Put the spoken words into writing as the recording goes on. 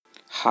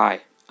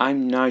Hi,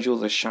 I'm Nigel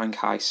the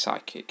Shanghai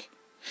Psychic.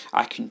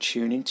 I can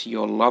tune into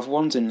your loved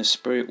ones in the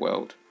spirit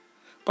world,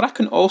 but I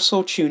can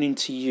also tune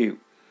into you,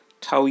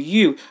 tell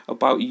you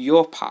about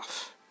your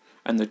path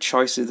and the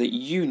choices that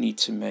you need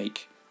to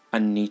make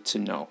and need to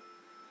know.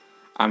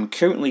 I'm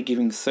currently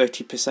giving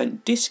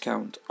 30%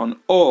 discount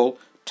on all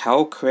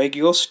Tell Craig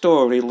Your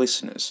Story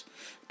listeners.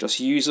 Just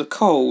use the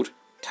code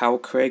Tell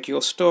Craig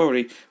Your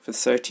Story for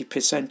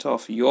 30%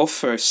 off your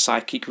first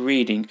psychic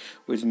reading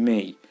with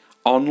me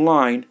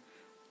online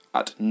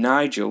at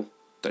Nigel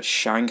the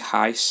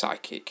Shanghai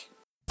Psychic.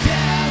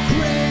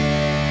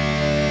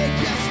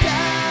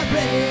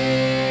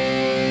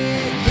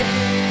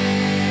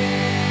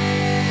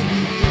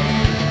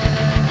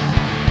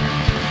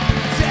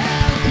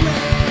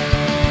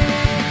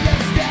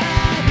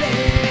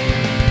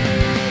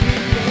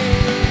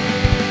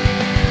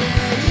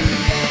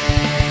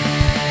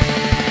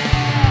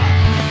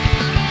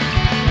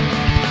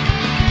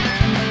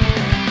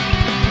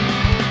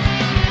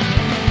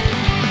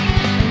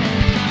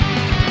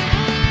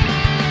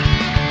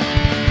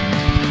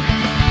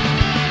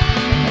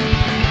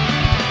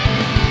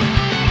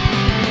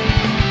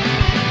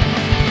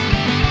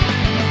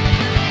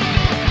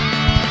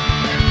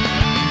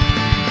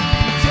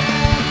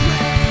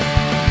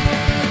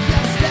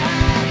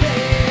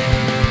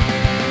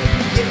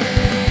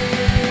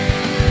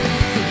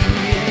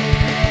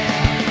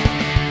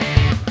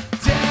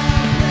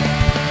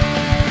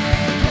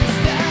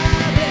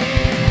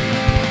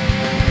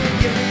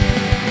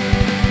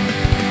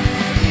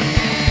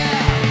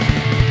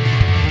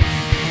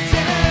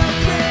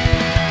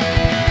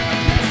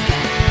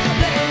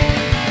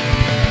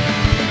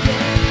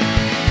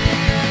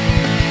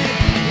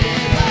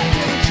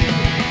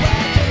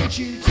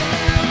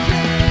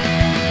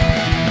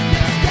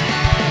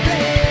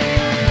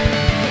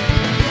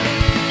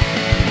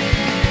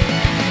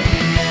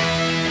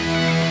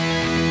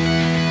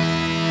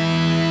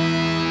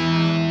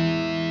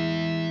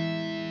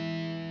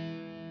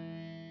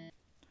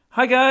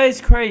 Hi guys,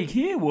 Craig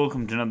here.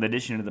 Welcome to another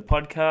edition of the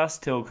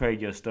podcast, Tell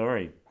Craig Your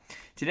Story.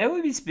 Today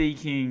we'll be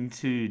speaking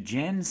to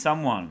Jen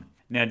Someone.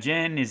 Now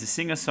Jen is a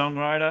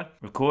singer-songwriter,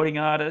 recording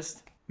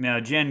artist. Now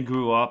Jen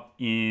grew up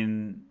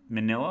in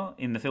Manila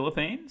in the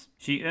Philippines.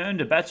 She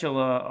earned a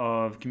Bachelor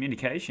of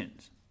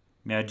Communications.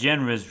 Now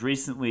Jen was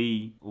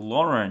recently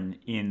Lauren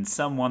in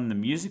Someone the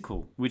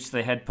Musical, which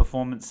they had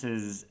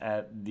performances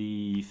at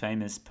the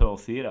famous Pearl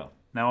Theatre.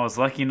 Now I was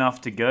lucky enough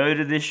to go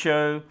to this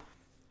show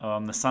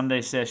on the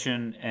Sunday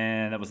session,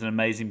 and that was an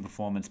amazing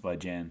performance by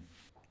Jen.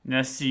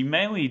 Now, she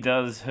mainly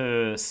does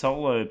her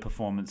solo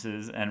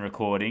performances and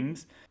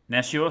recordings.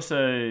 Now, she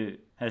also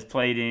has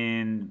played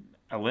in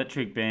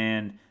electric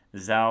band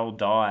Zal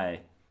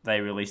Dai.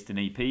 They released an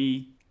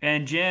EP.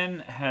 And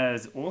Jen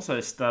has also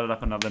started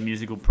up another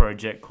musical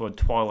project called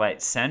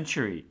Twilight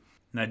Sanctuary.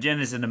 Now, Jen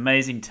is an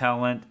amazing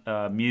talent,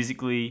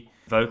 musically,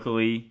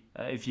 vocally.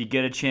 If you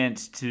get a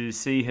chance to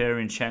see her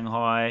in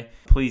Shanghai,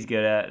 please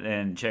get out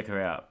and check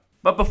her out.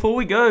 But before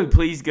we go,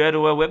 please go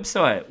to our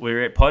website.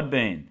 We're at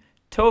Podbean.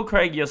 Tell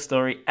Craig Your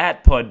Story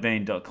at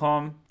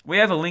podbean.com. We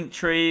have a link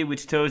tree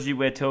which tells you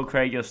where Tell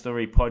Craig Your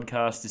Story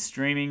podcast is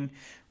streaming.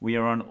 We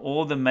are on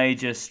all the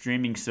major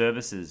streaming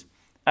services.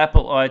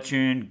 Apple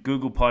iTunes,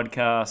 Google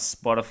Podcasts,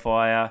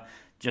 Spotify,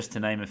 just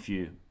to name a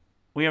few.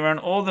 We are on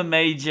all the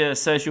major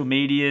social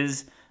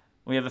medias.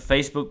 We have a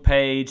Facebook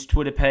page,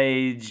 Twitter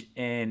page,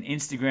 and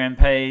Instagram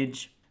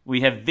page.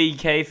 We have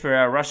VK for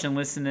our Russian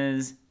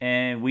listeners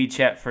and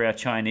WeChat for our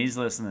Chinese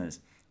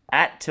listeners.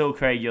 At Tell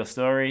Craig Your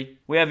Story.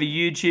 We have a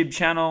YouTube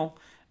channel.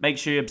 Make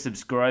sure you're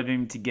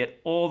subscribing to get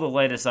all the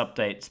latest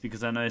updates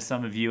because I know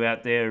some of you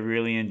out there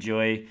really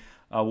enjoy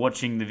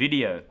watching the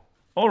video.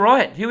 All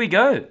right, here we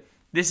go.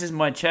 This is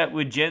my chat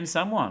with Jen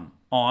Someone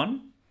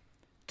on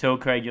Tell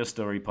Craig Your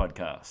Story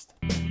podcast.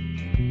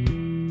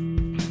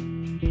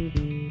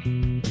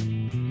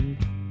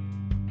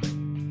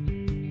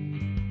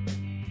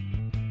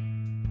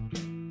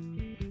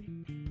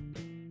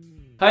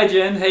 Hi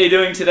Jen, how you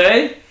doing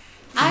today?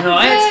 I'm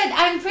good.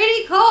 I'm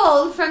pretty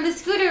cold from the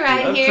scooter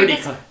ride here.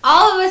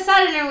 All of a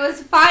sudden it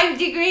was 5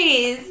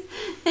 degrees.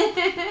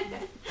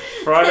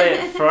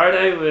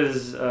 Friday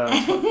was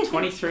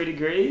 23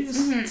 degrees.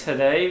 Mm-hmm.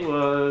 Today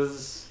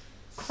was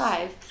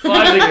 5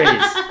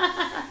 degrees.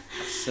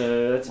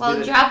 So that's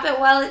drop it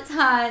while it's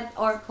hot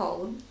or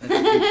cold. That's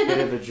a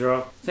bit of a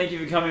drop. Thank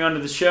you for coming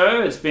onto the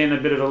show. It's been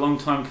a bit of a long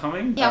time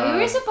coming. Yeah, we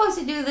were supposed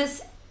to do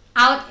this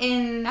out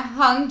in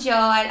Hangzhou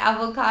at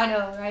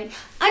Avocado, right?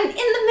 In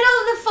the middle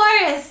of the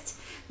forest.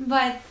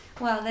 But,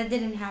 well, that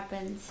didn't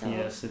happen. So.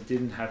 Yes, it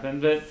didn't happen.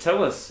 But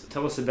tell us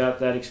about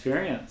that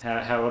experience.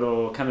 How it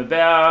all came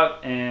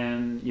about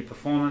and your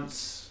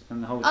performance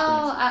and the whole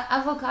experience.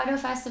 Avocado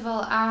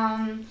Festival.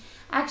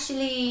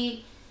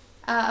 Actually,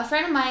 a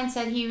friend of mine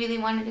said he really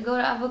wanted to go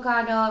to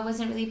Avocado. I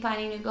wasn't really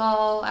planning to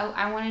go.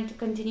 I wanted to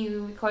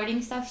continue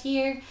recording stuff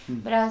here.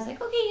 But I was like,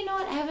 okay, you know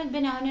what? I haven't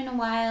been out in a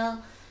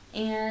while.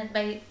 And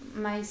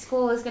my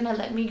school is going to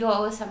let me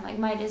go, so I'm like,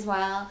 might as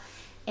well.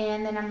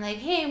 And then I'm like,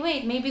 hey,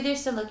 wait, maybe they're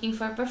still looking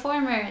for a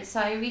performer. So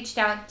I reached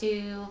out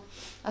to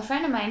a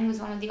friend of mine who's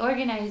one of the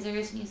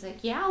organizers, and he's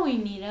like, yeah, we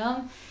need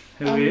him.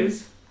 Who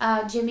is?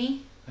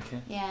 Jimmy.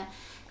 Okay. Yeah.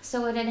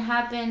 So what had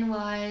happened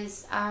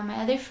was my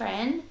other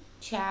friend,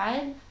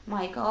 Chad,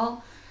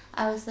 Michael,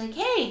 I was like,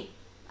 hey,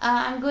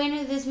 I'm going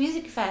to this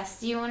music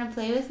fest. Do you want to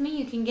play with me?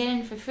 You can get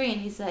in for free.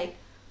 And he's like,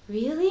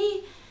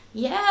 really?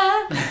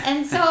 Yeah.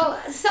 And so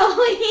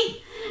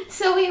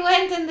we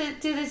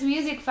went to this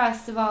music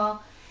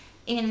festival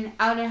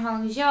out in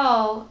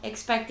Hangzhou,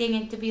 expecting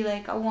it to be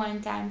like a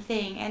one-time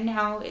thing, and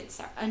now it's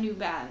a new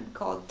band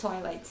called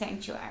Twilight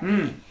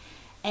Sanctuary.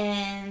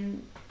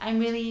 And I'm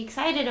really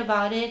excited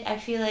about it. I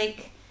feel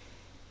like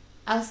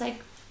I was like,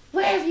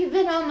 where have you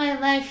been all my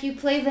life? You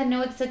play the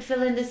notes that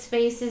fill in the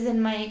spaces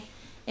in my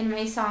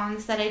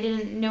songs that I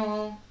didn't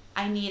know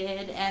I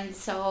needed. And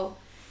so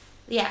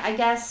yeah, I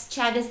guess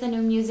Chad is the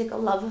new musical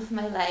love of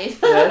my life.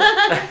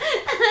 Yes.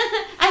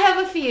 I have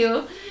a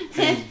few.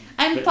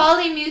 I'm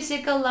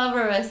polymusical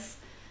loverous,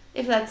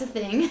 if that's a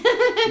thing.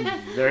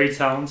 Very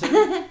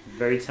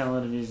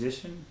talented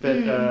musician.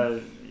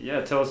 But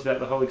yeah, tell us about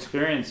the whole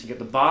experience. You got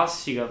the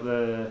bus, you got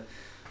the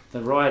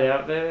ride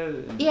out there.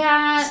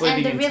 Yeah,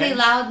 and the really tent.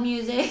 loud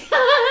music.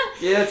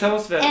 Yeah, tell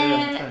us about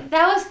and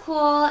that was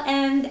cool.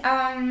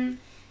 And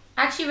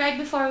actually, right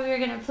before we were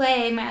gonna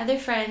play, my other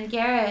friend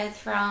Gareth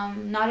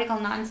from Nautical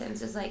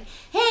Nonsense was like,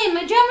 "Hey,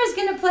 my drummer's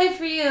gonna play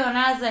for you," and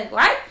I was like,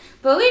 "What?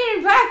 But we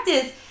didn't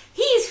practice.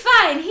 He's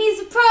fine. He's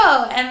a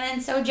pro." And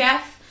then so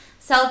Jeff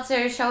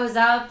Seltzer shows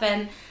up,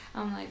 and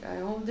I'm like, I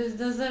hope this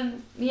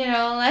doesn't,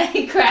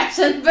 like crash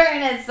and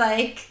burn. It's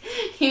like,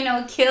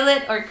 kill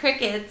it or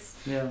crickets.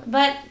 Yeah.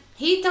 But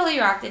he totally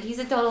rocked it. He's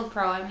a total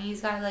pro. I mean,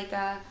 he's got like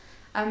a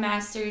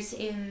master's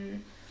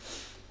in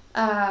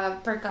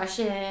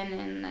percussion,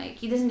 and like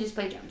he doesn't just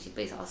play drums. He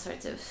plays all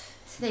sorts of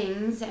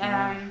things.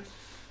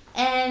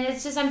 And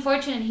it's just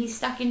unfortunate he's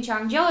stuck in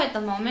Changzhou at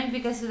the moment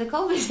because of the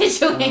COVID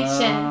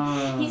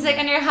situation. He's like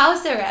under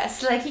house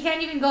arrest. Like he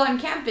can't even go on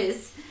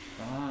campus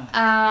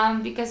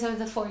because of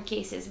the 4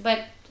 cases. But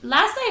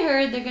last I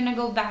heard, they're gonna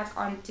go back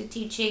on to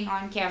teaching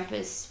on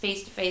campus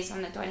face to face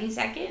on the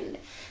 22nd.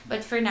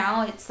 But for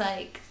now, it's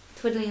like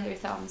twiddling their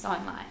thumbs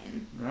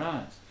online.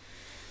 Right.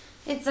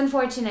 It's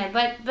unfortunate,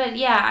 but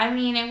yeah, I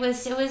mean, it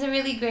was a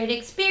really great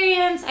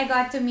experience. I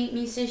got to meet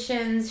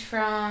musicians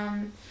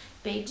from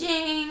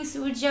Beijing,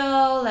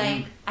 Suzhou.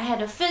 Like I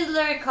had a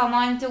fiddler come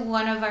on to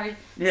one of our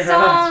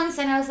songs,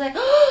 and I was like,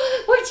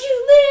 "Oh, where do you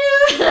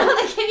live?"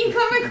 Like, can you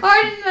come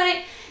record in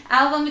my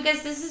album?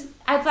 Because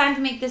I plan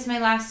to make this my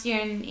last year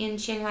in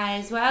Shanghai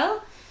as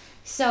well.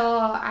 So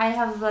I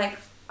have like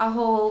a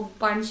whole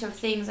bunch of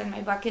things on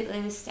my bucket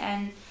list,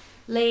 and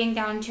laying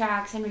down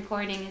tracks and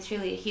recording is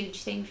really a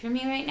huge thing for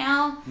me right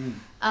now.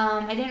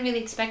 I didn't really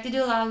expect to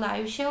do a lot of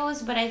live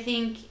shows, but I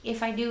think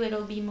if I do,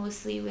 it'll be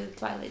mostly with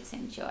Twilight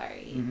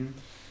Sanctuary.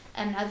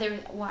 And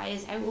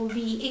otherwise, I will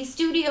be a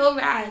studio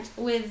rat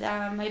with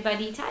my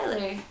buddy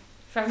Tyler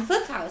from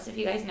Flip House, if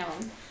you guys know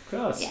him. Of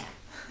course. Yeah.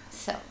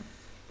 So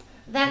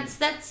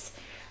that's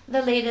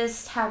the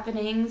latest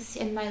happenings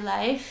in my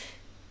life,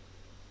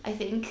 I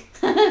think.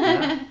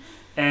 Yeah.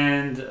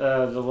 And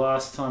the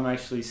last time I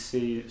actually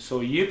saw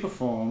you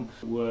perform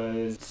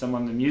was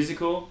Someone the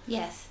Musical.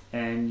 Yes.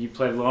 And you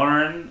played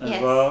Lauren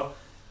as well.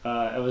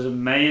 It was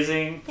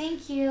amazing.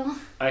 Thank you.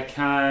 I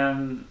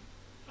can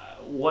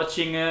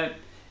watching it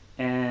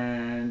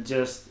and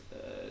just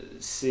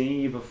seeing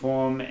you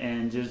perform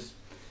and just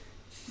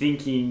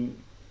thinking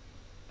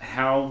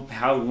how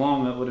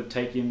long it would have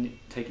taken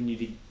you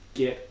to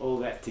get all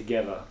that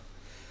together.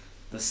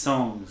 The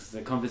songs,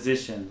 the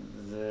composition,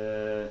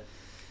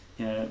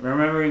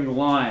 remembering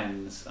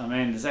lines. I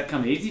mean, does that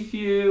come easy for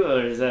you,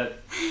 or is that...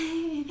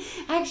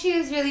 Actually, it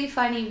was really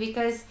funny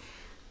because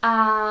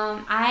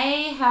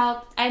I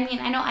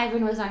know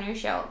Ivan was on your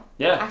show.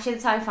 Yeah. Actually,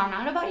 that's how I found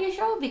out about your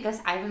show, because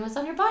Ivan was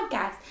on your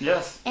podcast.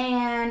 Yes.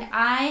 And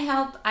I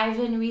helped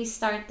Ivan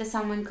restart the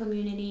Someone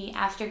community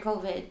after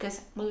COVID, because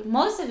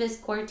most of his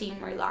core team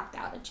were locked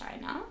out of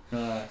China.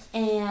 Right.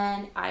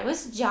 And I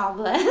was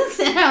jobless,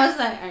 and I was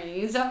like, I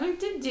need something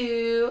to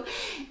do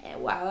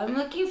while I'm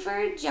looking for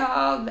a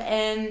job,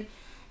 and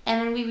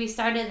then we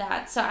restarted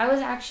that. So I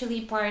was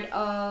actually part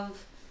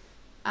of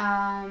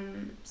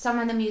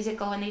Someone the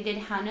Musical when they did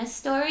Hannah's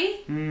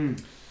story.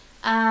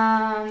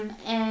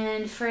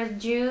 And for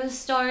Drew's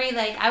story,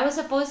 like I was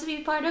supposed to be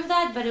part of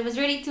that, but it was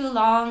really too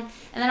long,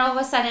 and then all of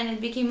a sudden it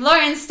became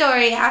Lauren's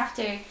story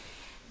after.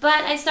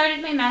 But I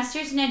started my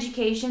master's in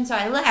education, so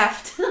I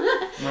left.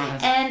 Right.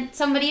 And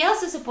somebody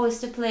else was supposed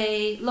to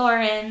play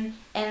Lauren,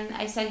 and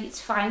I said, it's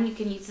fine, you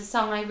can use the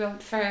song I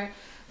wrote for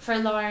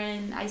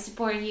Lauren. I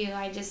support you.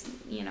 I just,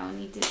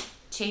 need to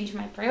change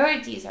my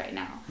priorities right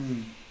now.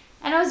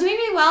 And I was doing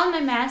really well in my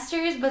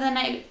master's, but then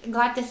I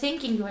got to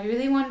thinking, do I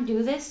really want to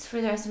do this for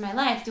the rest of my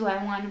life? Do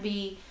I want to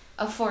be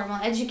a formal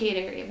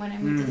educator when I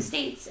move to the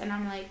States? And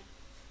I'm like,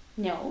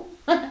 no.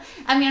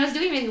 I mean, I was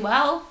doing really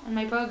well in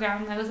my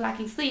program. I was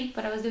lacking sleep,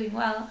 but I was doing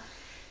well.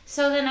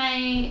 So then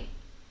I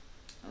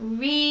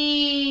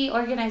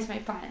reorganized my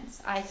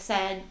plans. I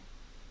said,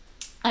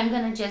 I'm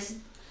gonna just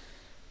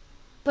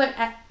put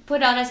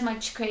out as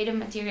much creative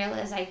material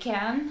as I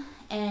can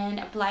and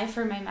apply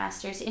for my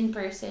master's in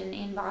person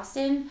in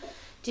Boston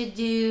to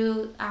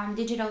do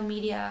digital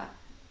media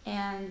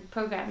and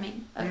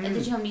programming, a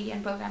digital media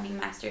and programming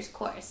master's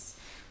course,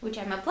 which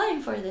I'm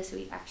applying for this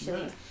week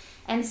actually. Right.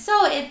 And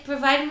so it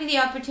provided me the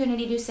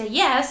opportunity to say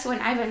yes when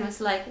Ivan was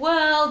like,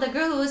 well, the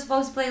girl who was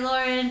supposed to play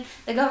Lauren,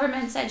 the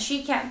government said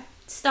she can't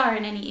star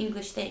in any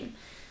English thing.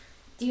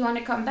 Do you want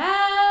to come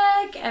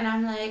back? And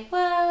I'm like,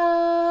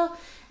 well...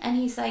 And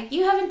he's like,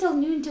 you have until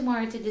noon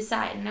tomorrow to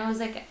decide. And I was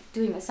like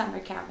doing a summer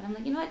camp. And I'm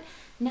like, you know what?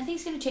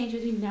 Nothing's going to change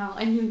between now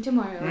and noon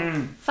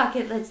tomorrow. Fuck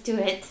it, let's do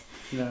it.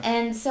 Yeah.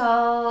 And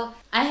so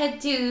I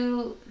had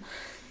to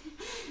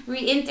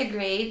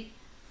reintegrate.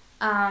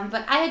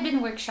 But I had been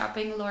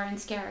workshopping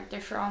Lauren's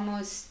character for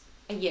almost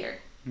a year.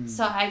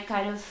 So I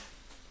kind of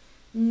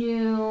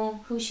knew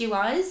who she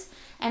was.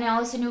 And I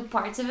also knew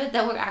parts of it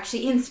that were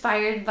actually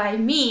inspired by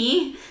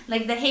me.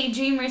 Like the Hey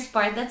Dreamers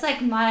part. That's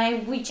like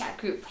my WeChat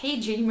group. Hey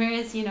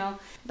Dreamers, you know.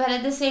 But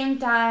at the same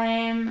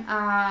time,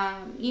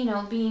 you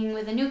know, being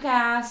with a new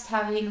cast,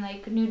 having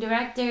like new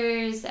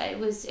directors, it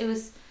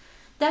was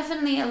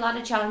definitely a lot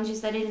of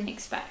challenges that I didn't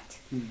expect.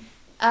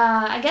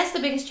 I guess the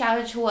biggest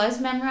challenge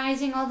was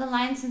memorizing all the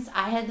lines since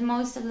I had the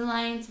most of the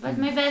lines. But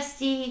my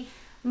bestie,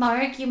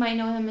 Mark, you might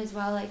know him as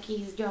well, like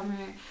he's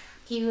drummer.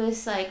 He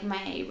was like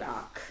my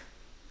rock.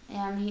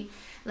 And he,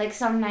 like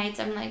some nights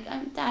I'm like,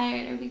 I'm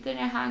tired, are we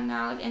gonna hang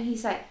out? And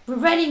he's like, we're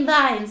writing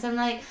lines. I'm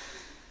like,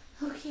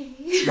 okay.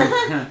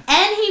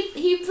 And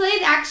he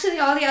played actually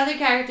all the other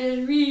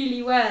characters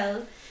really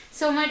well.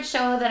 So much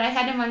so that I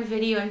had him on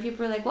video and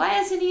people were like, why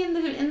isn't he in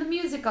the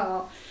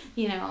musical?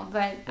 You know,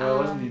 but Why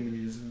wasn't he in the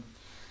musical?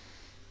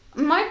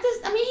 Mark does,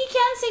 I mean, he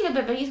can sing a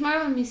bit, but he's more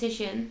of a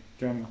musician.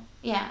 Drummer.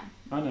 Yeah.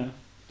 I know.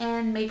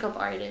 And makeup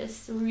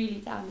artist. Really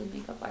talented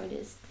makeup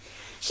artist.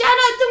 Shout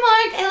out to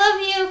Mark! I love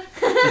you!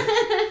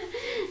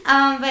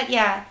 But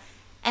yeah.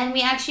 And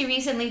we actually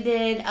recently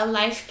did a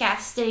live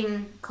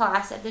casting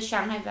class at the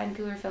Shanghai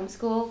Vancouver Film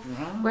School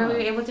where we were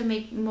able to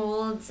make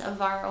molds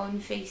of our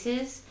own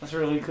faces. That's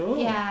really cool.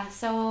 Yeah,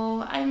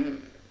 so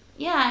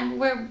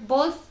we're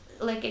both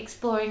like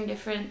exploring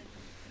different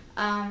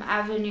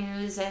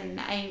avenues,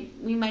 and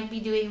we might be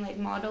doing like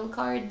model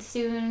cards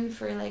soon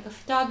for like a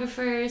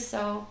photographer,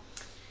 so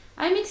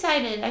I'm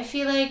excited. I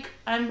feel like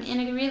I'm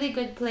in a really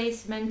good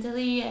place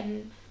mentally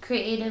and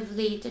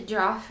creatively to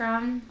draw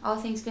from, all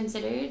things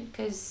considered,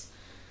 because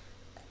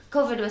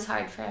COVID was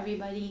hard for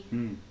everybody.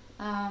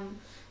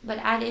 But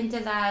add into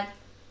that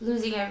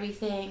losing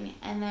everything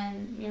and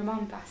then your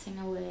mom passing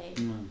away.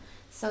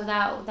 So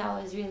that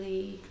was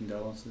really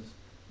condolences.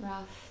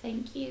 Rough.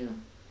 Thank you.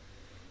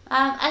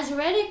 As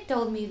Reddick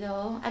told me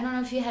though, I don't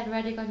know if you had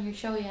Reddick on your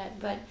show yet,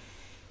 but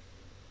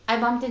I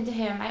bumped into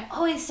him. I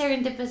always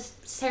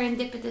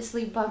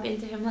serendipitously bump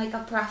into him like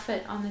a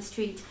prophet on the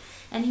street.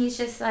 And he's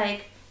just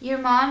like, your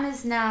mom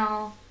is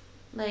now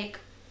like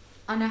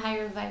on a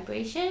higher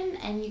vibration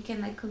and you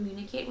can like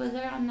communicate with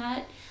her on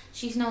that.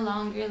 She's no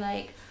longer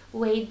like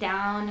weighed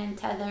down and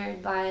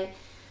tethered by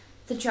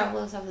the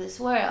troubles of this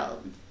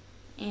world.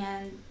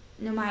 And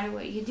no matter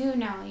what you do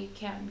now, you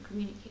can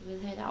communicate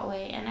with her that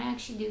way. And I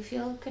actually do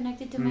feel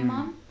connected to my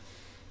mom.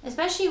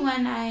 Especially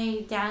when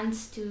I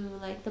dance to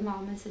like the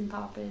mamas and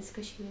papas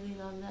because she really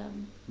loved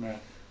them. Right.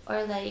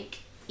 Or like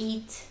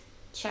eat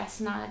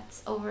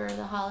chestnuts over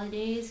the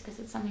holidays because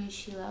it's something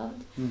she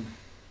loved.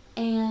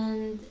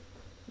 And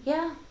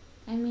yeah,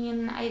 I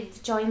mean, I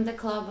joined the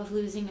club of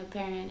losing a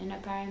parent, and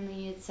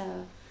apparently it's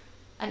an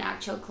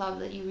actual club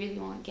that you really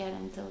won't get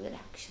until it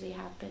actually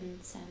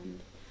happens.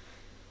 And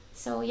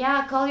so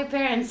yeah, call your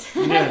parents.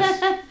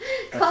 Yes,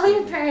 Call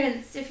your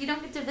parents. If you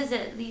don't get to visit,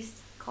 at least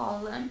call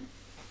them.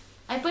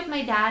 I put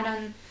my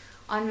dad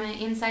on my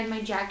inside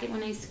my jacket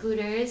when I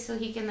scooter so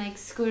he can like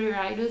scooter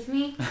ride with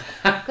me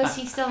because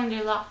he's still under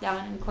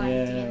lockdown and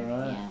quarantine. Yeah,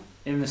 right. Yeah.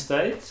 In the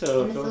States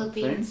or In the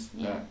Philippines.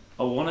 Yeah. Right.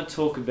 I want to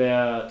talk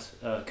about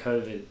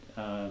COVID.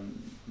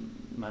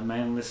 My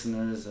main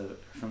listeners are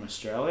from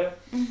Australia,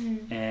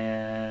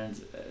 and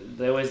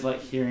they always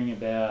like hearing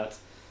about,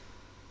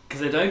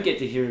 because they don't get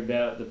to hear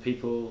about the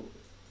people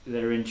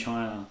that are in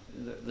China,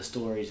 the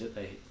stories that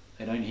they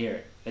don't hear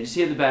it. They just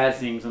hear the bad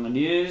things on the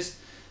news,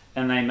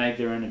 and they make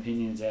their own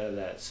opinions out of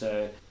that.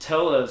 So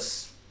tell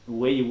us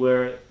where you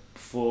were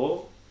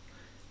before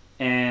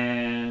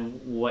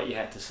and what you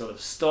had to sort of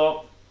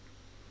stop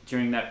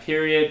during that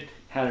period.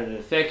 How did it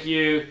affect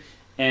you?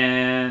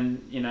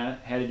 And, you know,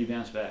 how did you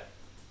bounce back?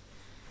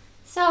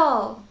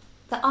 So,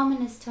 the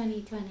ominous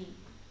 2020.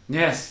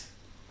 Yes.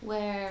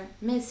 Where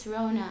Miss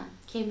Rona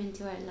came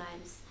into our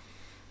lives.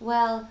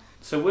 Well...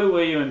 So where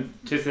were you in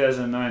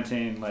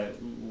 2019? Like,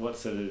 what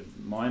sort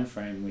of mind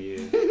frame were you?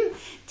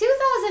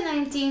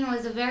 2019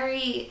 was a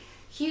very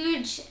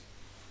huge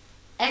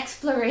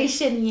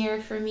exploration year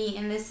for me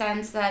in the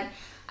sense that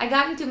I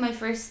got into my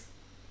first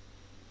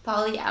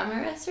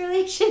polyamorous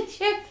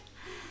relationship.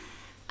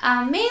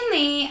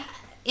 Mainly,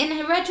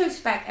 in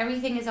retrospect,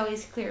 everything is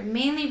always clear.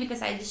 Mainly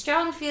because I had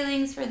strong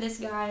feelings for this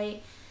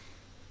guy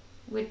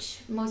which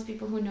most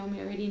people who know me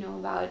already know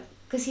about,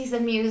 because he's the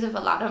muse of a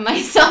lot of my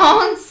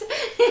songs.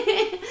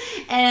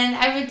 And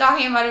I've been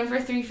talking about him for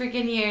 3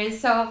 freaking years.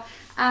 So,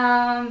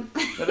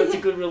 But that's a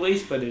good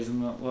release, but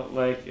isn't it?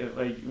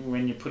 Like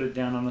when you put it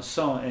down on a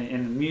song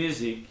in the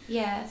music,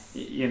 yes.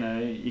 you know,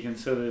 you can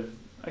sort of,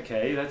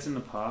 okay, that's in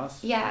the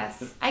past.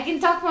 Yes. I can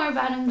talk more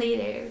about him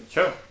later.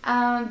 Sure.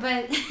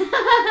 But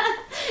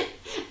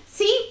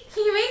see,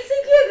 he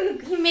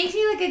makes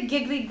me like a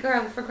giggly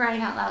girl, for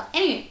crying out loud.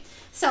 Anyway,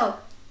 so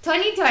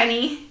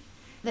 2020,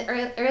 the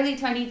early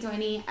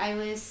 2020, I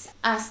was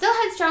still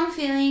had strong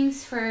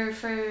feelings for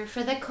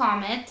the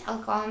comet. I'll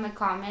call him a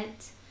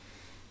comet,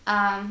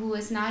 who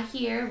was not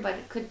here,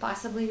 but could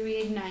possibly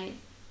reignite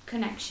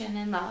connection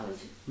and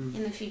love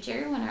in the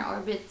future when our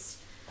orbits,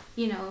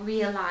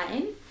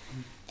 realign.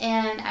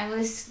 And I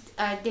was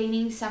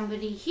dating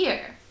somebody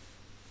here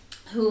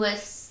who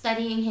was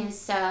studying his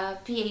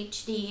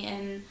PhD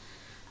in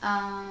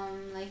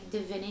like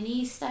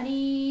divinity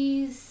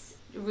studies,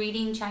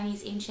 reading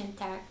Chinese ancient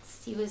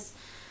texts. He was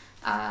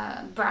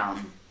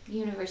Brown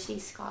University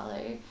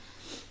scholar.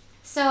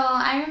 So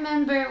I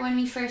remember when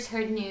we first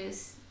heard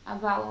news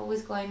about what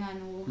was going on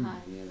in Wuhan,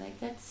 we were like,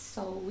 that's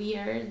so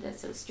weird,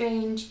 that's so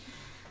strange.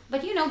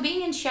 But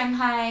being in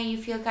Shanghai, you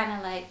feel kind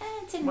of like,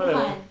 it's in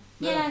Wuhan.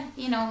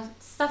 Yeah,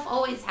 stuff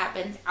always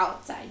happens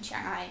outside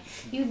Shanghai.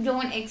 You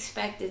don't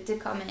expect it to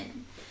come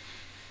in.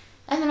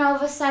 And then all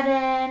of a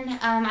sudden,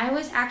 I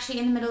was actually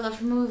in the middle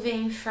of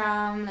moving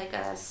from like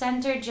a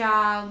center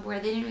job where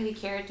they didn't really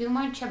care too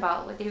much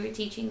about what they were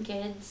teaching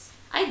kids.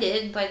 I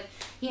did, but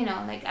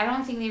I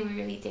don't think they were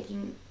really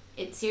taking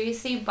it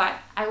seriously, but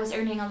I was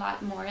earning a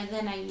lot more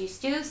than I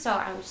used to, so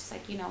I was just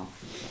like,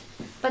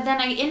 But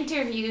then I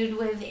interviewed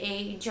with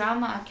a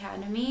drama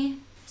academy,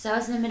 so I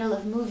was in the middle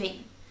of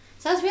moving.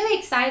 So I was really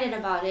excited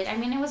about it. I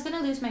mean, I was going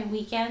to lose my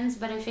weekends,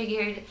 but I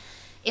figured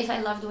if I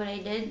loved what I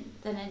did,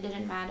 then it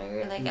didn't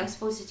matter. Like, I was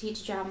supposed to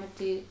teach drama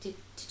to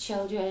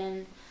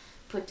children,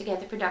 put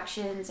together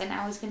productions, and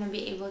I was going to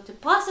be able to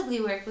possibly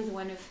work with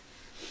one of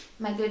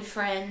my good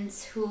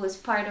friends who was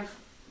part of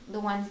the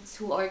ones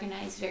who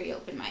organized Very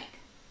Open Mic.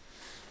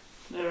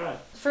 Yeah, right.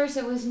 First,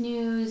 it was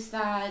news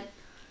that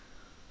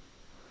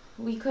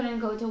we couldn't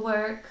go to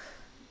work,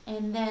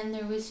 and then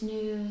there was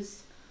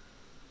news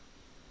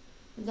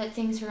that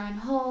things were on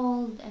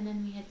hold, and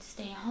then we had to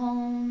stay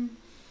home.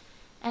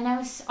 And I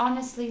was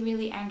honestly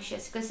really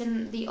anxious because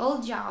in the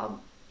old job,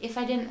 if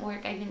I didn't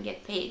work, I didn't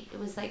get paid. It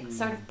was like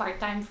sort of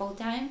part-time,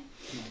 full-time.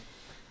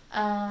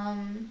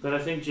 But I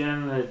think,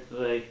 Jen, that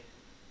like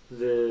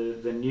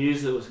the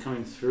news that was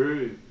coming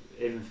through,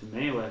 even for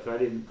me, like I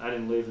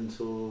didn't leave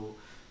until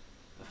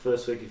the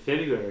first week of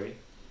February,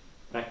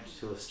 back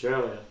to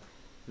Australia.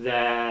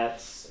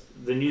 That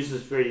the news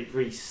was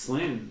pretty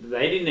slim.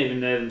 They didn't even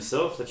know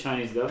themselves, the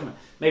Chinese government.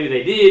 Maybe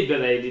they did, but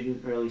they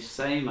didn't really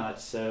say much.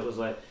 So it was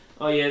like,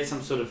 oh yeah, it's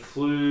some sort of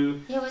flu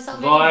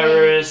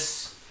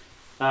virus.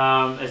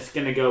 It's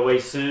gonna go away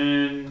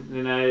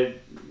soon.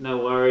 No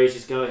worries.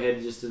 Just go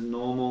ahead, just as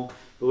normal.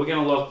 But we're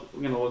gonna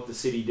lock the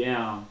city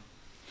down.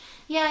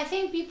 Yeah, I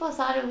think people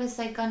thought it was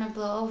like gonna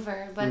blow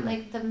over, but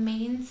like the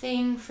main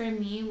thing for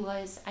me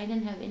was I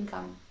didn't have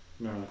income.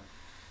 Right.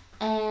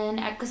 And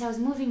because I was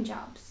moving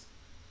jobs.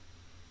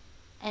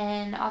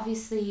 And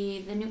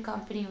obviously the new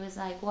company was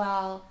like,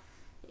 well,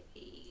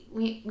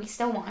 we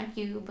still want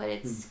you, but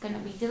it's going to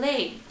be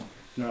delayed.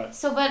 Right.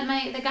 So, but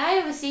the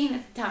guy I was seeing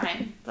at the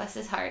time, bless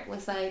his heart,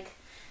 was like,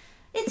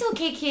 it's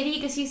okay, Kitty,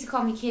 because he used to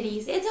call me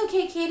Kitties. It's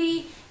okay,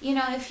 Kitty.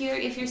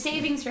 If your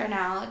savings run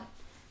out,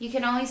 you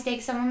can always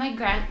take some of my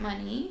grant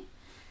money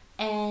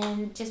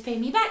and just pay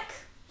me back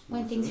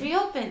when things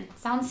reopen.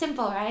 Sounds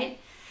simple, right?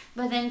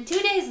 But then 2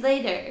 days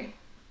later,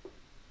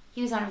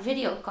 he was on a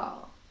video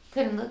call. He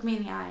couldn't look me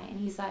in the eye. And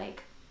he's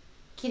like,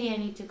 Kitty, I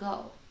need to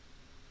go.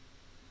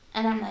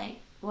 And I'm like,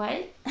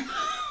 what?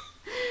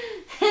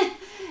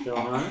 Go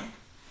on.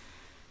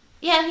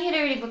 Yeah, and he had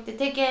already booked the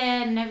ticket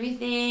and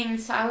everything.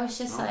 So I was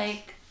just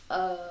like,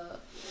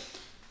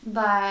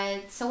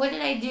 But, so what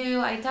did I do?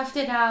 I toughed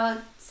it out.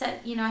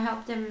 I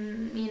helped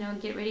him,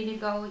 get ready to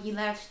go. He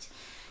left.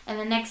 And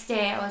the next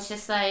day I was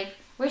just like,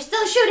 we're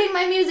still shooting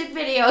my music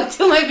video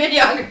to my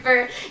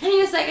videographer. And he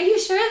was like, are you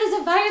sure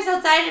there's a virus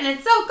outside and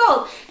it's so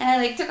cold? And I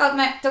like took off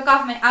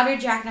my outer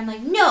jacket. I'm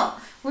like, no,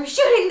 we're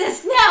shooting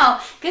this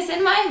now. Because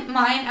in my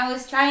mind, I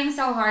was trying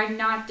so hard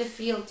not to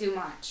feel too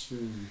much.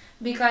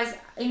 Because,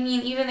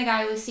 even the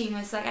guy I was seeing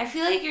was like, I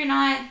feel like you're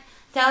not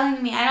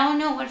telling me. I don't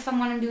know if what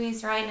I'm doing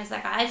is right. And it's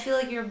like, I feel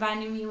like you're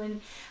abandoning me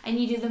when I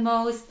need you the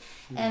most.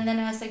 And then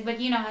I was like, but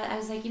I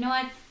was like, you know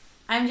what?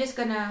 I'm just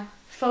going to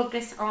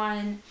focus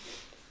on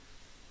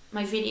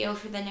my video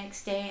for the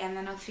next day, and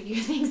then I'll figure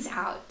things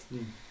out.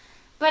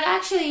 But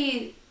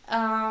actually,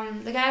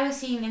 the guy I was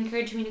seeing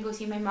encouraged me to go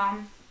see my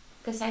mom,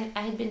 because I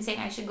had been saying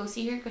I should go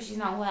see her because she's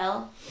not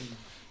well.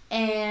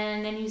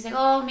 And then he was like,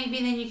 oh, maybe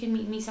then you can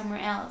meet me somewhere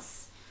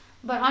else.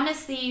 But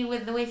honestly,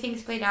 with the way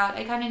things played out,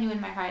 I kind of knew in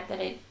my heart that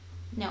it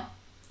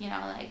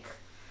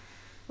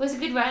was a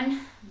good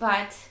run,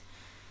 but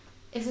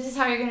if this is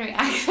how you're going to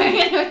react for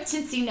an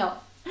emergency, no.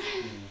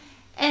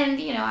 And,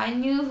 you know, I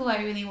knew who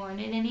I really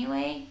wanted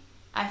anyway.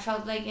 I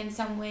felt like in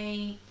some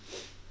way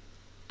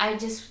I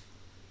just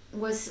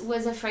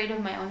was afraid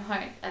of my own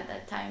heart at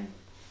that time.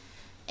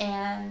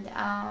 And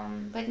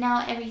but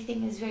now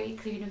everything is very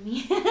clear to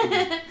me.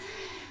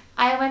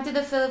 I went to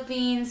the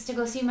Philippines to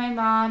go see my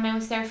mom. I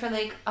was there for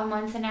like a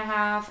month and a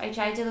half. I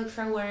tried to look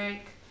for work.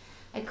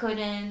 I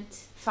couldn't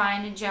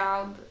find a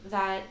job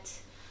that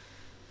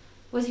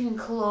was even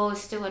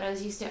close to what I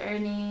was used to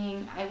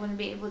earning. I wouldn't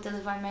be able to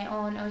live on my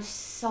own. It was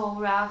so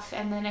rough.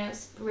 And then I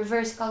was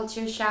reverse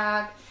culture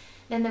shock.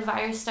 Then the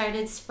virus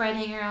started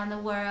spreading around the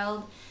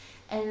world.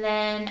 And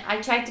then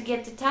I tried to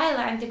get to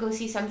Thailand to go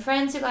see some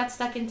friends who got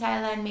stuck in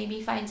Thailand,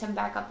 maybe find some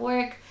backup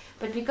work.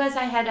 But because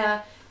I had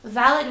a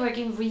valid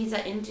working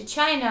visa into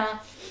China,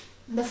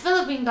 the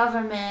Philippine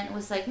government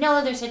was like,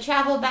 no, there's a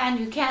travel ban,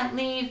 you can't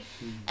leave.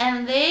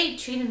 And they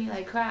treated me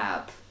like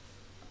crap.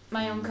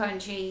 My own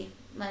country,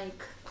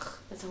 like,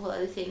 that's a whole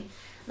other thing.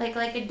 Like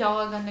a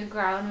dog on the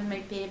ground with my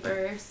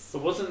papers.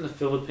 But wasn't the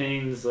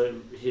Philippines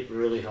like hit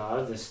really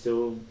hard? They're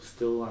still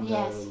under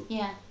Yes,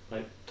 yeah.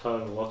 like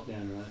total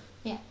lockdown, right?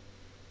 Yeah.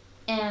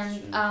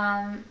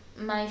 And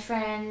my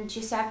friend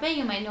Giuseppe,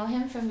 you might know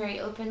him from Very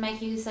Open Mic,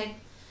 he's like,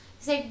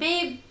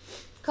 babe,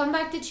 come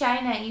back to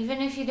China.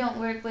 Even if you don't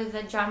work with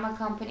a drama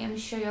company, I'm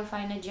sure you'll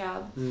find a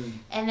job.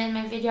 And then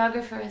my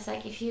videographer was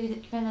like, if you're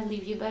gonna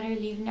leave, you better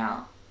leave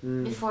now.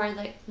 Before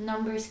like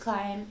numbers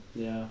climb.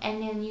 Yeah.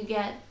 And then you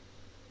get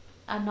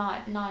a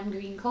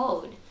non-green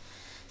code.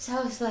 So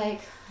I was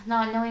like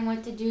not knowing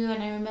what to do.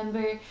 And I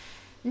remember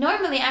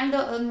normally I'm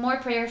the more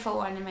prayerful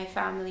one in my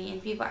family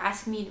and people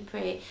ask me to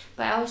pray,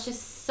 but I was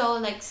just so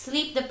like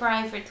sleep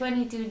deprived for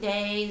 22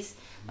 days.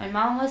 My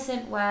mom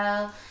wasn't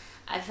well.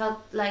 I felt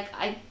like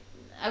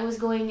I was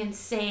going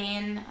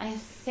insane.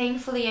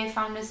 Thankfully I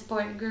found a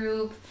support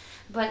group,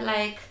 but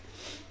like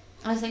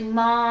I was like,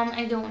 Mom,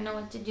 I don't know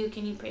what to do,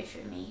 can you pray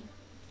for me?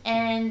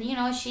 And you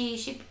know,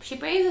 she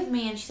prayed with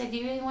me and she said, do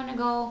you really want to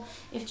go?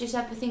 If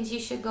Giuseppe thinks you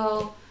should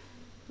go.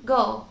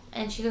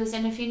 And she goes,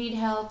 and if you need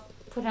help,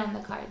 put it on the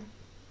card.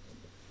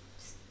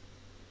 Just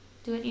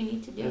do what you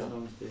need to do. Yes,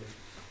 moms do.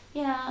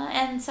 Yeah,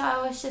 and so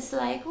I was just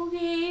like,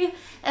 okay.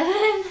 And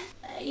then,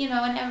 you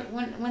know,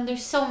 when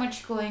there's so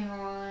much going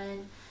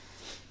on,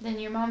 then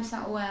your mom's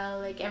not well,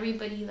 like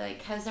everybody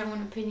like has their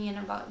own opinion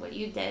about what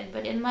you did.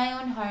 But in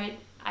my own heart,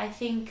 I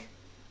think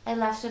I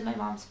left with my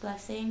mom's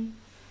blessing.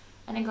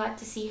 And I got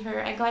to see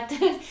her. I got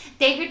to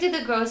take her to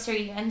the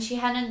grocery, and she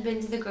hadn't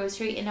been to the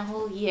grocery in a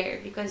whole year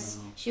because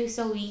she was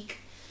so weak.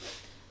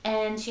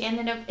 And she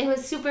ended up, it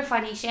was super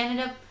funny, she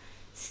ended up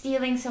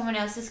stealing someone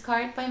else's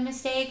cart by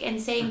mistake and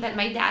saying that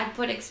my dad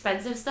put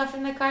expensive stuff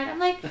in the cart. I'm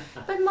like,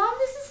 but Mom,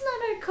 this is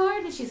not our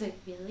cart. And she's like,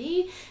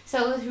 really?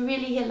 So it was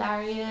really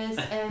hilarious.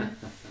 And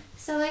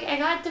so like I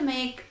got to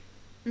make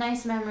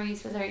nice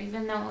memories with her,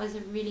 even though it was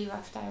a really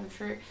rough time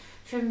for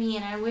me.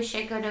 And I wish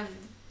I could have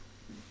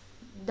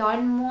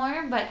done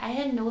more, but I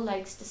had no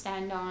legs to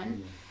stand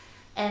on.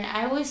 And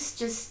I was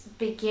just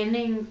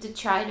beginning to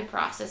try to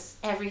process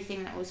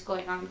everything that was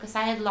going on because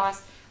I had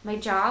lost my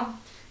job,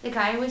 the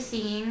guy I was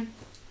seeing,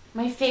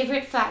 my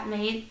favorite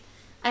flatmate.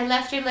 I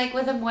left her like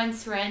with a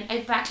month's rent.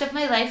 I packed up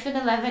my life in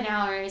 11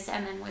 hours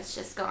and then was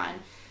just gone,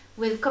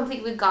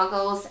 complete with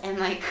goggles and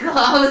like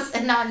gloves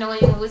and not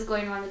knowing what was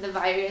going on with the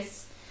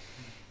virus.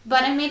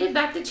 But I made it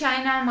back to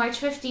China March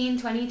 15,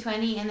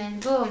 2020, and then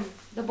boom,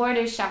 the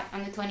borders shut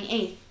on the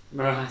 28th.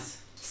 Right.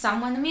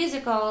 Someone the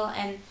musical,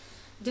 and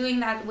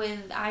doing that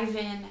with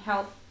Ivan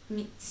helped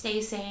me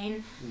stay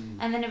sane.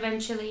 And then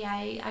eventually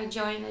I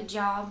joined a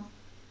job.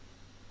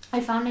 I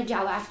found a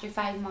job after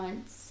 5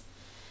 months,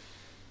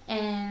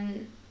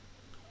 and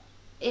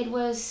it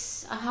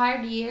was a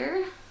hard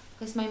year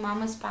because my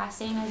mom was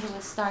passing as I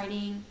was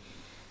starting,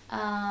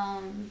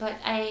 but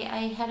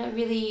I had a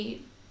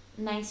really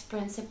nice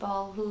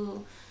principal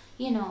who,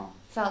 you know,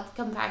 felt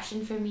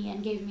compassion for me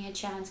and gave me a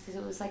chance because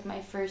it was like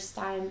my first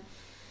time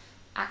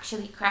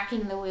actually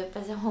cracking the whip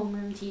as a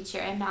homeroom teacher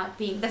and not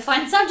being the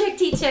fun subject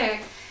teacher.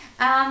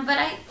 But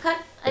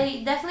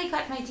I definitely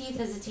cut my teeth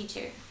as a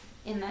teacher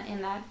in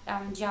that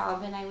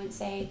job, and I would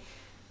say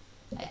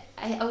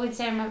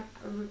I'm a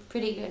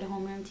pretty good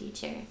homeroom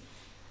teacher.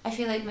 I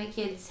feel like my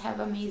kids have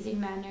amazing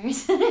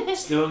manners.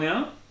 Still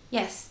now?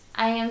 Yes,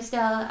 I am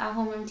still a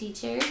homeroom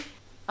teacher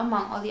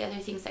among all the other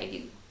things I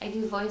do. I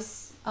do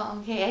voice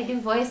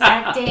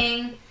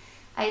acting.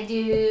 I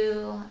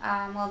do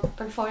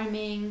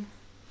performing.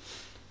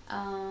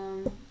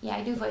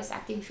 I do voice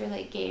acting for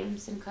like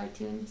games and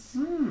cartoons.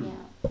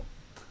 Yeah.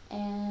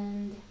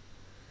 And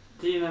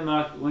do you know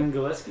Mark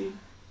Wengaleski?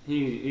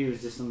 He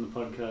was just on the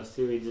podcast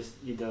too.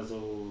 He does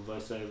all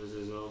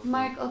voiceovers as well.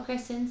 Mark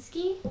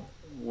Okrasinski?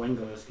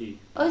 Wengaleski.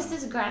 Oh, is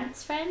this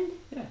Grant's friend?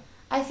 Yeah.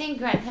 I think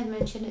Grant had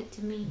mentioned it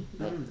to me,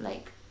 but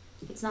like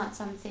it's not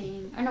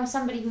something, or no,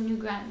 somebody who knew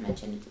Grant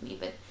mentioned it to me,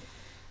 but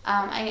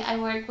I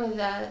work with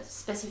a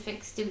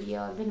specific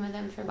studio. I've been with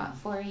them for about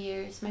 4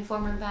 years. My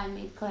former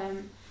bandmate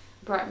Clem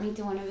brought me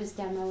to one of his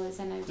demos,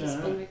 and I've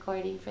just been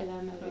recording for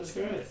them ever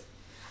since. Great.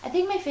 I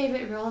think my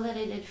favorite role that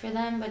I did for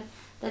them, but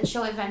that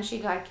show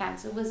eventually got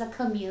canceled was a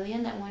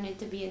chameleon that wanted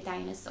to be a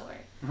dinosaur.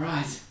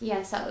 Right.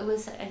 Yeah, so it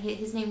was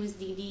his name was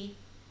Didi.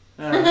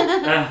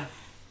 Yeah,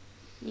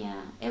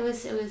 it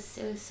was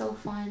so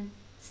fun.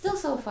 Still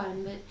so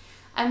fun, but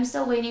I'm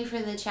still waiting for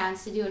the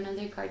chance to do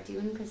another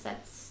cartoon because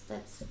that's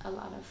a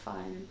lot of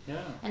fun. Yeah.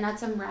 And not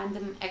some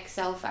random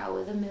Excel file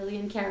with 1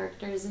 million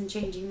characters and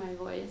changing my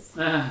voice.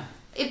 Ah,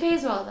 It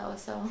pays well though,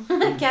 so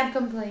I can't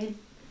complain.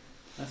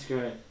 that's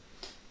great.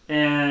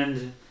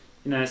 And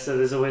so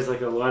there's always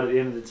like a light at the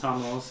end of the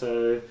tunnel.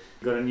 So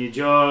got a new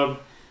job.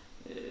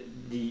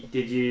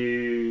 Did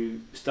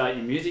you start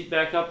your music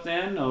back up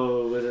then,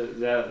 or was it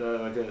that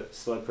like a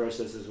slow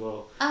process as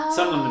well?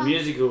 Something the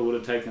musical would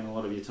have taken a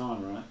lot of your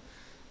time, right?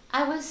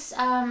 I was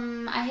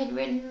I had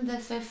written the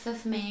 5th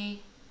of May,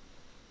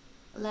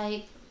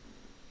 like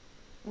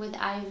with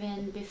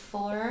Ivan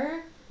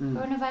before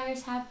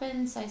coronavirus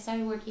happened, so I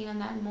started working on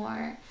that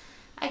more.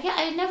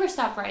 I never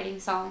stopped writing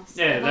songs.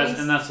 Yeah,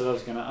 that's what I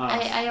was gonna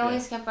ask. I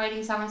always kept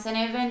writing songs, and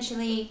I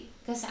eventually,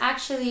 because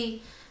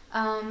actually,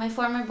 my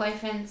former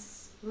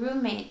boyfriend's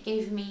roommate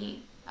gave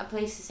me a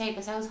place to stay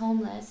because I was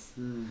homeless.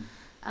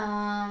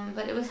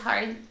 But it was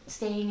hard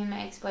staying in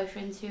my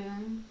ex-boyfriend's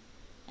room.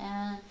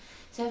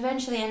 So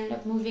eventually I ended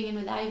up moving in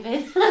with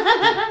Ivan.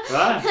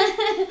 Right.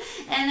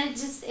 And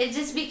it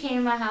just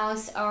became a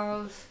house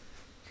of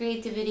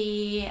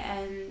creativity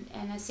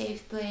and a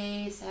safe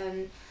place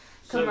and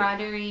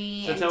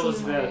camaraderie and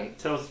teamwork.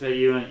 Tell us about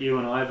you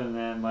and Ivan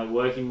then, like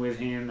working with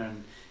him,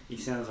 and he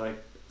sounds like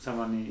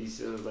someone who's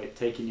sort of like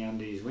taking you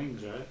under his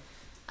wings, right?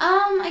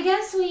 I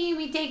guess we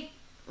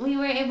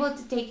were able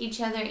to take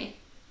each other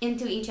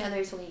into each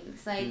other's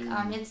wings. Like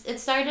it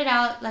started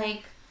out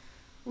like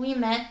we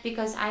met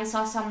because I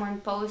saw someone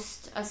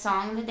post a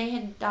song that they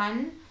had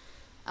done.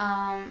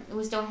 It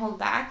was Don't Hold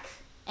Back,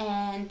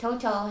 and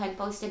Toto had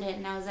posted it,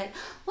 and I was like,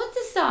 "What's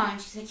this song?"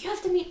 She's like, "You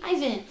have to meet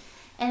Ivan."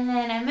 And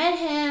then I met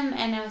him,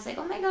 and I was like,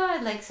 "Oh my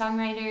god!" Like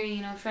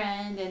songwriter,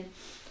 friend,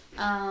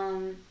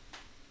 and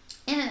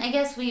I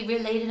guess we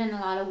related in a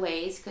lot of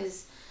ways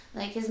because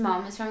like his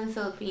mom is from the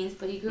Philippines,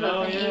 but he grew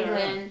up in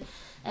England. Right.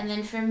 And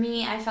then for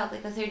me, I felt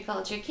like a third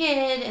culture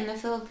kid in the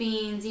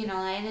Philippines.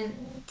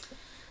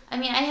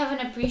 I have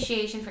an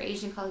appreciation for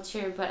Asian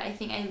culture, but I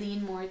think I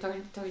lean more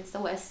towards the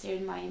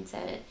Western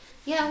mindset.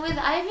 Yeah, with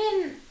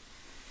Ivan,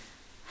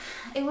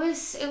 it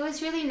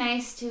was really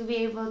nice to be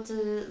able to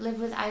live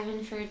with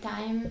Ivan for a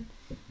time.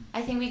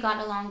 I think we got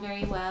along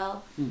very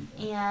well,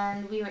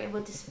 and we were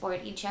able to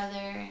support each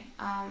other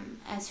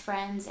as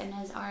friends and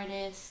as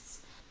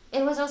artists.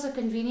 It was also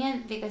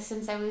convenient because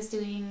since I was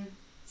doing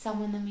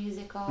Someone the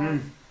Musical,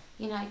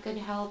 I could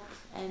help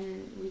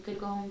and we could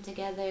go home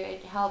together.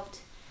 It helped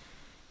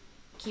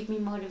keep me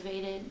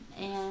motivated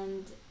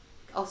and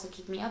also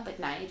keep me up at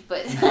night.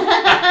 But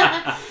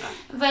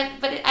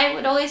but I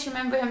would always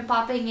remember him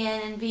popping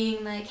in and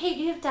being like, "Hey, do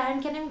you have time?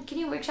 Can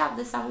you workshop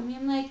this song with me?"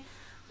 I'm like,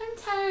 "I'm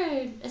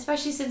tired,"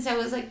 especially since I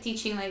was like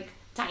teaching like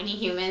tiny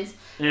humans.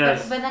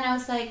 Yes. But then I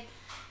was like,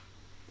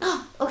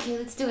 "Oh, okay,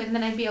 let's do it." And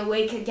then I'd be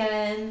awake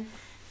again.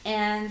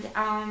 And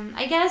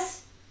I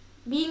guess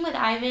being with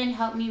Ivan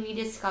helped me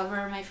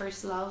rediscover my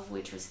first love,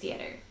 which was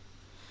theater.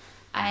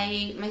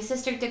 My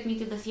sister took me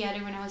to the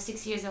theater when I was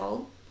 6 years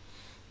old,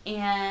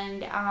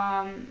 and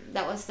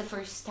that was the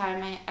first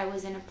time I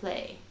was in a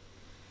play.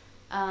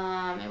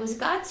 It was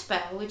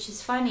Godspell, which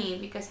is funny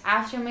because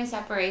after my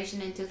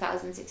separation in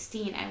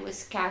 2016, I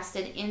was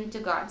casted into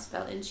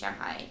Godspell in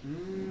Shanghai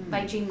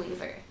by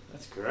Dreamweaver.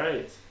 That's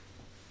great.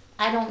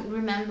 I don't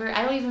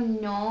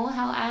even know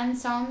how Anne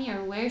saw me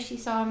or where she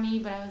saw me,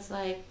 but I was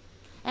like,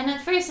 and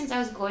at first, since I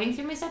was going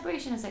through my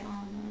separation, I was like,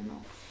 oh,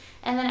 no.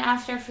 And then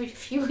after a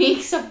few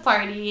weeks of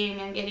partying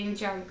and getting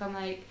drunk, I'm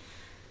like,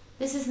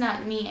 this is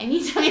not me. I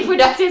need something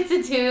productive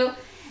to do.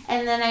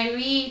 And then I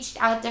reached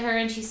out to her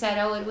and she said,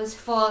 oh, it was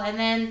full. And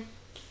then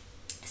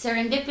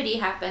serendipity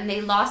happened.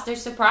 They lost their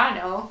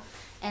soprano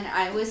and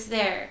I was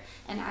there.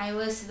 And I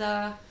was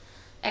the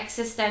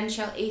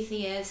existential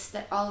atheist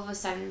that all of a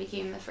sudden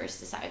became the first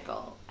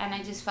disciple. And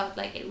I just felt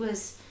like it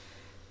was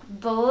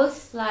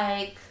both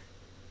like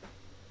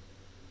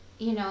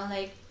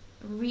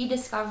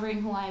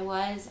rediscovering who I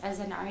was as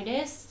an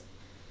artist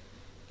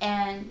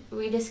and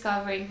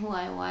rediscovering who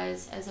I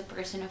was as a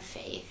person of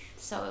faith.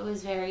 So it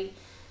was very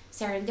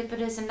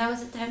serendipitous, and that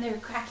was the time they were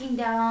cracking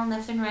down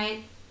left and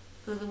right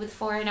with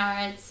foreign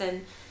arts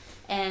and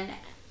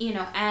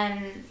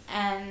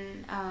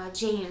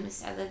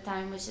James at the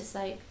time was just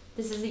like,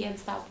 this is the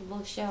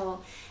unstoppable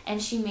show,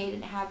 and she made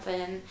it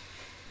happen.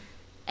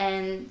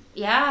 And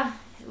yeah,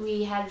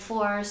 we had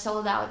 4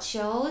 sold out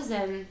shows,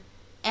 and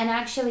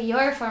actually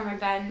your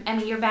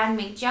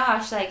bandmate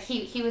Josh, like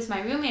he was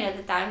my roommate at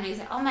the time, and he's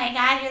like, oh my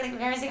god, you're like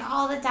rehearsing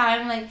all the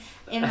time, like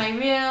in my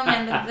room,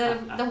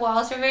 and the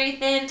walls were very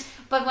thin.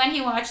 But when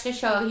he watched the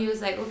show, he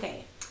was like,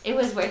 okay, it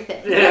was worth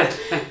it. Yeah.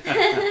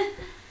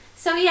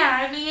 So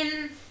yeah, I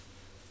mean,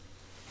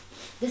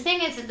 the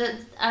thing is that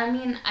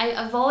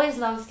I've always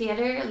loved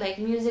theater, like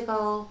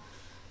musical,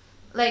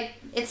 like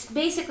it's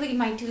basically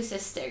my 2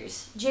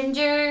 sisters.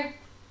 Ginger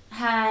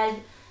had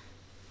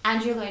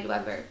Andrew Lloyd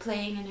Webber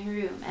playing in her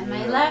room, and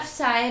my Yeah. left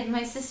side,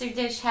 my sister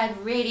Dish had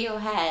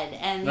Radiohead,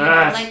 and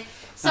Nice. like,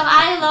 so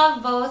I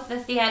love both the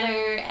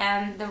theater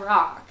and the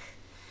rock.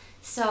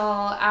 So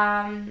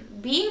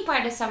being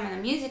part of Summer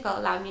the Musical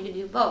allowed me to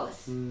do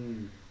both,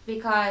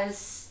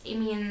 because I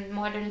mean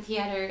modern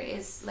theater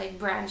is like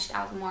branched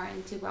out more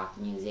into rock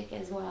music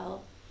as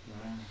well.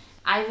 Wow.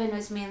 Ivan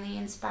was mainly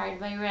inspired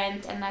by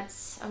Rent, and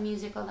that's a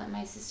musical that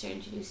my sister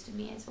introduced to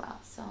me as well.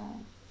 So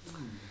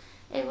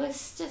it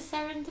was just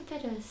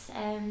serendipitous,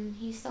 and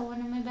he's still one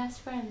of my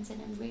best friends,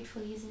 and I'm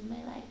grateful he's in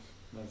my life.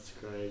 That's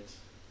great.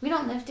 We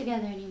don't live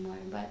together anymore,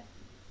 but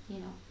you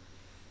know,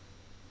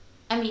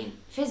 I mean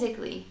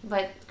physically,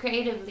 but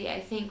creatively I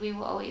think we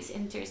will always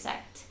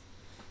intersect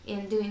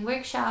in doing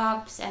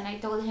workshops. And I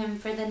told him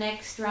for the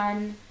next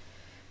run,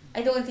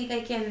 I don't think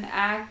I can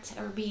act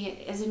or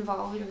be as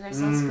involved with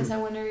rehearsals because I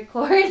want to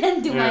record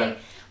and do Yeah.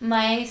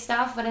 my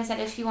stuff. But I said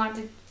if you want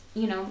to,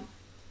 you know,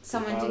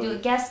 someone to do a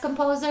guest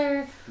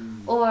composer,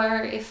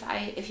 or if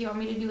you want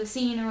me to do a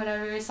scene or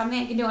whatever, something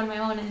I can do on my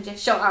own and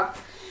just show up,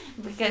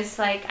 because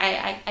like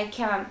I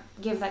can't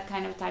give that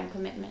kind of time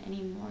commitment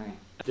anymore.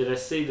 Did I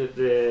see that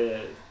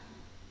they're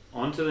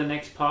on to the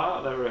next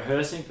part? They're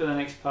rehearsing for the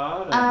next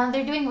part? Or?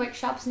 They're doing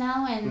workshops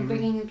now and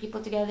bringing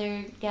people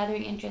together,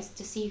 gathering interest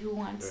to see who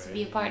wants to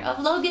be a part of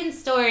Logan's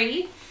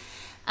story.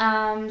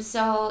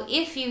 So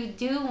if you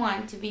do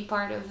want to be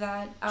part of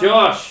that,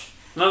 Josh!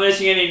 Not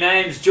mentioning any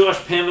names.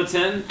 Josh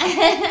Pemberton.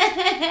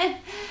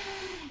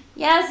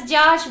 Yes,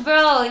 Josh,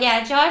 bro.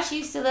 Yeah, Josh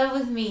used to live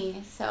with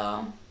me,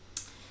 so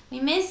we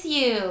miss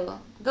you.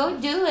 Go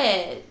do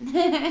it.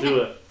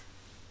 Do it.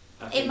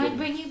 It might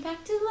bring you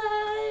back to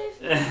life.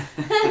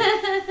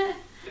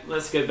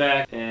 Let's go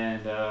back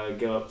and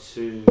go up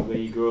to where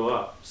you grew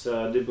up.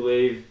 So I do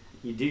believe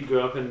you did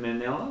grow up in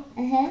Manila.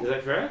 Is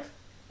that correct?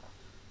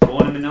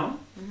 Born in Manila?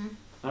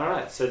 All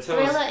right. So tell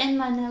Thriller us. in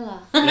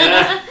Manila.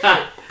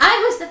 Yeah.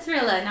 I was the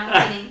thriller. No,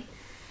 I'm kidding.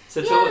 So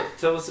Yeah.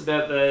 tell us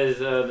about those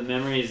the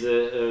memories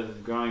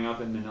of growing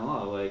up in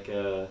Manila. Like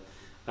I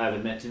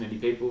haven't met too many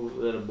people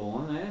that are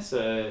born there.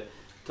 So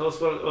tell us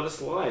what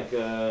it's like.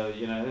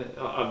 You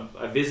know,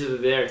 I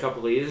visited there a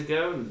couple of years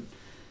ago and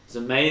it's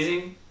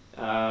amazing.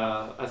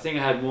 I think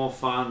I had more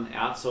fun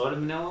outside of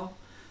Manila.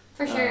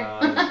 For sure.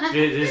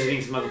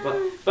 Visiting some other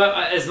places.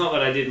 But it's not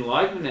that I didn't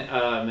like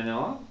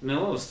Manila.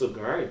 Manila was still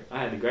great. I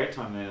had a great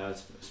time there. I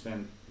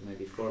spent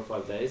maybe 4 or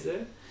 5 days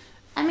there.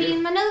 I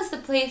mean, Manila's the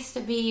place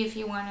to be if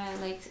you wanna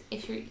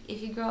if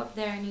you grow up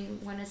there and you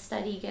wanna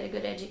study, get a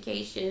good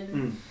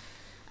education,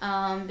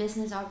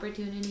 business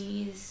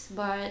opportunities.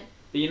 But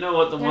you know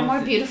what? there are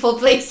more beautiful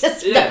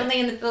places, Yeah. definitely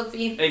in the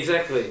Philippines.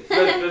 Exactly.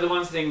 But the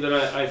one thing that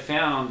I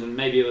found, and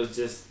maybe it was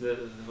just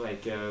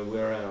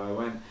where I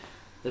went,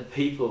 the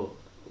people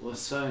were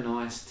so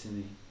nice to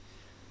me.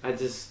 I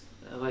just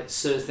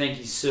sir, thank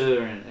you,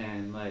 sir,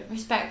 and like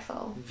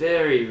Respectful.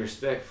 very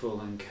respectful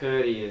and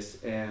courteous,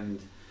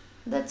 and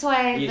That's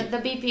why You- the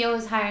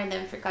BPOs hire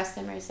them for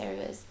customer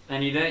service.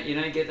 you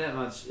don't get that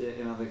much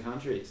in other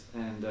countries,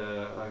 and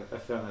I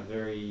found that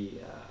very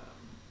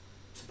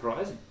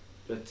surprising.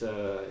 But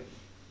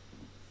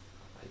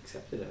I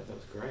accepted it. That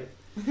was great.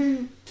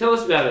 Tell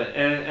us about it,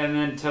 and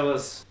then tell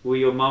us, were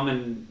your mum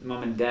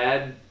and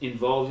dad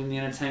involved in the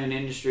entertainment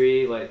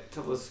industry? Like,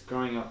 tell us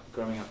growing up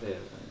there. You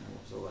know,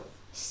 what was it like?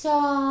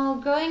 So,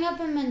 growing up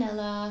in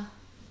Manila,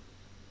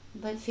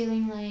 but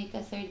feeling like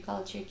a third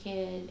culture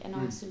kid and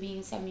also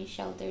being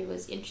semi-sheltered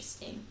was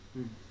interesting.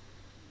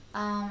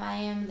 I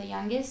am the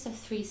youngest of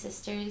 3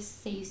 sisters.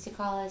 They used to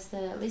call us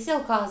they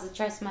still call us the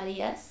Tres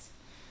Marias,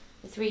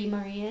 the 3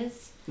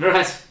 Marias.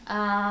 Right.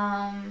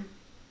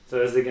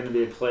 So is there going to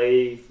be a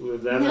play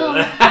with that? No.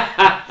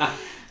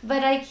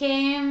 But I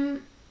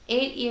came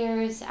 8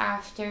 years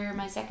after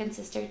my second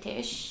sister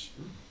Tish.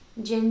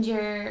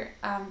 Ginger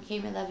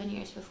came 11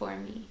 years before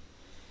me.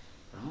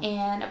 Oh.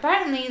 And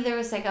apparently there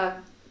was like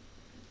a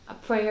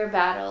prayer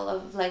battle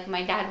of like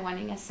my dad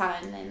wanting a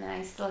son, and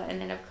I still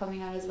ended up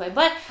coming out as well.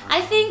 But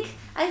I think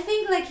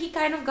like he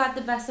kind of got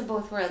the best of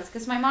both worlds,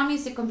 because my mom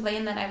used to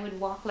complain that I would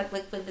walk like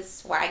with a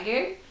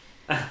swagger.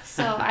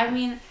 So I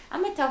mean,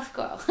 I'm a tough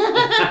girl.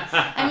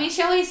 I mean,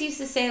 she always used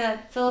to say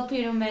that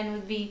Filipino men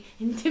would be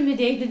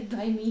intimidated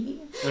by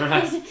me.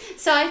 Right.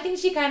 So I think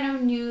she kind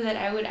of knew that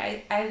I would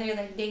either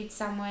like date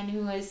someone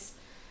who was,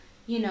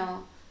 you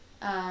know,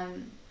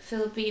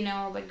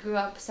 Filipino but grew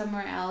up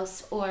somewhere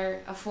else,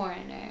 or a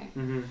foreigner.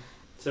 Mm-hmm.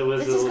 So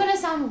was This is gonna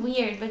sound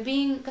weird, but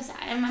because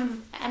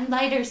I'm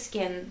lighter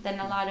skinned than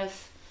a lot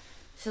of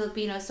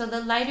Filipinos, so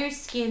the lighter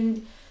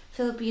skinned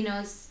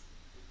Filipinos,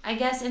 I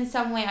guess in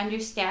some way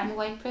understand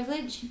white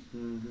privilege,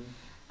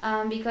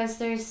 because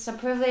there's a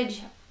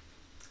privilege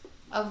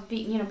of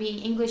being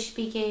English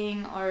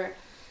speaking or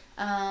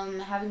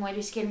having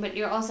whiter skin, but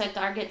you're also a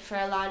target for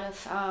a lot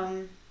of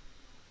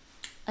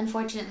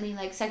unfortunately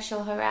like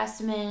sexual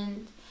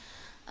harassment,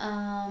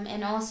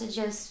 and also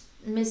just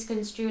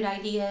misconstrued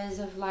ideas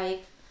of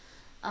like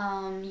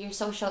your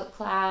social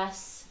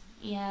class.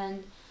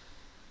 And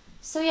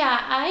so yeah,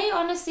 I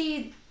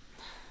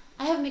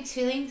have mixed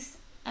feelings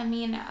I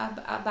mean,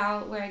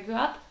 about where I grew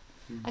up.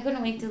 I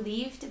couldn't wait to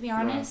leave, to be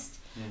honest,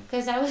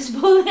 because I was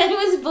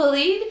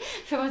bullied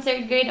from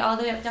 3rd grade all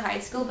the way up to high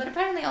school. But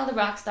apparently, all the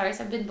rock stars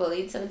have been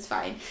bullied, so it's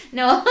fine.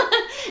 No,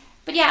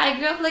 but yeah, I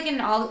grew up like in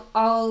an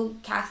all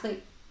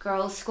Catholic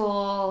girls'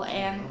 school,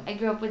 and I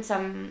grew up with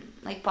some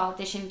like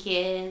politician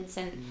kids,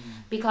 and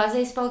because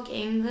I spoke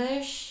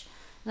English,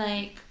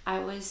 like I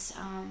was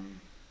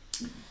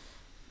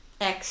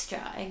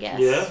extra, I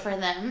guess, for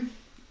them.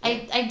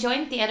 I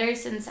joined theater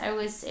since I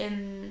was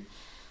in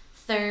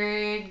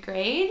 3rd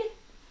grade,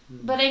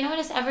 but I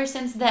noticed ever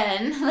since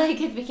then,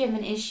 like it became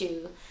an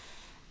issue.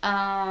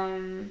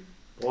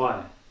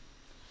 Why?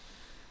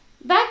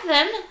 Back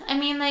then, I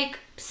mean, like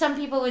some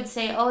people would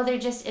say, "Oh, they're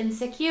just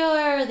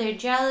insecure, they're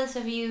jealous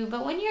of you."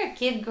 But when you're a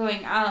kid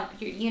growing up,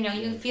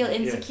 you feel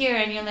insecure,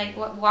 and you're like,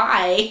 "What?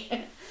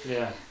 Why?"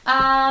 Yeah.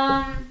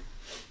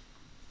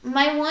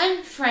 My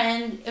one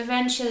friend,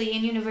 eventually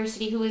in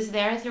university, who was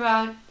there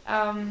throughout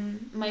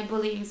my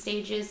bullying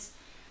stages,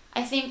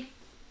 I think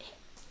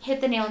hit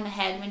the nail on the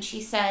head when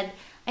she said,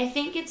 "I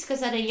think it's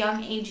because at a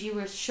young age you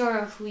were sure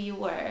of who you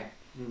were,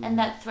 and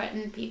that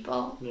threatened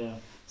people. Yeah.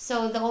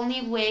 So the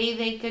only way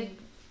they could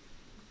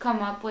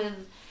come up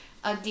with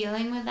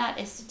dealing with that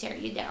is to tear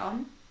you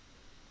down."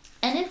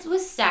 And it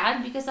was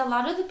sad because a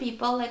lot of the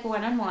people, like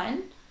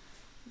one-on-one,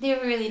 they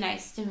were really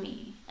nice to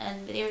me,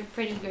 and they were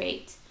pretty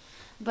great.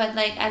 But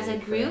like as a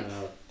group,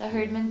 the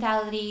herd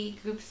mentality,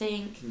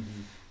 groupthink,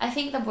 I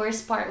think the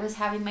worst part was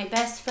having my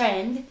best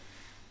friend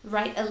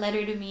write a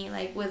letter to me,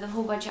 like with a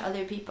whole bunch of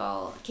other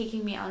people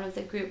kicking me out of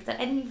the group that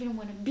I didn't even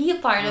want to be a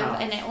part of,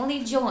 and I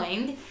only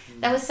joined.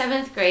 That was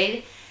 7th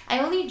grade. I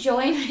only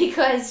joined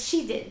because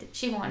she did.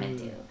 She wanted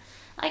to.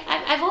 Like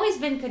I've always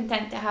been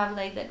content to have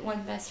like that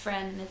one best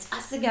friend, and it's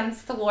us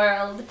against the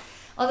world.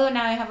 Although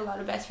now I have a lot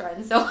of best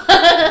friends, so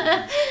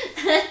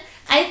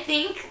I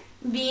think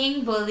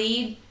being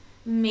bullied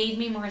made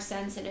me more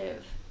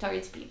sensitive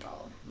towards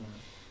people.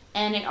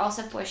 And it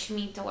also pushed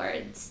me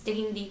towards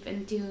digging deep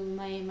into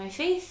my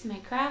faith, my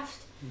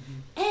craft,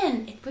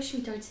 and it pushed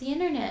me towards the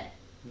internet.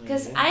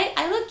 Because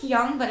I look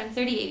young, but I'm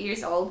 38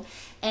 years old,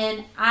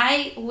 and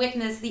I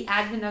witnessed the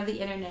advent of the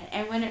internet.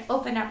 And when it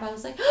opened up, I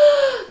was like,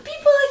 oh,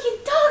 people I can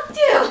talk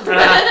to!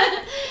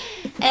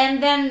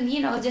 And then,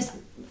 just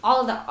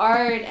all the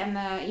art and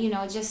the,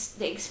 just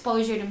the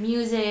exposure to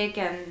music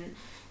and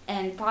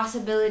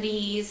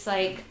possibilities,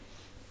 like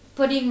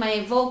putting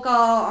my vocal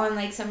on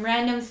like some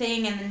random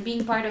thing and then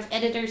being part of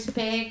editor's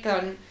pick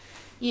on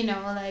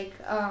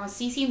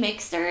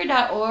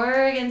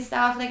ccmixter.org and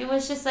stuff. Like it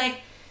was just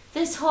like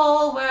this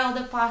whole world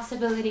of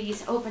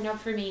possibilities opened up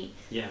for me.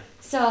 Yeah.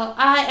 So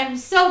I am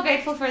so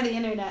grateful for the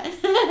internet.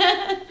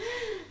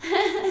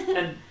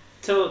 And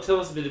tell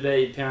us a bit about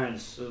your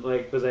parents.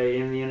 Like, were they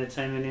in the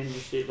entertainment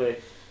industry?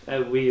 Like,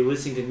 were you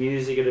listening to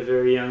music at a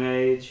very young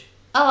age?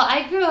 Oh,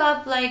 I grew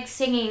up like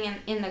singing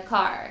in the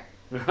car.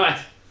 Right.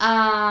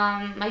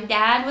 My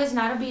dad was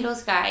not a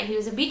Beatles guy. He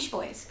was a Beach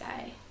Boys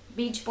guy.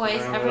 Beach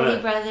Boys,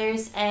 Everly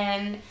Brothers,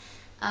 and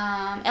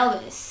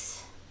Elvis.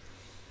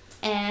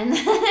 And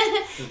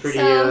some pretty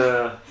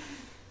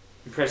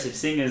impressive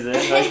singers there,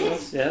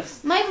 vocals,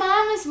 yes. My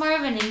mom is more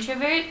of an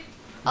introvert,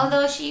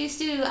 although I used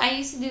to do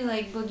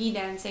like boogie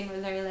dancing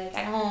with her, like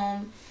at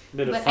home.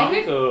 Bit of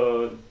funk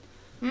or?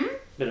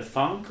 Bit of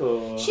funk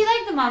or? She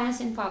liked the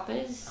Mamas and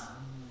Papas.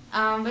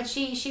 But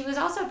she was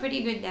also a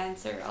pretty good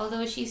dancer,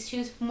 although she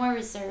was more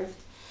reserved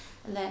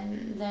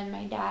than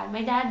my dad.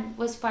 My dad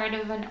was part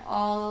of an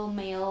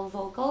all-male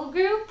vocal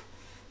group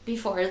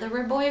before there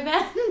were boy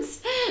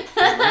bands.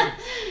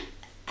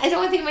 I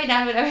don't think my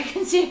dad would ever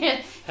consider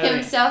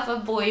himself a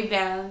boy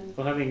band.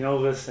 Well, having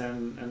Elvis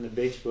and the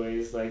Beach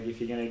Boys, like if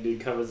you're going to do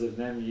covers of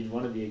them, you'd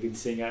want to be a good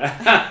singer.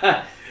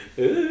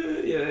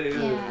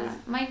 Yeah,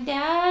 my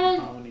dad...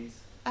 Harmonies.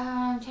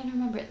 I'm trying to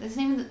remember it.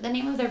 The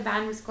name of their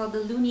band was called the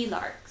Looney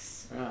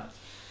Larks. Right.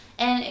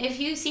 And if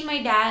you see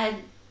my dad,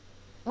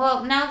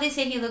 well, now they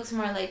say he looks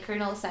more like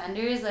Colonel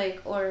Sanders,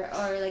 like or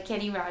like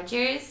Kenny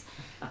Rogers,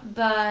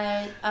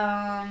 but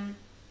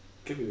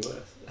could be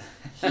worse.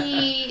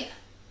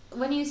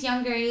 When he was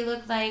younger, he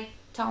looked like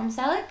Tom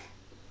Selleck.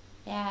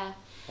 Yeah.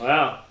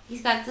 Wow.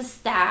 He's got the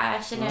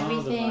stash and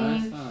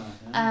everything.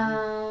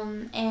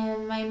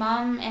 And my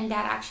mom and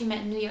dad actually met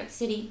in New York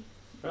City.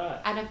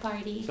 Right. At a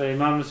party. So your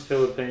mum's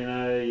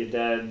Filipino, your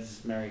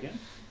dad's American?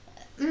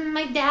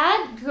 My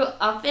dad grew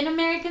up in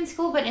American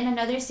school, but in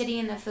another city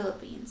in the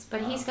Philippines.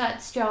 But he's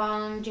got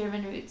strong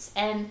German roots.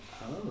 And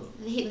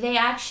they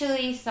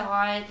actually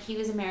thought he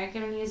was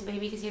American when he was a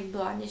baby because he had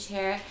blondish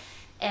hair.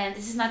 And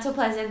this is not so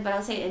pleasant, but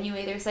I'll say it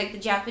anyway. There's like the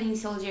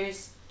Japanese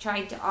soldiers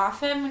tried to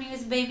off him when he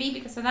was a baby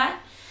because of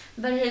that.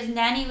 But his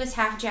nanny was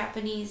half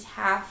Japanese,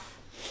 half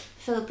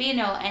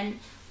Filipino. And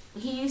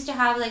he used to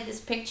have like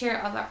this picture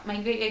of my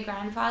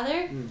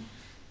great-great-grandfather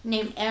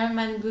named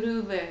Herman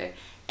Gruber.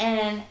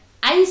 And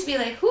I used to be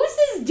like, who's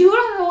this dude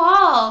on the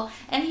wall?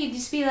 And he'd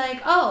just be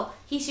like, oh,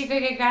 he's your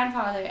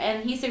great-great-grandfather.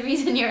 And he's the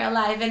reason you're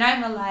alive and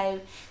I'm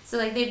alive. So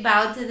like they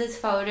bowed to this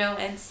photo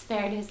and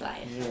spared his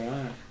life. Yeah,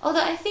 right.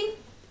 Although I think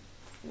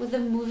with the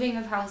moving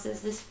of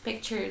houses, this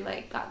picture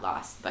like got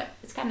lost. But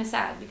it's kind of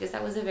sad because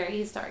that was a very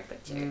historic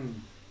picture.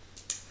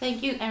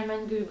 Thank you,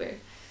 Herman Gruber.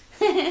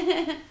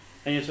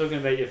 And you're talking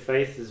about your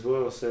faith as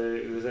well. So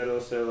was that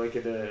also like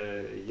at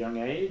a young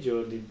age,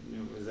 or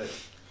was that?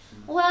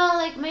 Well,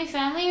 like my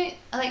family,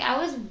 like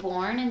I was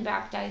born and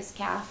baptized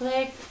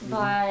Catholic,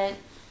 but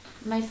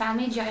my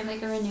family joined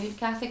like a renewed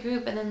Catholic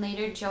group, and then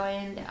later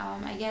joined,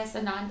 I guess,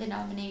 a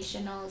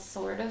non-denominational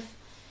sort of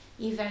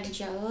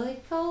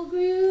evangelical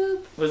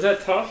group. Was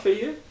that tough for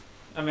you?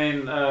 I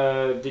mean,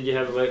 did you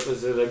have like,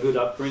 was it a good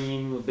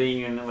upbringing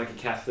being in like a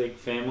Catholic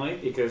family?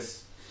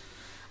 Because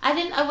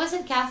I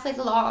wasn't Catholic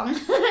long.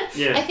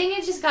 Yeah. I think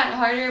it just got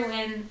harder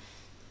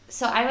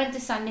so I went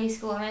to Sunday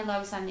school, and I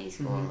love Sunday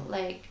school.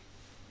 Like,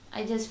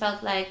 I just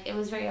felt like it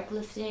was very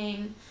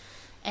uplifting,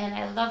 and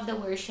I loved the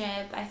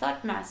worship. I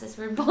thought masses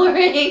were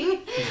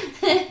boring.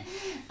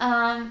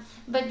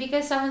 But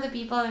because some of the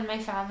people in my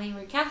family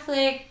were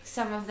Catholic,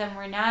 some of them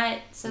were not,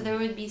 so there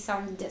would be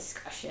some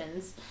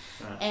discussions.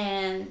 Right.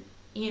 And,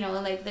 you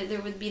know, like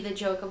there would be the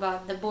joke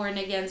about the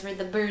born-agains or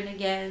the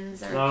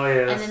burn-agains, or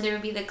yes. and then there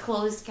would be the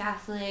closed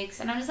Catholics,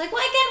 and I'm just like,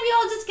 why can't we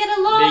all just get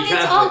along?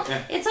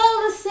 It's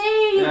all the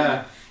same.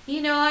 Yeah.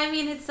 You know, I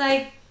mean, it's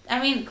like,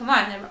 come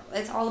on,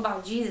 it's all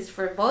about Jesus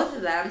for both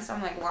of them, so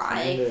I'm like,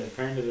 why?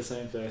 Praying to the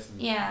same person.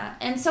 Yeah,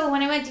 and so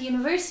when I went to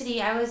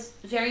university, I was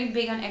very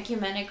big on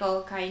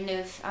ecumenical kind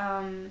of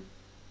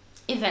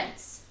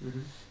events.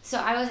 So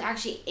I was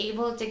actually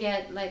able to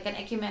get like an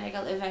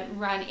ecumenical event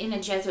run in a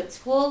Jesuit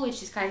school,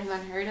 which is kind of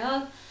unheard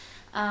of.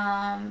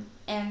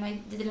 And I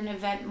did an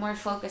event more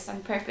focused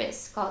on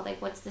purpose called like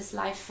What's This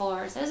Life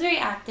For? So I was very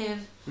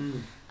active.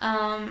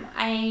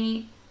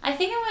 I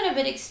think I went a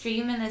bit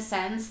extreme in the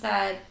sense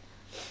that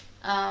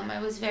I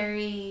was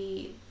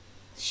very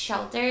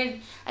sheltered.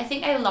 I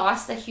think I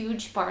lost a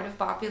huge part of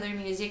popular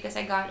music as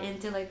I got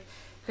into like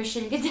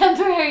Christian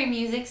contemporary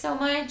music so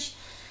much.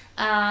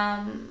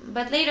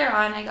 But later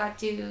on I got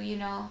to, you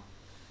know,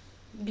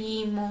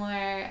 be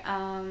more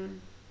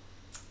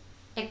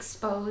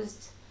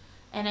exposed.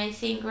 And I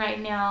think right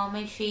now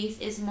my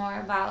faith is more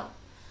about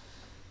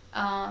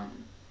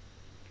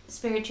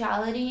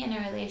spirituality and a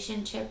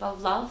relationship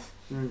of love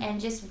and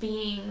just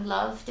being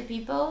love to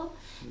people.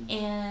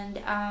 And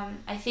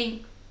I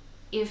think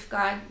if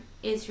God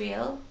is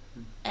real,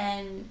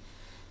 and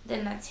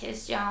then that's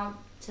his job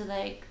to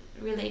like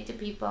relate to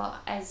people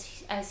as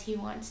he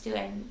wants to,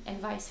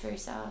 and vice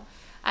versa.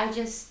 I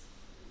just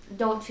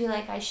don't feel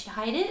like I should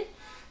hide it,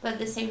 but at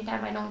the same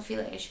time I don't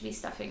feel like I should be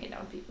stuffing it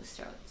down people's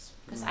throats,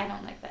 because I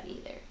don't like that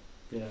either.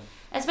 Yeah.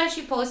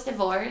 Especially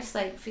post-divorce,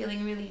 like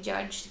feeling really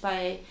judged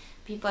by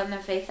people in the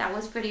faith, that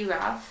was pretty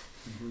rough.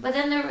 But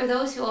then there were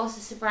those who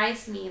also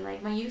surprised me,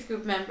 like my youth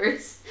group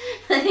members.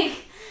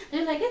 Like,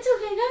 they're like, it's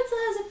okay, God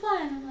still has a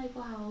plan. I'm like,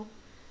 wow.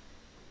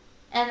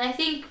 And I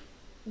think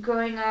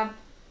growing up,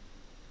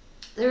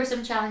 there were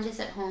some challenges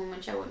at home,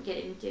 which I won't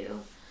get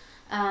into.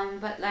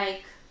 But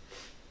like,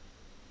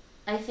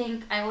 I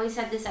think I always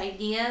had this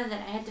idea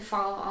that I had to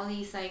follow all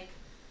these like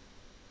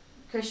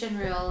Christian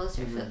rules,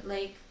 or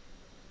like,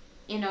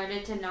 in order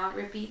to not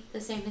repeat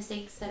the same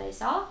mistakes that I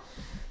saw.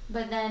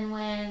 But then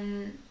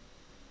when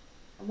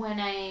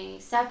I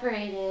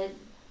separated,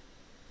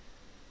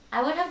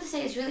 I would have to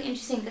say it's really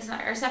interesting, because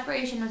our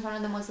separation was one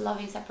of the most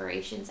loving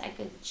separations I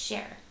could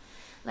share.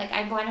 Like,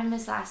 I bought him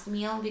his last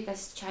meal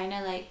because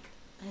China, like,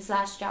 his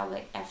last job,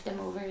 like, effed him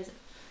over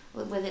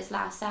with his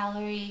last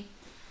salary.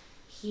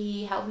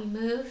 He helped me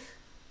move.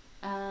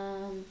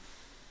 And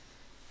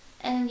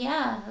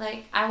yeah,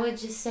 like, I would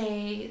just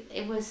say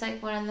it was,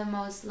 like, one of the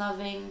most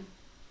loving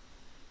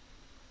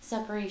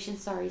separation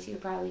stories you'll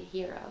probably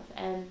hear of.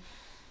 And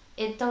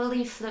it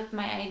totally flipped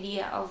my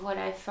idea of what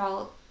I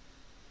felt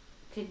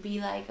could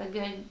be like a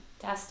good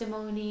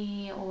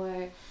testimony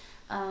or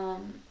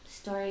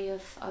story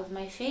of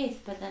my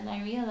faith. But then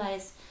I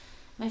realized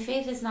my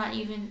faith is not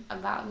even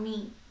about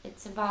me.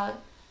 It's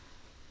about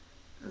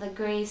the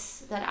grace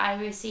that I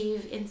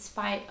receive in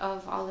spite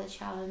of all the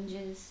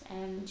challenges,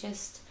 and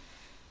just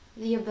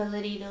the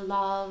ability to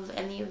love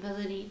and the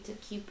ability to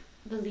keep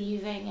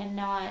believing and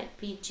not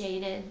be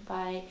jaded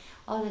by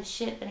all the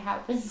shit that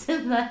happens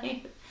in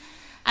life.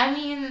 I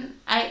mean,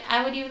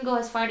 I would even go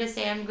as far to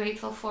say I'm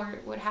grateful for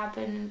what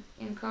happened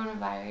in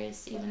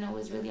coronavirus, even though it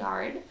was really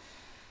hard.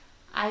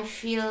 I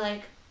feel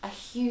like a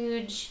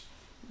huge,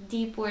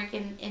 deep work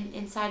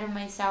inside of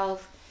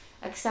myself,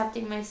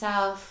 accepting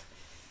myself,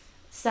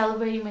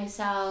 celebrating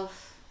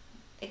myself,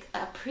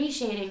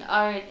 appreciating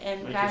art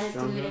and Make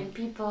gratitude and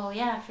people.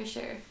 Yeah, for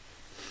sure.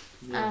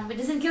 Yeah. But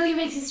doesn't kill you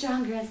makes you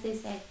stronger, as they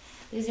say.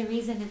 There's a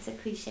reason it's a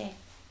cliche.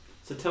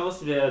 So tell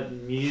us about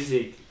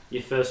music.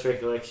 Your first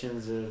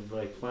recollections of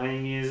like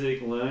playing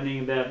music, learning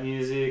about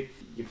music.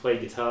 You play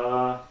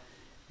guitar.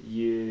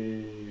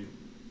 You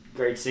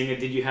great singer.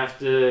 Did you have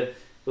to?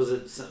 Was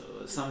it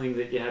something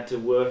that you had to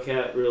work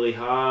out really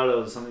hard,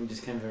 or something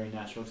just came very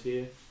natural to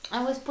you?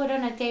 I was put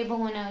on a table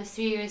when I was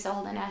 3 years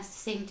old and asked to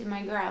sing to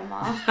my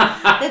grandma.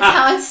 That's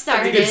how it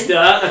started. That's a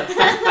good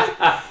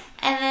start.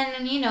 And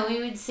then, you know, we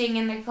would sing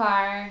in the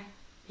car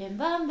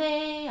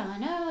Pimbambe,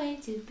 on our way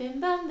to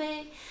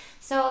Pimbambe.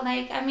 So,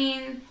 like, I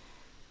mean,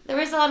 there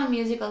was a lot of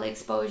musical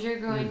exposure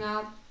growing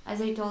up.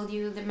 As I told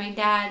you, that my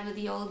dad with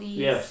the oldies,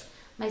 Yes.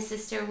 my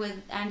sister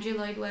with Andrew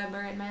Lloyd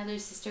Webber, and my other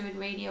sister with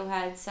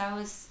Radiohead. So I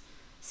was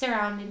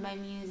surrounded by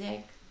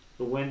music.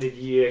 But when did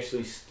you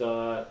actually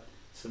start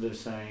sort of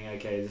saying,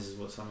 okay, this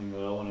is something that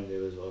I want to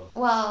do as well?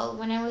 Well,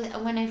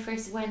 when I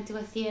first went to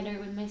a theater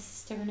with my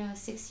sister when I was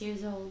 6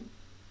 years old,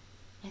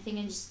 I think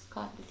I just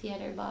got the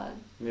theater bug.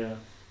 Yeah.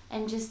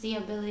 And just the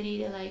ability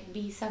to like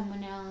be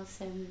someone else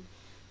and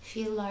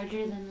feel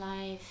larger than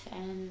life.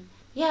 And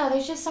yeah,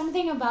 there's just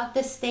something about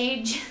the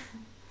stage.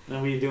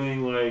 And were you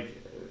doing like,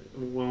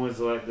 when was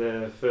like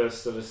the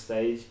first sort of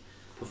stage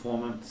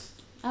performance?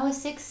 I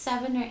was 6,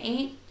 7, or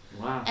 8.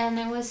 Wow. And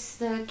I was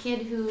the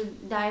kid who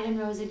died and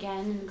rose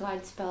again in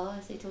Godspell,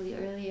 as I told you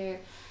earlier.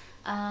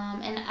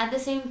 And at the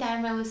same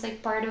time, I was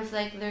like part of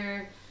like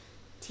their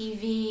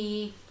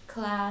TV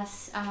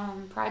class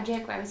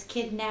project where I was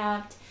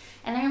kidnapped.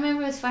 And I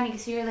remember it was funny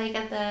because we were like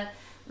at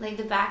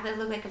the back that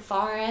looked like a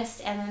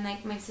forest, and then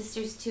like my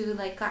sister's two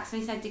like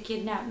classmates had to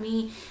kidnap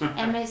me.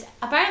 And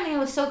apparently I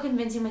was so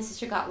convincing, my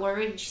sister got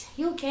worried. She's like,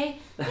 "You okay?"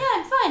 "Yeah,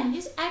 I'm fine. I'm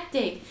just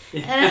acting."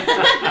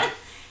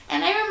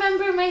 And I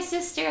remember my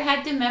sister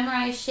had to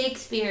memorize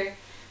Shakespeare,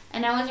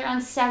 and I was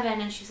around 7,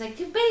 and she was like,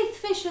 "To bathe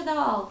fish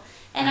withal."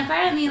 And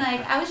apparently,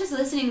 like, I was just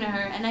listening to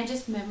her, and I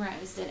just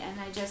memorized it, and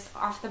I just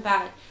off the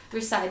bat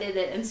recited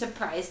it and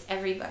surprised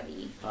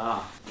everybody.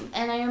 Ah.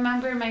 And I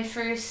remember my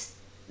first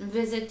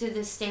visit to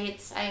the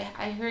States,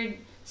 I heard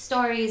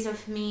stories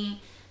of me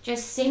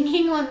just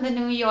singing on the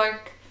New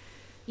York,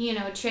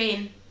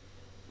 train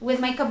with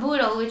my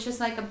caboodle, which was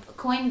like a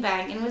coin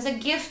bag, and it was a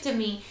gift to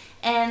me.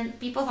 And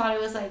people thought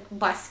it was like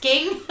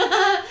busking,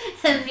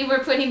 and they were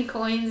putting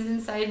coins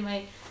inside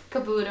my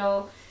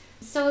caboodle.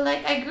 So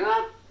like I grew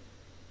up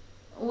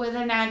with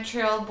a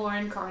natural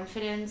born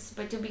confidence,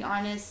 but to be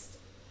honest,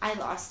 I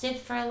lost it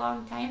for a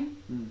long time.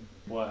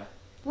 Why?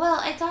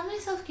 Well, I taught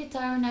myself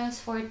guitar when I was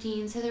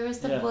 14, so there was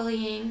the Yeah.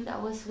 bullying,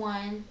 that was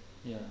one.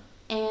 Yeah.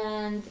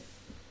 And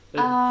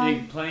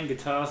Did playing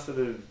guitar sort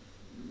of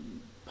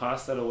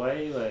pass that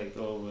away, like,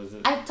 or was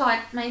it? I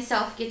taught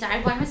myself guitar.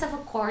 I bought myself a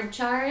chord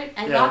chart.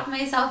 I Yeah. locked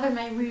myself in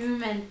my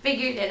room and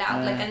figured it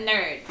out like a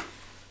nerd.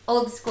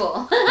 Old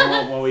school.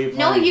 What were you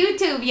No playing?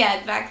 YouTube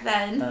yet back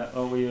then.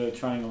 What were you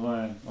trying to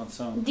learn? What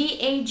song?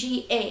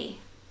 DAGA.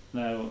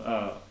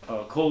 No,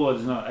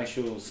 chords, not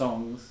actual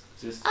songs.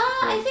 Just.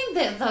 I think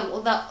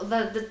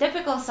the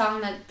typical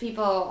song that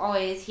people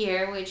always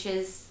hear, which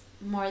is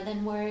More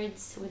Than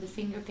Words with the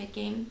finger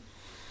picking.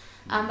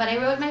 But I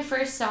wrote my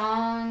first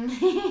song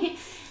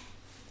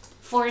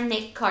for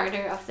Nick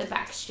Carter of the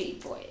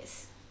Backstreet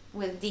Boys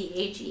with the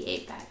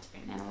AGA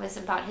pattern, and it was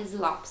about his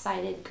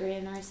lopsided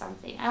grin or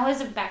something. I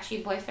was a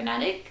Backstreet Boy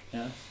fanatic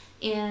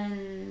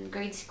in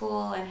grade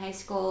school and high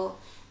school.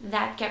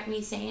 That kept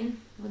me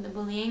sane with the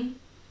bullying.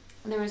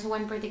 There was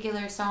one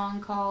particular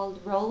song called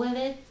Roll With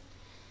It,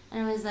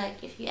 and it was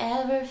like, if you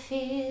ever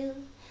feel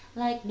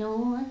like no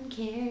one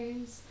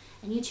cares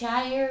and you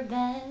try your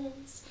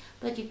best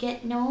but you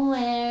get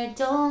nowhere,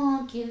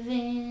 don't give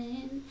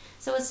in.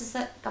 So it's just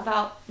like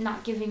about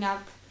not giving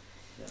up.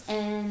 Yes.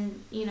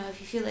 And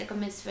if you feel like a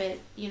misfit,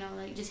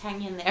 like just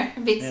hang in there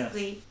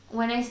basically. Yes.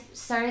 When I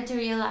started to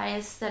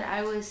realize that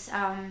I was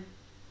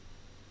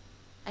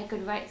I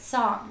could write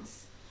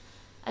songs,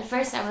 at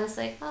first I was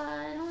like,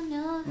 I don't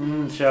know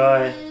if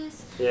shy.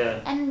 this. Yeah.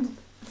 And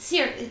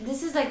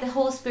this is like the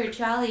whole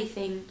spirituality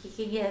thing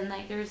kicking in.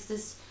 Like there's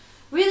this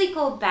really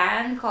cool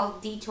band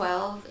called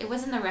D12. It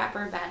wasn't a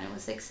rapper band, it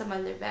was like some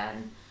other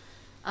band.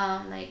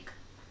 Like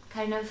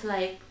kind of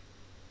like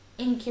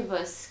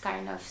Incubus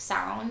kind of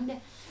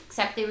sound,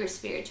 except they were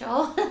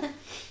spiritual.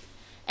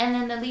 And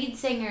then the lead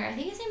singer, I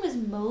think his name was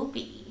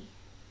Moby,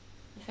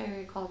 if I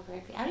recall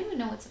correctly. I don't even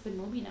know what's up with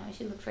Moby now. I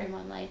should look for him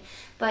online.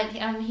 But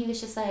he was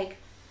just like,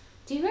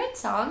 "Do you write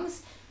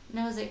songs?" And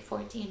I was like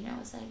 14. And I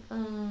was like,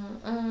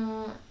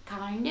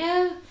 kind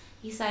of.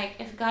 He's like,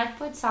 "If God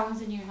put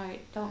songs in your heart,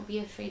 don't be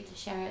afraid to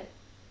share it,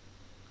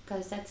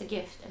 because that's a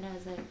gift." And I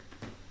was like,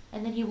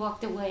 and then he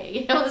walked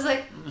away. And I was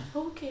like,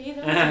 okay,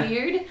 that was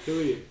weird.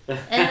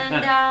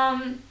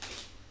 And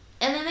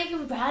then like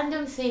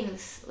random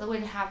things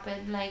would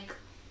happen. Like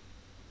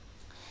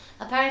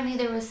apparently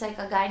there was like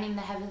a guy named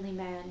the Heavenly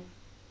Man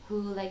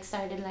who like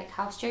started like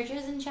house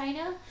churches in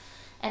China.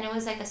 And it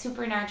was like a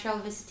supernatural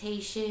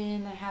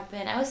visitation that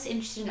happened. I was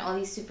interested in all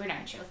these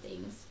supernatural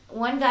things.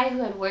 One guy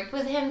who had worked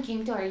with him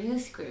came to our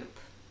youth group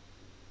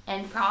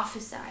and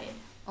prophesied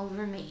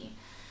over me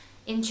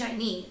in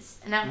Chinese.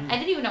 And I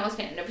didn't even know I was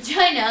going to end up in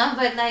China,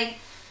 but like,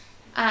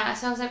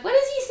 so I was like, what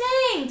is he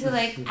saying to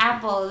like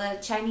Apple, the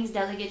Chinese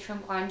delegate from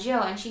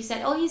Guangzhou? And she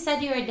said, oh, he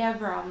said you're a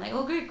Deborah. I'm like,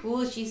 okay,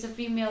 cool. She's a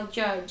female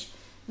judge.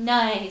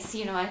 Nice.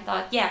 I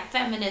thought, yeah,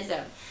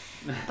 feminism.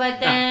 But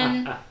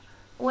then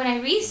when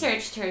I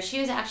researched her, she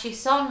was actually a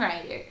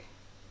songwriter.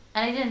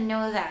 And I didn't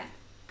know that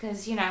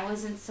because, I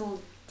wasn't so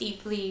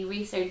deeply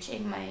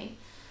researching my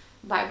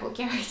Bible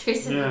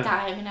characters at the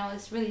time. And I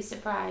was really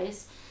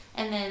surprised.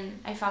 And then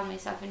I found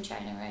myself in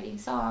China writing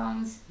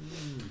songs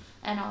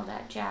and all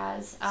that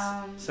jazz.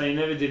 So you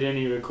never did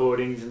any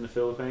recordings in the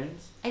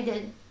Philippines? I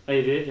did. Oh,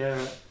 you did? Yeah,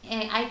 right.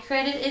 And I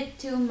credit it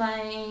to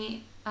my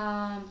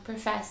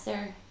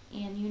professor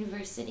in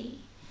university.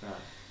 Right.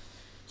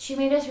 She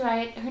made us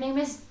write. Her name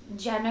is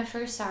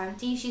Jennifer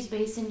Santi. She's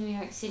based in New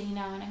York City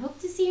now, and I hope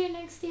to see her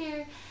next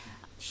year.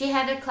 She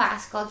had a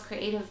class called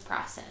Creative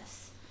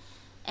Process.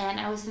 And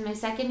I was in my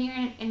second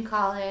year in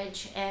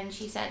college, and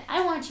she said,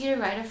 I want you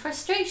to write a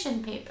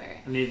frustration paper.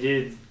 And you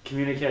did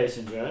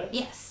communications, right?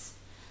 Yes.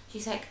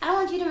 She's like, I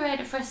want you to write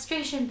a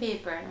frustration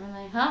paper. And I'm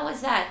like, huh,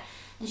 what's that?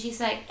 And she's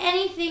like,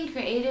 anything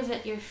creative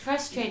that you're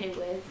frustrated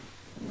with,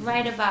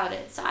 write about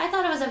it. So I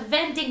thought it was a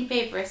venting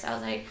paper. So I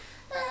was like,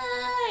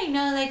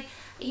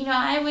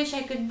 I wish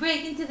I could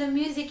break into the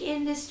music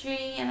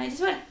industry. And I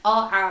just went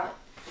all out.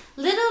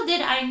 Little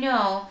did I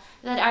know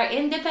that our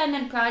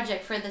independent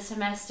project for the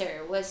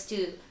semester was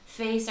to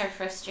face our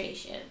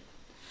frustration.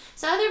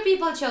 So other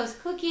people chose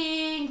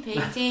cooking,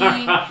 painting,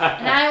 and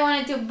I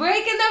wanted to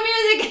break in the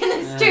music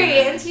industry.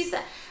 And I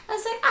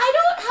was like,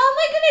 how am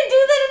I going to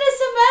do that in a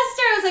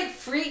semester? I was like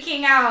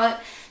freaking out.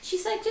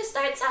 She's like, just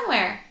start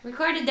somewhere,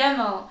 record a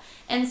demo.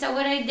 And so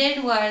what I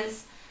did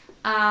was,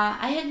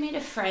 I had made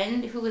a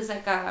friend who was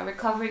like a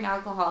recovering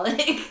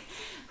alcoholic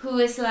who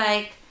was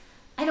like,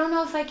 I don't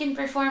know if I can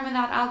perform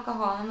without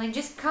alcohol. I'm like,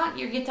 just count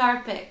your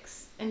guitar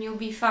picks and you'll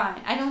be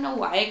fine. I don't know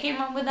why I came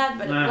up with that,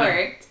 but it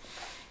worked.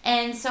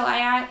 And so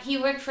he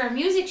worked for a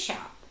music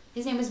shop.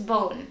 His name was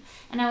Bone.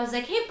 And I was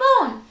like, hey,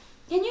 Bone,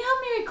 can you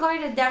help me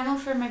record a demo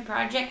for my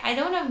project? I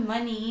don't have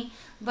money,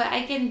 but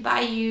I can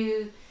buy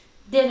you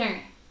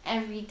dinner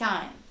every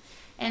time.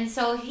 And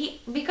so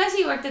because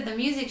he worked at the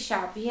music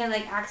shop, he had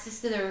like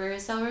access to the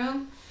rehearsal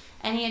room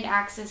and he had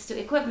access to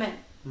equipment.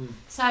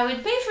 So I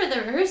would pay for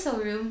the rehearsal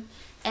room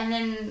and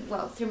then,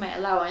 through my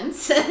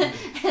allowance.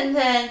 And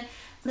then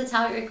that's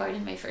how I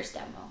recorded my first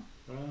demo.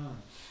 Wow.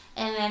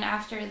 And then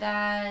after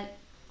that,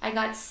 I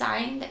got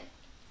signed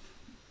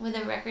with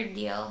a record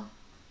deal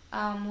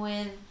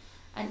with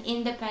an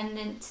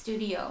independent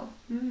studio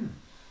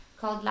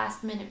called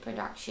Last Minute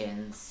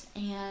Productions,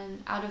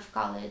 and out of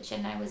college.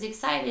 And I was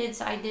excited,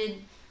 so I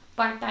did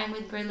part-time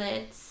with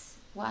Berlitz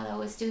while I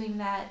was doing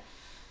that.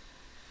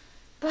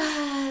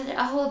 But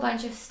a whole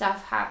bunch of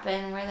stuff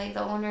happened where like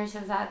the owners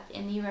of that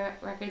indie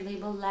record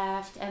label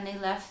left, and they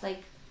left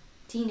like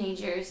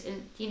teenage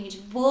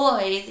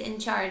boys in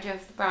charge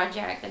of the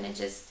project, and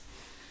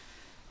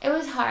it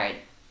was hard.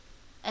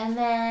 And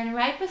then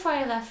right before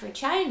I left for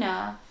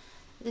China,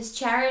 this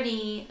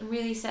charity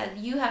really said,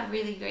 you have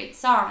really great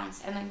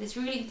songs, and like this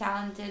really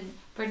talented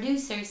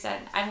producer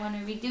said, I want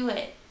to redo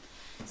it.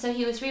 So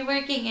he was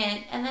reworking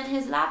it, and then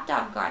his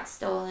laptop got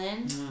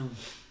stolen.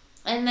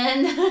 And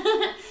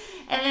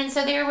then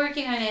so they were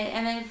working on it,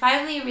 and then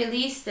finally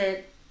released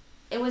it.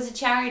 It was a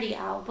charity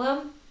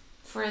album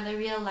for the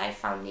Real Life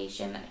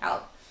Foundation that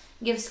helped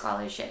give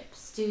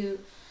scholarships to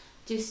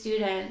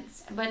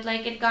students. But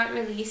like it got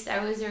released,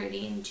 I was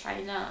already in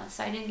China,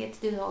 so I didn't get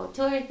to do the whole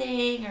tour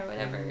thing or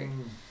whatever.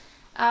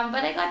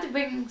 But I got to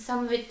bring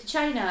some of it to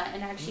China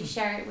and actually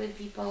share it with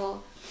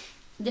people,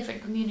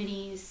 different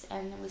communities,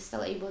 and I was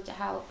still able to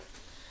help.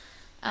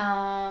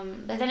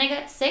 But then I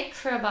got sick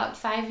for about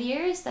 5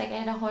 years. Like I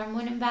had a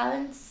hormone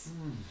imbalance.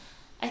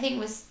 I think it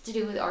was to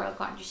do with oral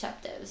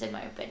contraceptives, in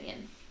my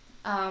opinion.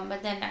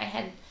 But then I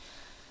had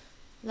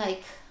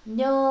like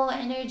no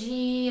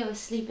energy. I was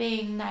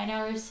sleeping 9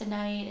 hours a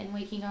night and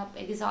waking up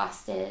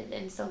exhausted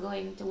and still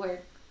going to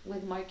work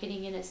with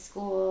marketing in a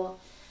school.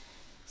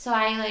 So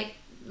I like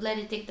let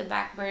it take the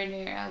back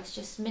burner. I was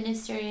just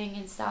ministering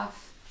and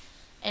stuff.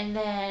 And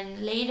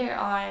then later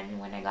on,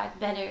 when I got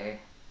better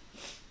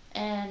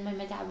and my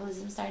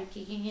metabolism started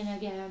kicking in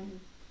again,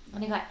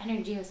 when I got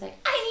energy, I was like,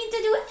 I need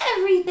to do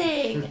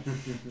everything.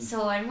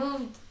 So I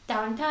moved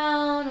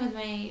downtown with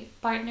my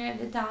partner at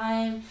the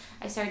time.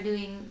 I started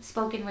doing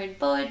spoken word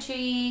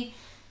poetry,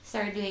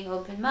 started doing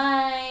open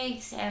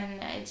mics,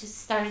 and it just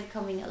started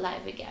coming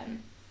alive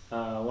again.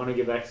 I want to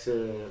get back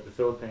to the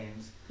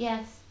Philippines.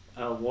 Yes.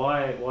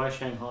 Why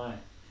Shanghai?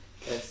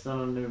 It's not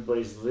on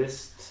everybody's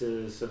list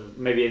to sort of,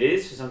 maybe it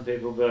is for some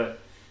people, but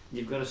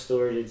you've got a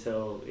story to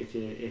tell. If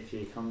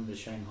you come to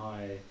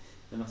Shanghai,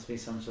 there must be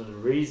some sort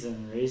of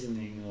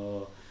reasoning,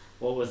 or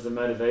what was the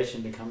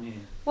motivation to come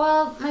here?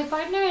 Well, my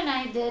partner and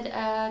I did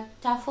a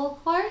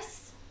TOEFL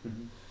course,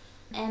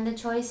 and the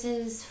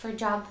choices for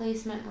job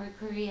placement were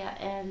Korea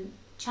and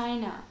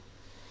China.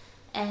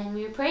 And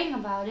we were praying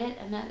about it,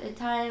 and at the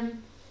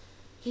time,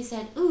 he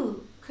said,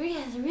 ooh, Korea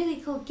has really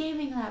cool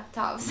gaming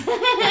laptops.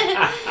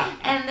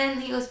 And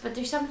then he goes, but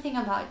there's something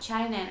about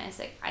China. And I was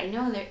like, I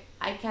know that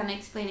I can't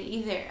explain it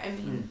either. I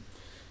mean,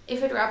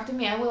 if it were up to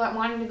me, I would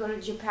want to go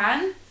to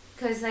Japan,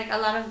 because like a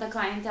lot of the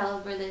clientele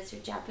of Berlitz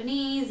are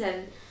Japanese,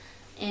 and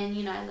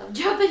I love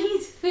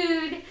Japanese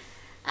food.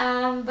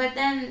 But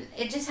then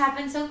it just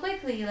happened so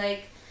quickly.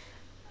 Like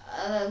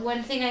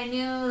one thing I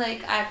knew, like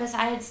because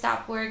I had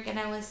stopped work and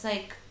I was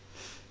like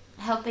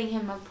helping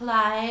him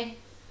apply.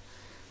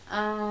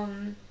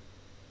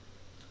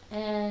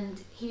 and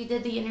he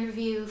did the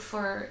interview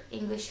for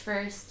English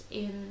First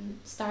in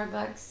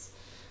Starbucks,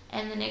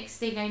 and the next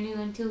thing I knew,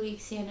 in 2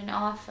 weeks he had an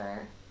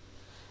offer.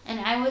 And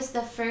I was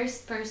the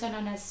first person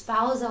on a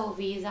spousal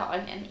visa on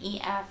an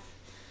EF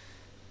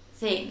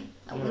thing.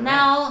 Alright.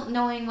 Now,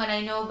 knowing what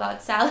I know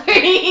about salaries,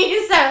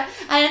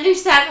 I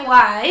understand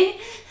why.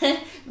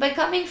 But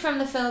coming from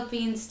the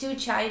Philippines to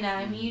China,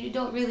 I mean, you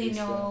don't really It's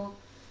know.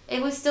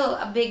 It was still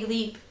a big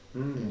leap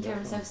Mm, in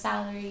terms definitely. of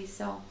salaries,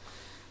 so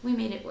we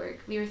made it work.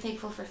 We were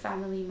thankful for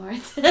Family Mart.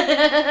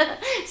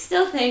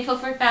 Still thankful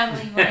for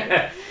Family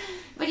Mart.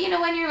 But you know,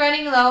 when you're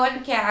running low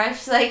on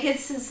cash, like,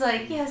 it's just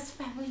like, yes,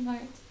 Family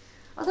Mart.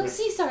 Although Yeah.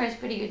 Caesar has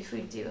pretty good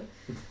food too.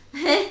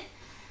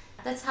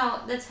 That's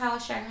how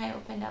Shanghai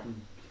opened up.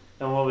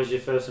 And what was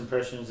your first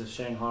impressions of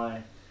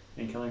Shanghai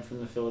and coming from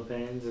the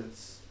Philippines?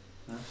 It's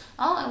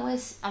Oh, it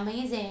was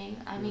amazing.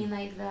 I mean,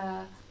 like,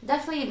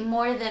 definitely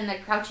more than the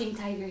Crouching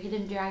Tiger,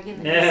 Hidden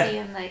Dragon that Yeah. you see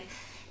in, like,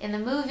 in the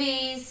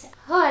movies.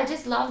 Oh, I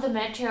just loved the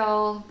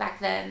metro back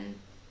then.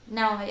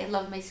 Now I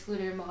love my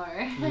scooter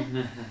more.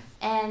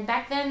 And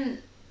back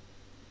then,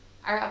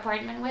 our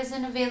apartment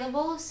wasn't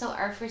available, so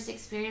our first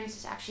experience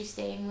was actually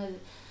staying with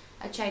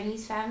a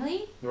Chinese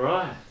family.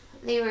 right.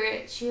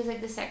 She was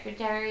like the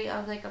secretary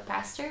of like a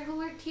pastor who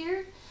worked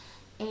here,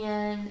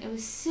 and it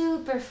was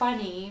super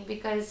funny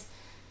because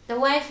the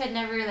wife had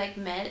never like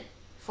met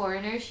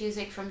foreigners. She was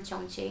like from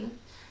Chongqing,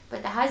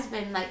 but the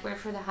husband like worked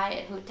for the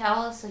Hyatt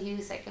Hotel, so he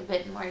was like a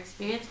bit more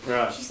experienced.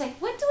 Right. She's like,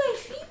 "What do I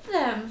feed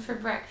them for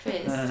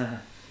breakfast?"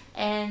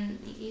 And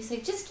he's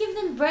like, "Just give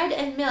them bread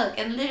and milk."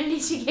 And literally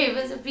she gave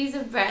us a piece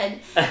of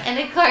bread and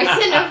a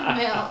carton of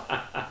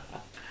milk.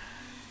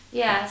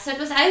 Yeah, so it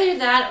was either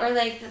that or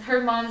like her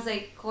mom's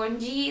like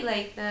congee,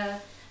 like the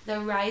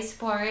rice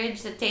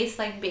porridge that tastes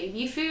like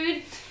baby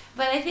food.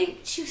 But I think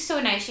she was so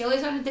nice. She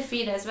always wanted to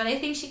feed us, but I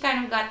think she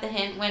kind of got the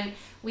hint when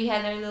we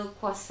had our little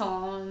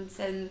croissants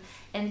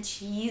and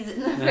cheese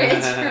in the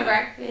fridge for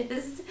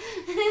breakfast.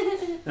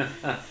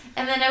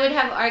 And then I would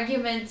have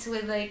arguments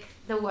with like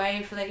the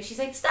wife, like she's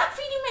like, "Stop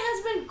feeding my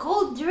husband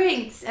cold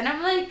drinks," and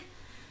I'm like,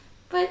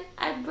 "But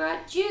I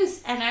brought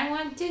juice and I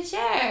want to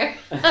share."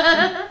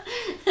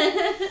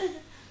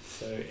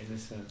 So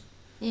innocent.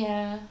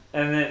 Yeah.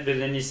 But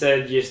then you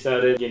said you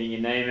started getting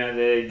your name out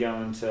there,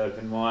 going to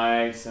open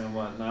mics and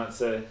whatnot.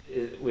 So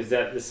was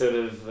that the sort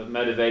of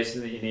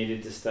motivation that you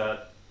needed to start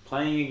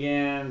playing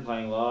again,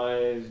 playing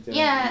live?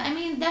 Yeah, I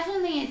mean,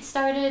 definitely it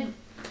started.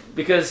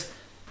 Because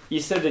you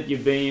said that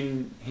you've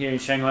been here in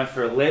Shanghai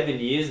for 11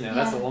 years now.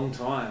 That's a Yeah. long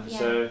time. Yeah.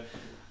 So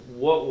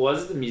what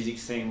was the music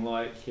scene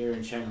like here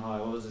in Shanghai?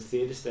 What was the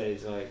theatre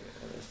stage like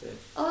at that stage?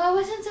 Oh, I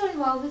wasn't so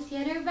involved with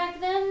theater back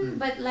then, Mm.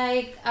 but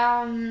like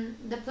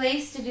the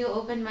place to do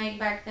open mic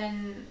back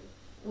then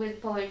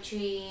with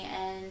poetry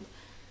and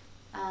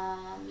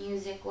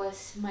music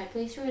was My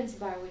Place Ruins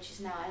Bar, which is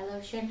now I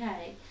Love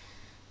Shanghai.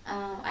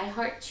 I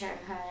Heart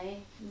Shanghai.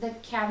 The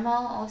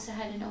Camel also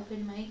had an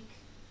open mic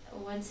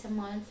once a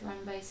month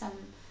run by some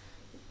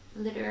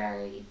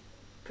literary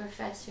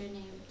professor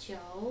named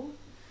Joe.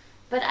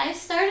 But I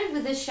started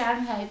with the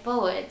Shanghai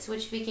Poets,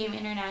 which became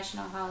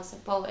International House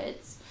of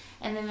Poets.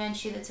 And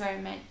eventually that's where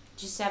I met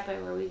Giuseppe,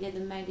 where we did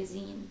the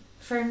magazine.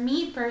 For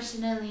me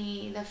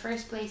personally, the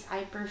first place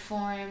I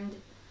performed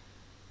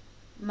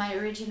my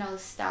original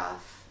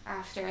stuff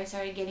after I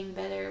started getting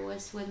better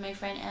was with my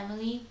friend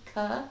Emily Ke,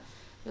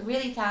 a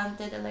really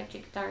talented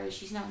electric guitarist.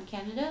 She's now in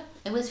Canada.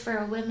 It was for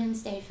a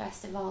Women's Day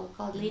festival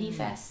called Lady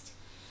Fest.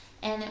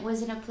 And it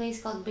was in a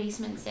place called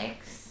Basement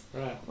 6.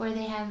 Right. Where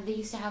they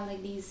used to have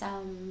like these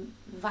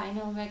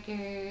vinyl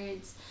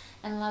records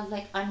and a lot of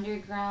like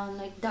underground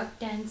like duck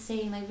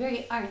dancing, like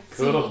very artsy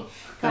Cool.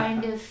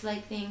 kind of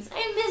like things.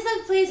 I miss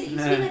that place. It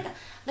used to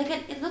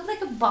be it looked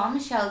like a bomb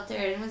shelter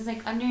and it was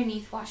like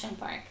underneath Washington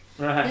Park.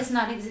 It Right. does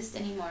not exist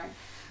anymore.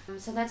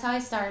 So that's how I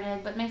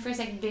started. But my first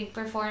like big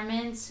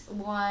performance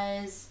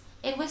was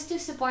to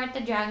support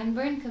the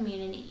Dragonburn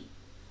community.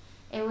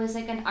 It was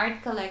like an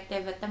art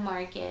collective at the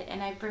market,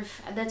 and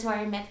that's where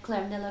I met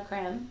Clem de la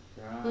Creme,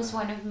 who's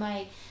one of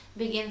my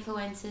big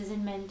influences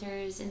and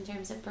mentors in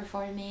terms of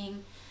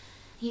performing.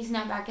 He's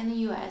now back in the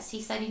U.S. He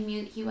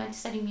went to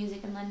study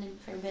music in London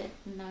for a bit,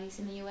 and now he's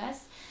in the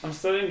U.S. I'm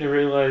starting to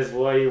realise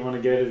why you want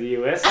to go to the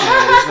US now.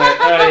 It's like,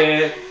 oh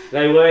yeah,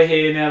 they were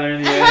here, now they're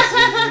in the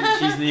US.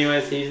 She's in the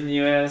US, he's in the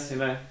US, you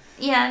know.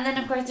 Yeah, and then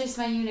of course there's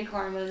my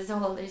unicorn, but it's a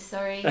whole other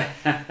story.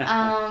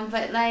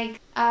 But like,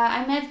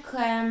 I met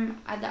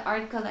Clem at the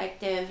art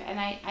collective, and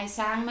I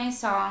sang my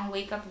song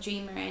Wake Up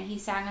Dreamer, and he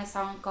sang a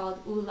song called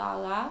Ooh La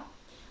La,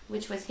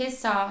 which was his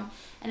song,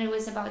 and it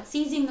was about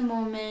seizing the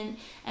moment,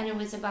 and it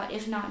was about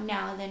if not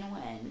now, then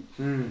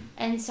when.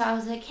 And so I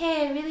was like,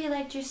 hey, I really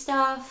liked your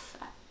stuff.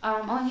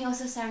 And he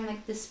also sang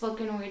like the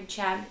spoken word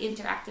chant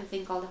interactive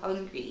thing called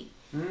Hungry,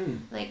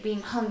 like being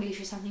hungry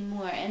for something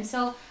more. And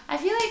so I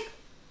feel like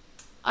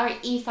our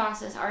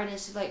ethos as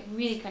artists is like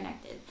really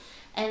connected,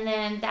 and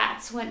then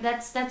that's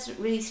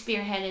really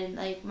spearheaded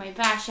like my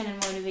passion and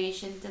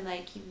motivation to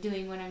like keep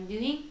doing what I'm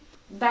doing.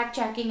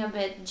 Backtracking a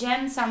bit,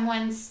 Jen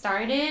someone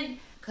started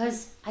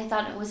because I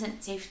thought it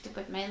wasn't safe to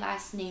put my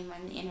last name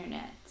on the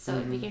internet. So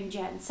Mm-hmm. it became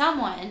Jen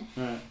Someone.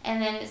 Right.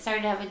 And then it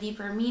started to have a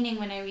deeper meaning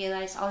when I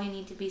realized all you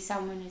need to be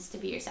someone is to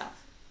be yourself.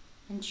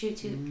 And true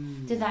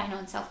to thine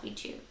own self be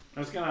true. I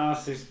was going to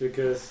ask this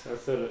because I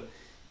thought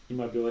you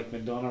might be like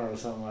Madonna or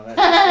something like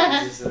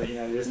that. Just,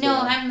 just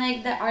No, I'm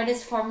like the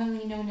artist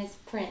formerly known as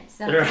Prince.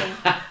 That's it.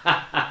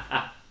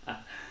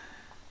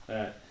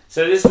 Right.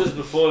 So this was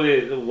before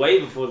way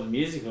before the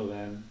musical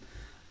then.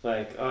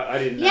 Like I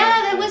didn't know.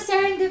 Yeah, that was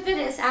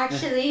serendipitous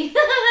actually.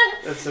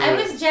 That's I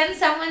was Jen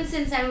Someone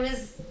since I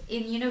was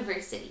in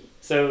university.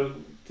 So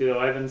did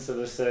Ivan sort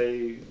of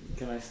say,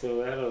 "Can I steal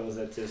that?" Or was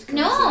that just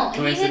No,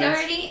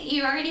 coincidence?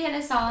 he already had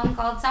a song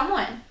called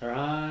Someone.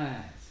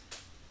 Right.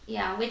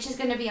 Yeah, which is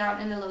gonna be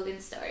out in the Logan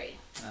story.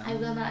 I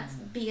will not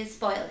be a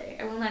spoiler.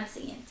 I will not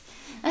sing it.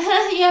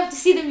 You have to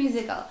see the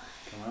musical.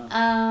 Come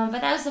on.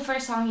 But that was the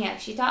first song he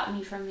actually taught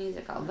me from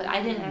musical, but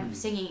I didn't end up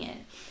singing it.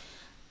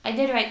 I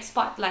did write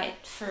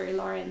Spotlight for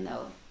Lauren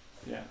though.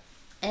 Yeah.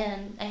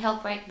 And I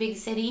helped write Big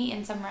City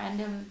in some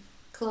random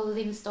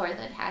clothing store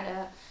that had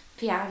a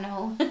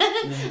piano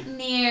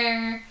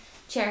near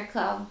Chair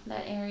Club,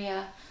 that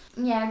area.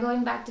 Yeah,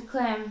 going back to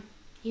Clem,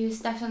 he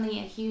was definitely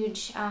a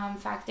huge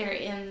factor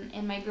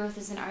in my growth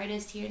as an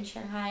artist here in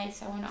Shanghai,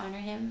 so I want to honor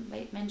him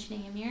by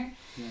mentioning him here.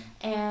 Yeah.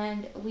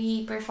 And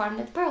we performed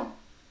at the Pearl.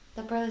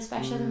 The Pearl is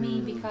special to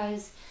me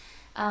because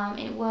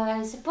it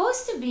was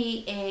supposed to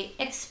be a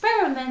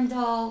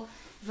experimental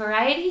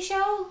variety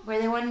show where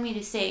they wanted me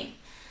to sing.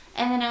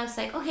 And then I was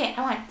like, okay,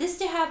 I want this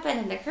to happen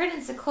and the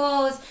curtains to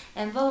close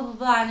and blah, blah,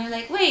 blah. And they're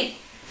like, wait,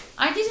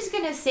 aren't you just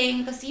going to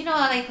sing? Because,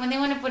 like when they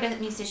want to put a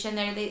musician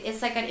there,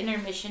 it's like an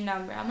intermission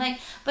number. I'm like,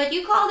 but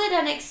you called it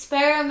an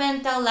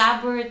experimental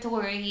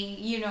laboratory,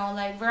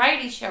 like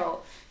variety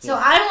show. So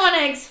I want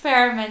to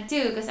experiment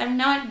too because I'm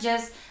not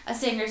just a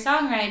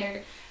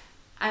singer-songwriter.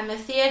 I'm a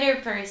theater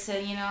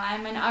person,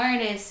 I'm an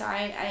artist. So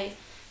I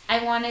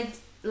wanted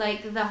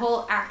like the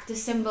whole act to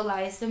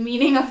symbolize the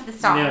meaning of the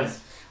song. Yes.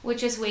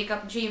 Which is Wake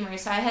Up Dreamer.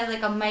 So I had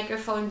like a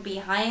microphone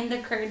behind the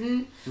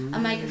curtain, a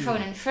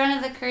microphone in front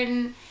of the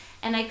curtain,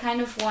 and I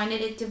kind of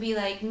wanted it to be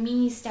like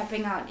me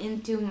stepping out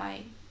into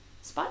my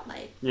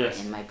spotlight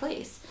in my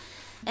place.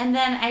 And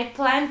then I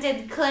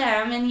planted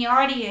Clem in the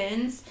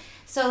audience.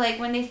 So like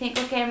when they think,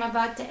 okay, I'm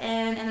about to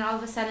end, and then all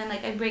of a sudden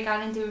like I break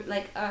out into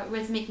like a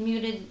rhythmic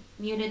muted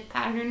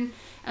pattern,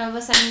 and all of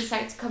a sudden he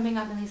starts coming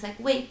up and he's like,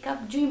 Wake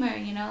Up Dreamer,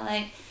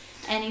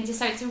 and he just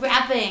starts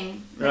rapping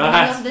in the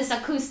middle of this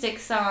acoustic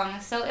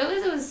song. So it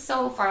was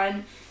so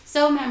fun,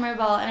 so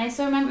memorable. And I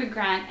still remember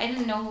Grant. I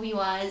didn't know who he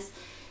was.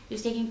 He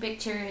was taking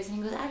pictures and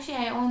he goes, actually,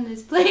 I own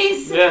this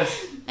place.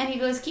 Yes. And he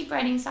goes, keep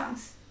writing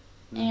songs.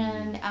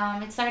 And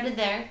it started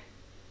there.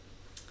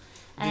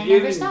 And I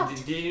never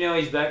stopped. Did you know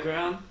his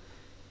background?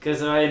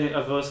 Because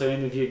I've also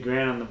interviewed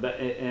Grant on the back,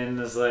 and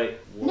it's like...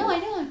 Whoa. No,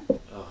 I don't.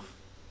 Oh,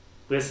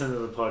 listen to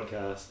the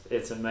podcast.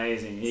 It's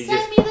amazing.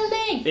 Send me the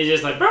link. He's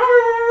just like...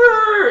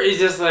 He's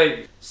just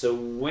like... So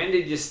when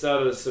did you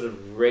sort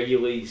of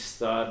regularly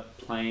start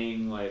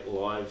playing like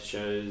live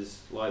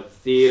shows, live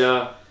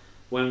theatre?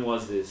 When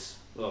was this?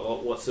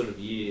 What sort of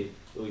year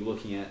are we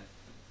looking at?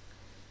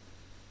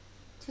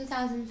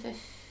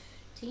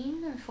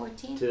 2015 or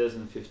 14?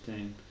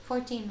 2015.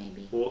 14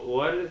 maybe.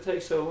 Why did it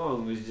take so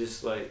long? Was it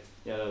just like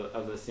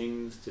other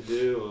things to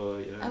do,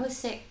 or I was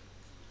sick.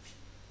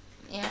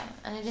 Yeah,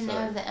 and I didn't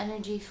have the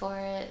energy for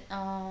it.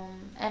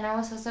 And I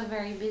was also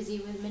very busy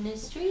with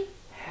ministry.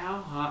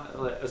 How hard?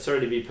 Like, sorry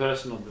to be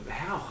personal, but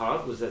how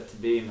hard was that to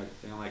be in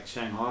like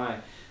Shanghai?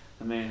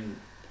 I mean,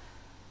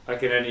 I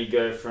can only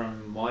go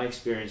from my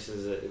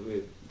experiences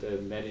with the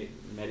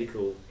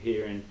medical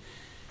here, and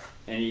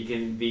you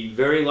can be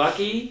very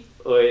lucky,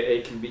 or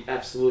it can be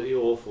absolutely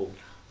awful.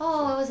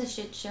 Oh, it was a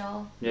shit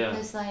show. Yeah.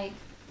 Because like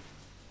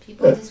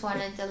people just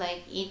wanted to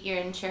like eat your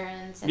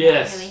insurance and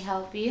not really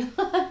help you.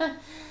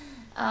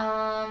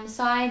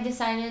 So I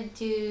decided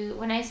to,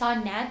 when I saw a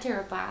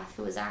naturopath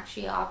who was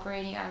actually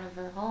operating out of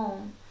her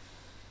home,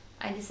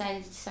 I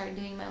decided to start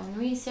doing my own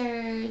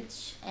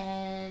research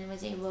and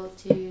was able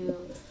to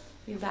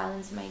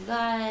rebalance my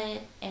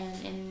gut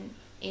and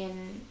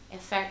in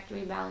effect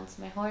rebalance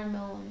my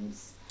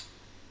hormones.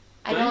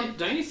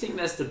 Don't you think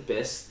that's the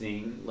best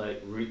thing,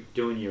 like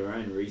doing your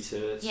own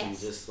research and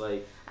just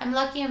like... I'm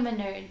lucky I'm a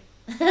nerd.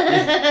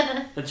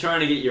 And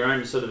trying to get your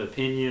own sort of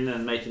opinion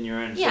and making your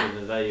own sort of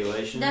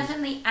evaluation.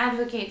 Definitely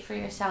advocate for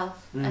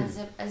yourself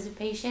as a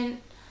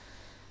patient.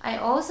 I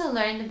also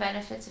learned the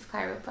benefits of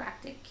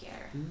chiropractic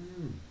care.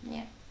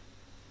 Yeah.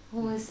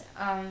 Who was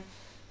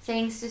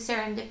thanks to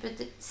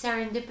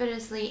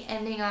serendipitously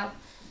ending up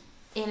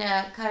in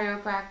a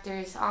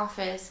chiropractor's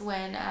office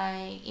when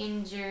I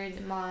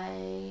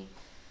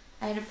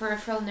had a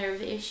peripheral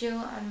nerve issue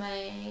on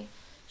my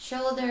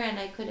shoulder and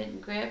I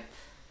couldn't grip.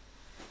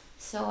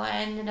 So I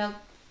ended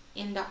up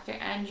in Dr.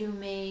 Andrew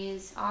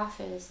May's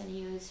office, and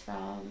he was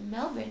from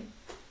Melbourne.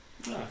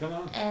 Oh, come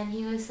on. And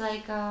he was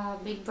like a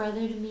big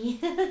brother to me.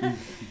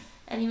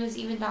 And he was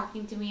even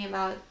talking to me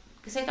about,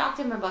 because I talked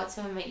to him about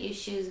some of my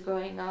issues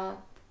growing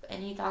up,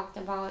 and he talked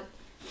about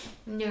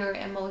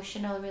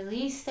neuro-emotional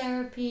release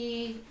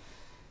therapy,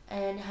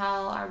 and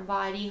how our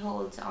body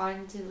holds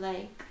on to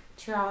like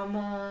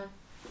trauma.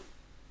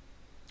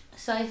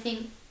 So I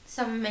think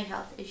some of my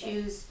health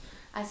issues,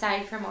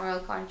 aside from oral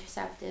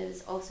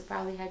contraceptives, also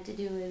probably had to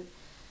do with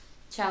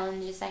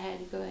challenges I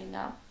had growing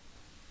up.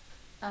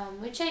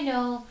 Which I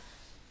know,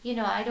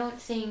 I don't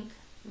think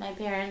my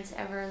parents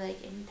ever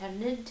like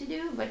intended to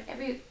do, but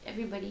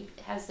everybody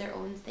has their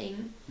own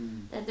thing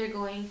that they're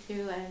going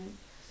through, and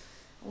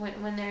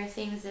when there are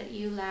things that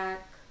you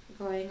lack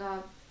growing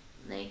up,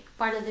 like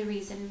part of the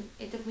reason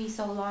it took me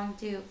so long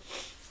to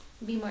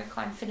be more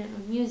confident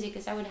with music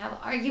is I would have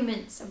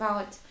arguments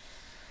about,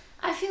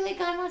 I feel like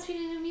God wants me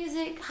to do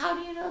music. How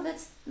do you know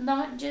that's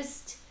not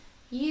just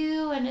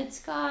you and it's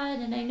God?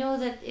 And I know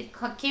that it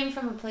came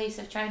from a place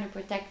of trying to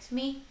protect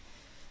me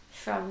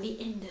from the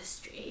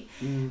industry.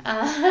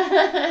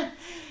 The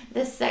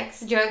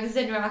sex, drugs,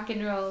 and rock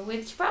and roll,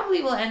 which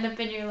probably will end up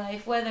in your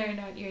life whether or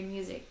not you're in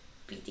music,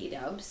 PT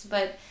dubs.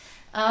 But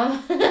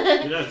You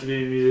don't have to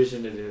be a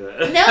musician to do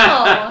that.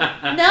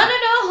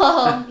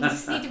 No. You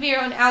just need to be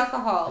your own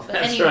alcohol. But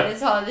That's anyway, right.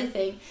 that's all the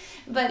thing.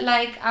 But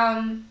like,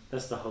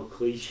 That's the whole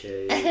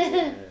cliche.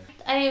 Yeah.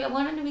 I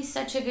wanted to be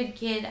such a good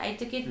kid. I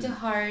took it to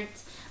heart.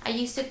 I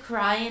used to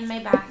cry in my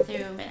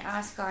bathroom and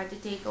ask God to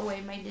take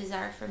away my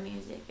desire for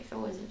music if it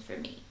wasn't for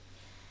me.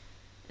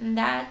 And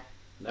that's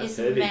is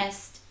heavy.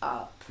 messed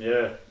up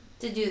Yeah.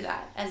 to do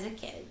that as a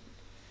kid.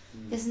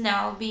 Because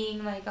now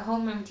being like a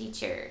homeroom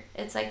teacher,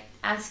 it's like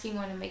asking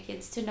one of my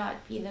kids to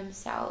not be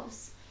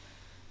themselves.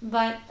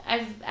 But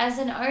as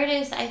an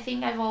artist, I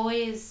think I've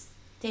always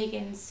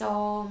taken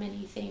so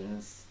many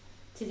things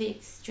to the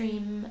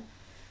extreme,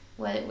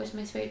 whether it was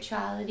my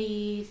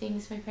spirituality,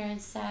 things my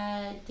parents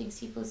said, things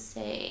people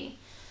say.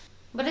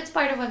 But it's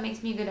part of what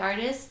makes me a good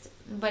artist,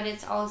 but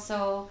it's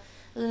also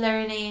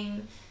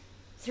learning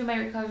through my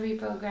recovery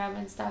program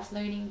and stuff,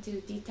 learning to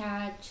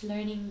detach,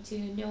 learning to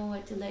know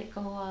what to let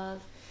go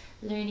of,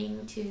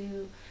 learning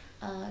to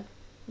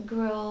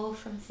grow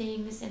from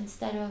things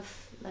instead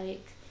of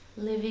like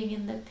living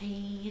in the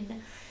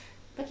pain.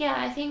 But yeah,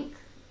 I think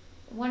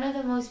one of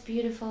the most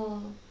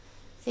beautiful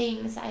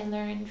things I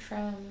learned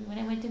from when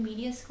I went to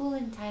media school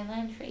in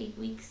Thailand for 8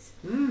 weeks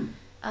in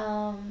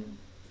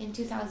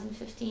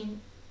 2015,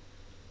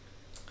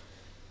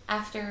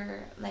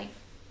 after like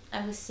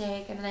I was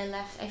sick and then I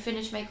left. I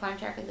finished my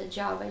contract at the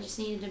job. I just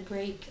needed a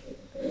break,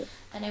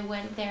 and I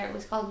went there. It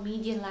was called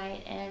Media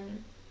Light,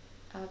 and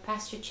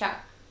Pastor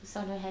Chuck, who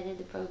Sono headed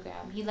the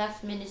program, he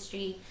left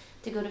ministry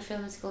to go to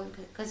film school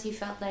because he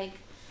felt like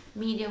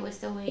media was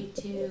the way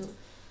to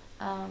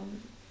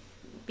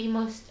be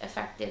most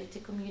effective to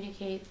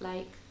communicate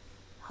like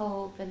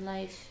hope and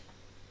life,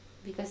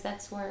 because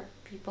that's where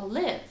people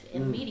live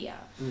in media.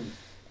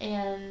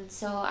 And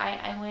so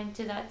I went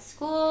to that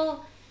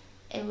school.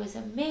 It was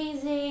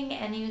amazing,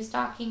 and he was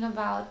talking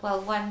about, well,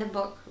 one, the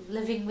book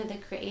Living with a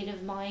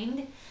Creative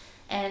Mind,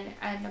 and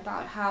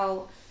about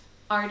how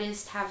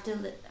artists have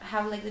to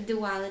have like the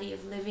duality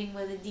of living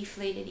with a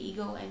deflated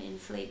ego and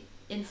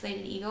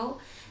inflated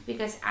ego,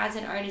 because as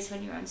an artist,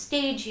 when you're on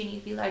stage, you need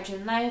to be larger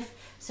than life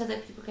so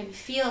that people can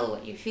feel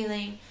what you're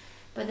feeling,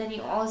 but then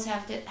you also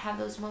have to have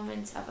those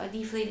moments of a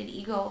deflated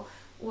ego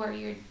where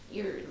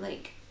you're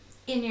like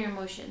in your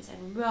emotions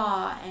and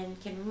raw and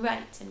can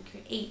write and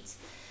create.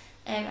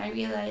 And I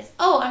realized,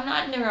 I'm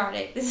not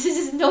neurotic. This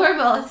is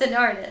normal as an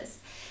artist.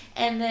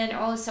 And then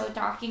also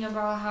talking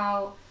about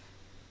how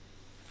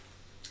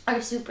our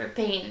super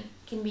pain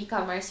can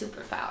become our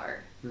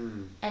superpower.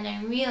 And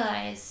I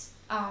realized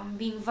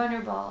being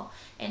vulnerable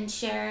and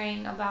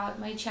sharing about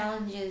my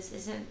challenges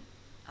isn't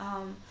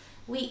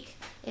weak.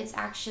 It's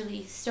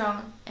actually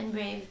strong and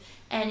brave.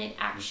 And it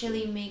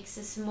actually makes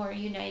us more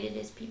united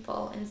as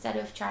people instead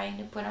of trying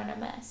to put on a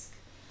mask.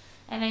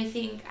 And I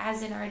think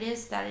as an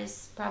artist, that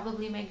is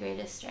probably my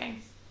greatest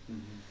strength.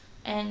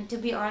 And to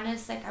be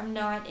honest, like, I'm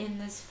not in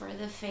this for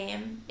the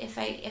fame. If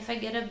I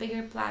get a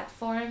bigger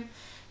platform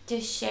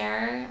to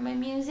share my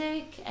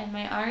music and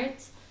my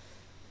art,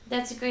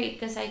 that's great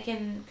because I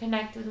can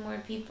connect with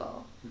more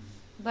people.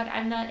 But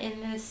I'm not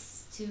in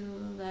this to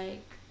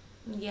like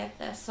get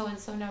the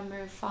so-and-so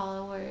number of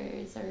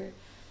followers or,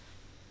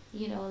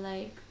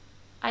 like,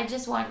 I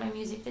just want my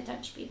music to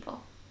touch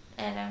people.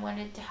 And I want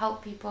it to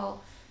help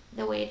people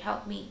the way it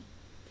helped me,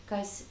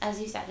 because as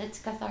you said, it's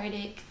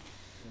cathartic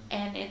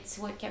and it's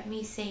what kept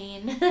me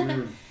sane.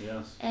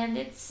 Yes. And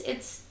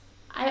it's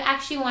I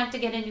actually want to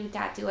get a new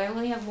tattoo. I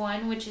only have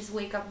one, which is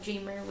Wake Up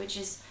Dreamer, which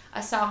is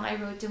a song I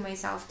wrote to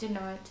myself to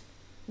not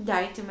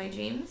die to my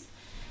dreams.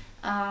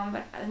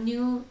 But a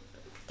new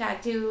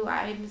tattoo,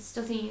 I'm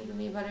still thinking it's gonna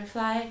be a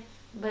butterfly,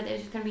 but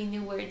there's gonna be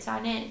new words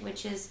on it,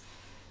 which is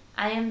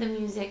I am the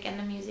music and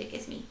the music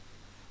is me,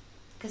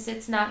 because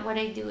it's not what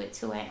I do, it's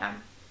who I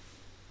am.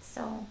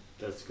 So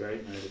That's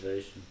great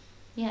motivation.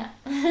 yeah.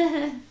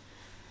 I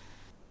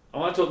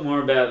want to talk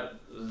more about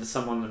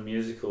Someone the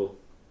Musical.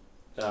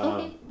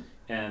 Okay.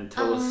 And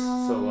tell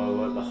us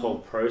what the whole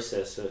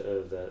process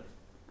of that.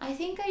 I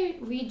think I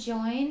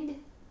rejoined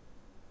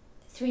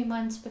 3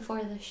 months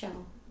before the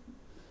show.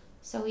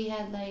 So we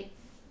had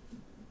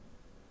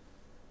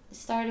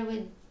started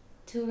with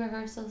 2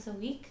 rehearsals a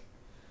week,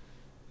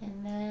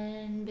 and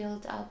then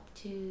built up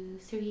to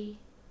 3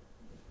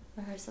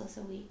 rehearsals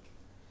a week.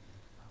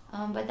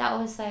 But that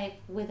was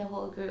with the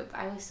whole group.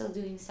 I was still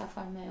doing stuff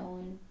on my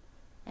own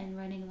and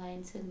running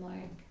lines with Mark.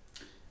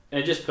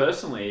 And just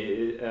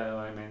personally,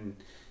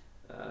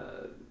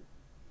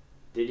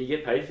 did you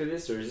get paid for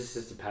this, or is this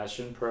just a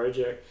passion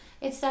project?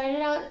 It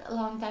started out a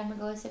long time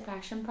ago as a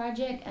passion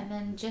project, and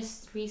then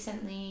just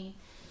recently,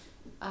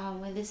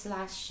 with this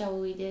last show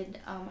we did,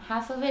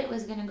 half of it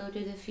was gonna go to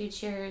the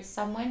future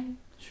someone.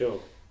 Sure.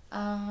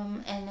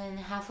 And then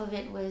half of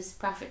it was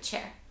profit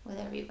share with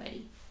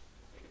everybody.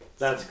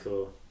 That's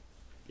cool.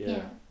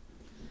 Yeah.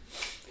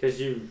 Because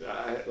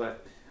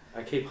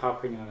I keep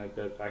harping on it,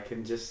 but I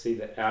can just see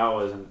the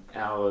hours and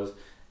hours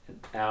and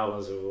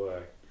hours of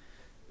work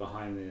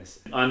behind this.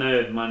 I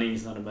know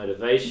money's not a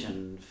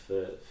motivation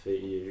for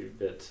you,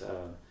 but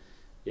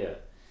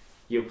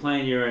you're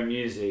playing your own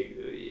music,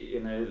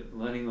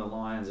 learning the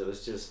lines. It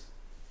was just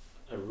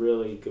a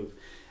really good.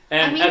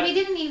 And we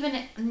didn't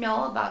even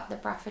know about the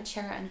profit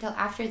share until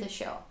after the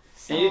show.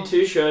 So and you did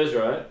 2 shows,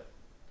 right?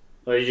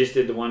 Or you just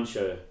did the 1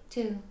 show?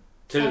 2.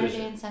 2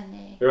 Saturday and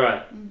Sunday.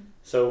 Right.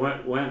 So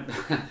when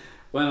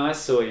when I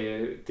saw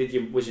you,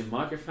 was your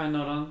microphone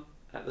not on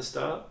at the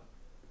start?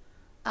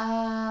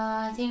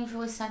 I think it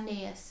was Sunday,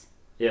 yes.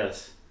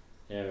 Yes.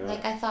 Yeah,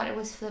 right. I thought it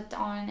was flipped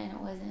on and it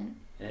wasn't.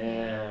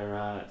 Yeah,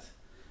 right.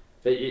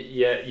 But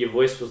your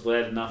voice was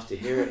loud enough to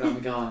hear it. I'm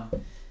going,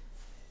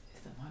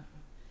 is the microphone?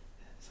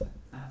 It's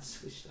nah, it's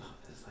switched off.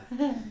 It's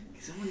can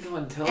someone go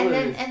and tell her?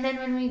 And then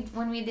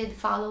when we did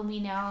Follow Me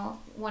Now,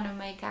 one of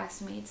my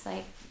castmates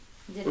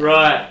did it.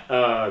 Right.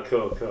 Oh,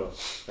 cool.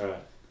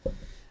 Right.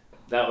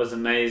 That was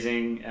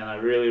amazing, and I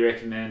really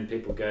recommend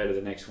people go to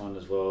the next one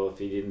as well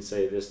if you didn't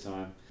see it this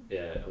time.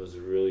 Yeah, it was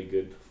a really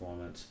good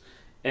performance.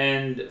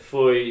 And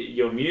for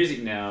your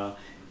music now,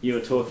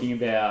 you're talking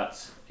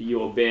about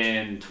your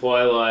band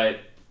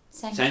Twilight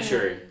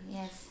Sanctuary.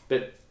 Yes.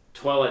 But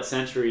Twilight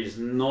Sanctuary is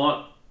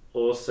not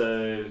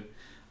also...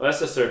 I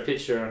also saw a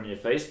picture on your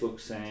Facebook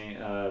saying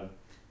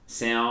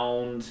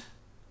Sound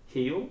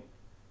Heal.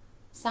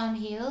 Sound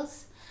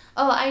Heals.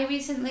 Oh, I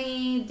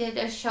recently did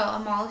a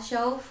mall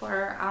show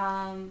for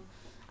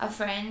a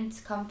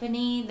friend's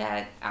company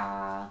that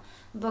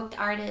booked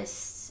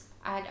artists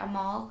at a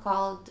mall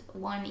called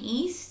One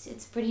East.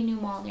 It's a pretty new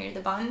mall near the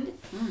Bund.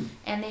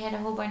 And they had a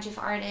whole bunch of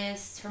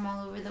artists from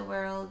all over the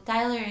world,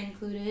 Tyler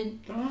included,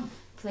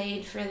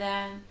 played for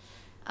them.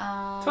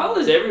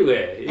 Tyler's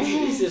everywhere.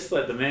 He's just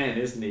like the man,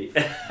 isn't he?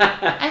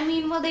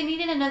 They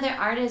needed another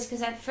artist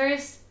because at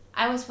first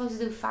I was supposed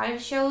to do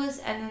 5 shows,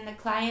 and then the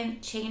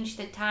client changed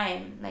the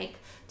time,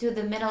 to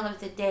the middle of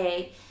the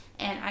day,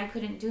 and I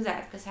couldn't do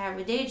that because I have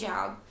a day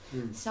job.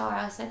 So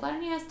I was like, why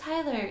don't you ask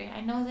Tyler? I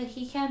know that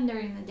he can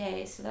during the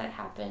day, so that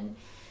happened.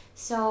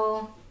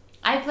 So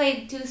I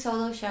played 2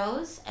 solo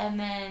shows, and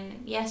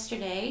then just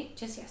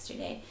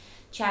yesterday,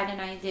 Chad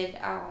and I did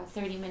a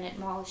 30-minute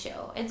mall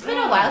show. It's been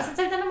a while since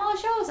I've done a mall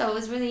show, so it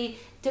was really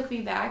took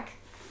me back.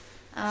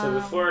 So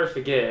before I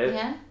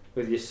forget,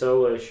 with your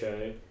solo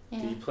show,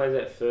 did you play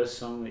that first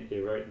song that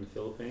you wrote in the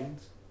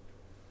Philippines?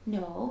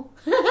 No.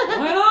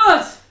 Why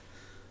not?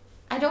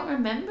 I don't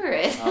remember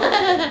it. Oh,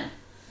 okay.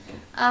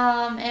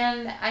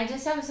 And I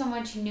just have so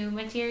much new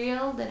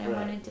material that I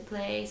wanted to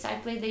play. So I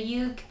played the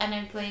uke and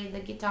I played the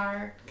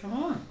guitar. Come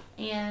on.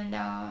 And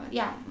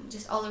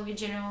just all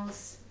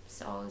originals.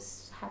 So I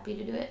was happy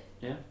to do it.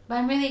 Yeah. But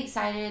I'm really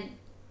excited.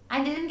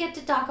 I didn't get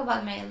to talk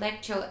about my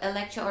electro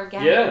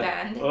organic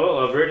band.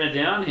 Oh, I've written it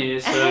down here.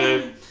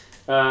 So,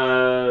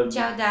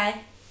 Jiao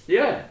Dai.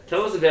 Yeah,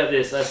 tell us about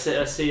this.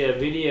 I see a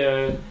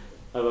video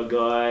of a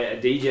guy,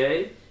 a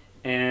DJ,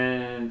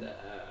 and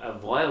a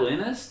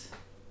violinist.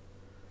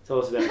 Tell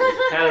us about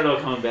this. How did it all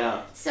come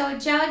about? So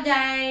Jiao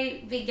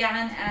Dai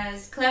began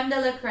as Clem de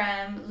la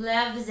Creme,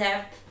 Lev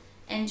Zepp,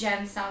 and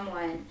Jen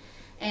Someone.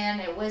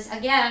 And it was,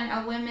 again,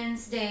 a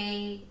Women's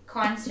Day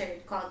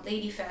concert called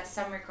Ladyfest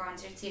Summer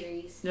Concert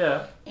Series.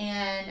 Yeah.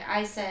 And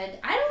I said,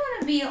 I don't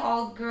want to be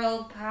all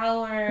girl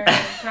power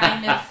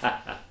kind of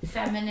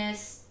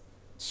feminist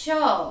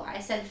show. I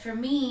said, for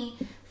me,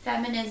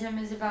 feminism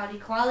is about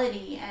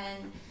equality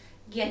and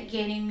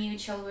gaining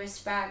mutual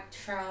respect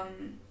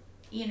from,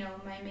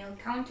 my male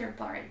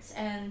counterparts.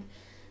 And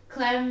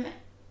Clem,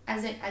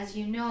 as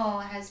you know,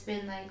 has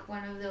been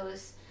one of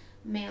those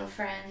male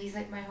friends. He's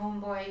my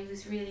homeboy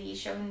who's really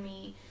shown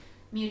me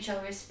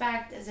mutual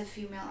respect as a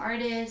female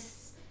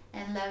artist,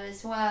 and Lev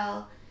as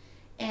well.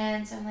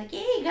 And so I'm like,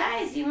 hey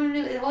guys, you want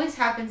to do, it always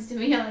happens to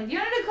me, I'm like, you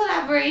want to do a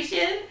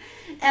collaboration?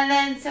 And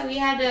then so we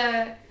had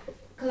a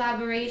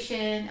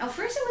collaboration.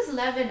 First it was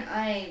Lev and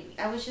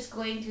I was just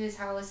going to his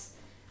house,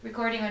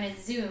 recording on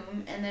his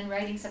Zoom, and then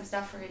writing some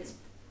stuff for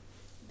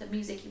the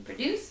music he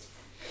produced.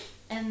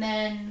 And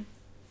then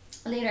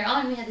later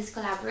on we had this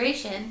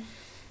collaboration,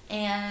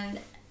 and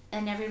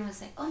everyone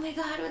was like, oh my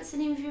god, what's the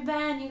name of your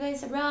band? You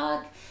guys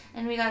rock.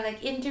 And we got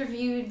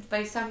interviewed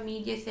by some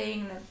media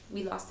thing that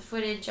we lost the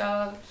footage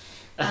of.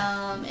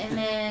 And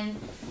then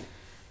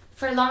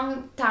for a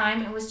long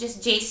time it was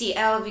just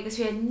JCL because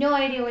we had no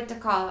idea what to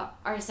call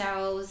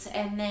ourselves.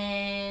 And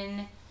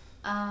then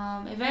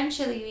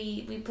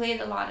eventually we played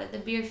a lot at the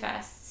beer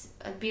fests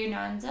at Beer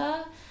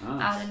Nanza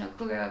out in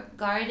Okura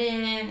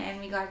Garden,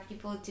 and we got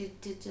people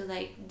to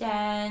like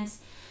dance.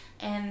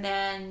 And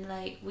then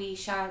like we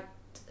shot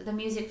the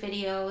music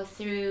video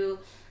through,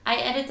 I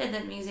edited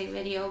the music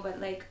video, but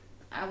like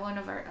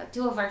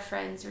two of our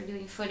friends were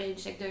doing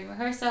footage like during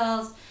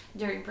rehearsals,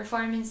 during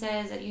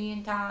performances at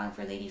Union Town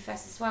for Lady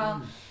Fest as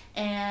well.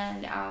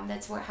 And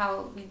that's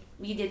how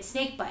we did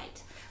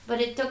Snakebite. But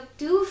it took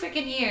 2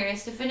 freaking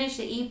years to finish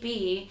the EP.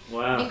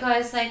 Wow.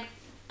 Because like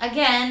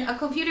again a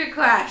computer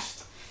crashed,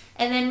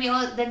 and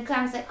then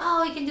Clam's like, oh,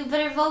 we can do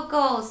better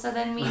vocals. So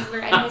then we were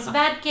in his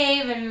bad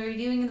cave and we were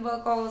doing the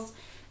vocals,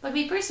 but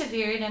we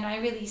persevered, and I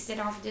released it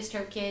off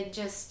DistroKid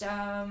just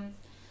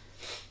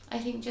I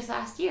think just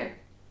last year.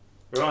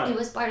 Right. It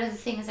was part of the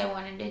things I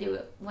wanted to do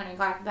when I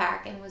got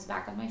back and was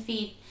back on my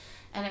feet,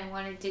 and I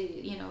wanted to,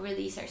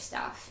 release our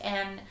stuff.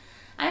 And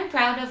I'm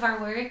proud of our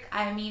work.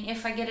 I mean,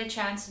 if I get a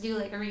chance to do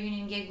like a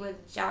reunion gig with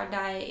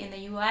Jardai in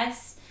the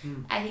US,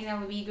 I think that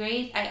would be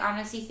great. I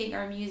honestly think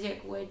our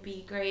music would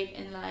be great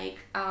in like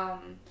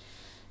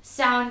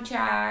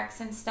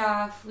soundtracks and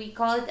stuff. We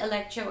call it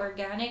electro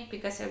organic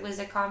because it was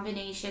a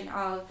combination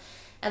of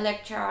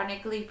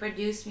electronically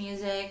produced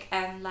music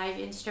and live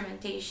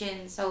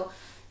instrumentation. So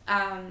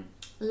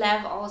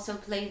Lev also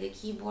played the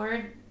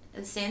keyboard,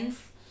 the synth,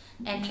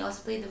 and he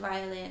also played the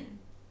violin.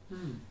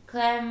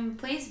 Clem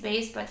plays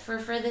bass, but for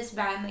this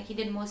band, like he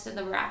did most of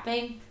the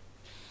rapping,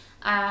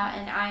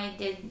 and I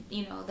did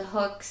the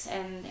hooks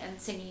and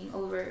singing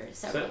over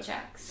several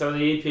tracks. So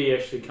the EP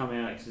actually come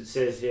out, because it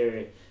says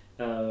here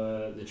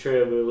the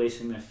trio will be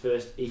releasing their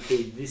first EP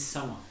this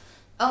summer.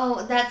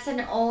 Oh, that's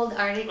an old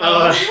article.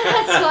 Oh.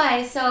 That's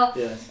why. So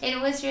Yes. it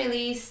was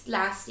released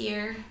last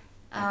year.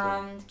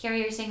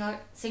 Carrier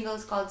single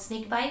is called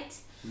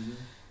Snakebite.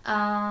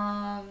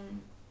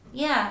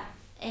 Yeah,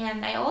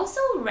 and I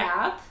also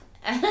rap.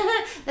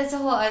 That's a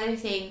whole other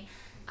thing.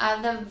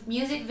 The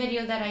music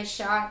video that I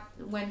shot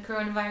when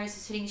coronavirus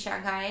was hitting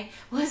Shanghai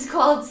was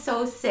called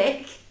So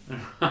Sick.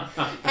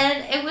 And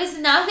it was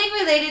nothing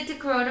related to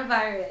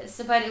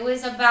coronavirus, but it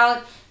was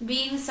about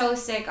being so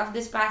sick of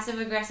this passive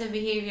aggressive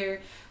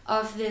behavior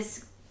of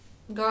this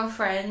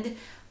girlfriend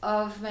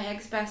of my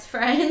ex-best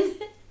friend.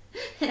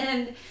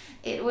 And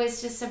it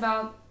was just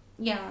about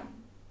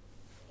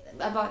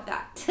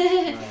that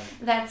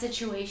that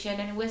situation,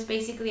 and it was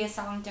basically a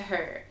song to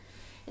her.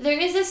 There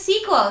is a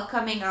sequel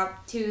coming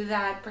up to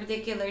that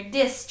particular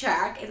diss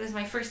track. It was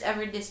my first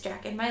ever diss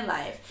track in my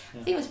life.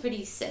 I think it was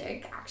pretty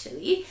sick,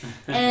 actually.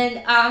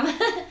 And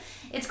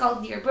it's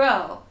called Dear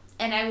Bro.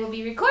 And I will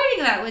be recording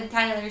that with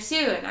Tyler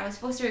soon. I was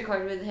supposed to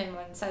record with him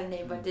on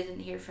Sunday, but didn't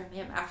hear from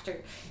him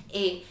after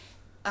a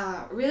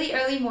really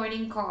early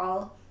morning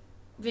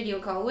video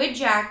call with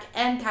Jack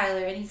and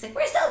Tyler, and he's like,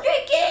 we're still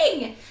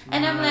drinking,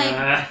 and I'm like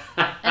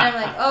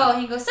oh,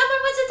 he goes,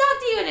 someone wants to talk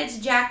to you, and it's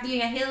Jack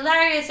doing a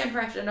hilarious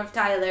impression of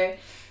Tyler,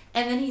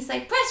 and then he's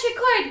like, press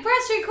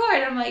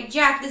record. I'm like,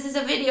 Jack, this is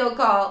a video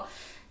call.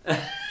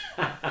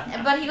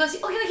 But he goes,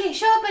 okay,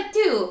 show up at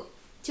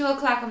 2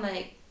 o'clock. I'm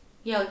like,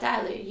 yo,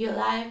 Tyler, you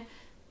alive?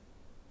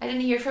 I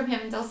didn't hear from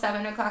him until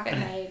 7 o'clock at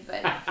night,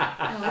 but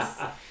I'm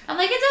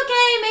like, it's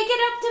okay, make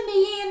it up to me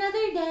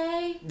another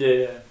day.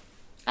 Yeah.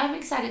 I'm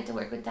excited to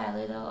work with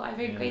Tyler, though. I've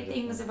heard great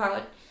things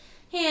about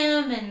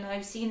him, and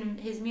I've seen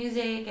his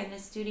music and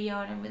his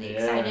studio, and I'm really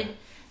excited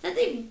that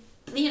they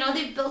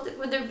built it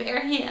with their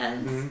bare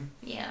hands.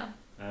 Yeah.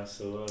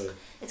 Absolutely.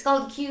 It's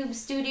called Cube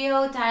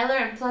Studio. Tyler,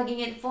 I'm plugging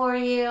it for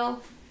you.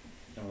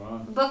 Come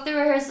on. Book the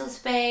rehearsal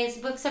space,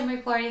 book some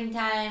recording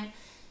time,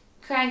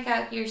 crank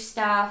out your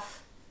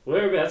stuff.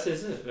 Whereabouts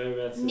is it?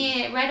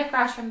 Yeah, right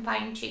across from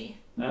Pine Tree.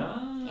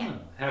 Ah, Yeah.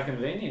 How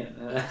convenient.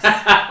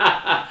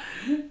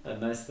 A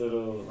nice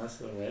little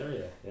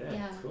area.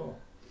 Yeah. Cool.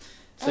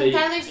 So And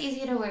Tyler's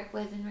easy to work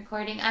with in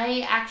recording.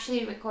 I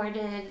actually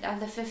recorded on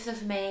the 5th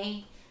of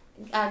May.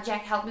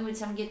 Jack helped me with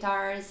some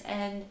guitars,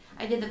 and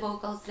I did the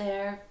vocals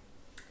there.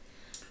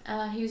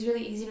 He was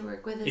really easy to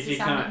work with as a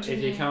sound engineer.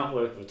 If you can't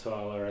work with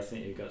Tyler, I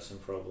think you've got some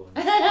problems.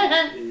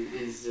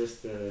 He's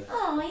just a...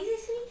 Oh, he's a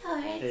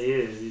sweetheart. He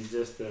is. He's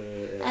just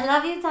a... I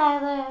love you,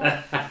 Tyler.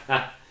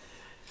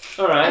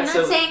 All right. I'm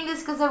not saying this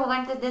because I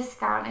want a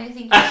discount. I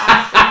think you're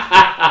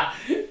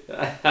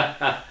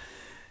awesome.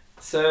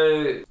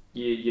 So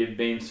you've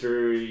been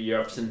through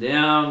your ups and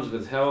downs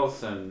with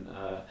health and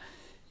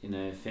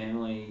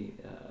family.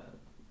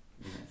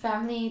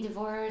 Family,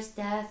 divorce,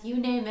 death, you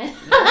name it.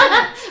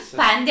 So,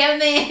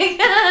 Pandemic.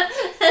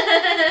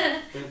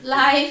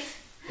 Life.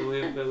 But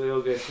we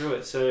all go through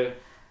it. So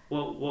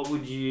what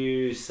would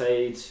you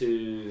say to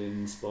an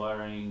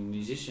inspiring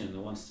musician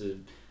that wants to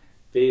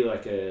be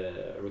like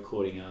a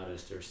recording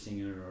artist or a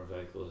singer or a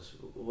vocalist?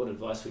 What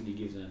advice would you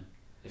give them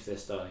if they're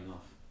starting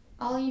off?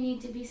 All you need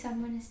to be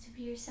someone is to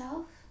be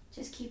yourself.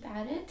 Just keep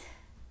at it.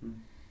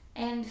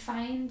 And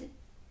find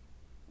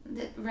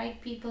the right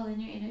people in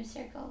your inner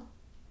circle.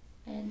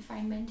 And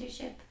find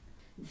mentorship.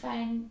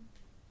 Find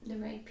the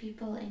right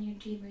people in your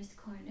dreamer's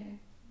corner.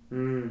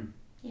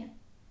 Yeah.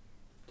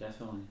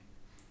 Definitely.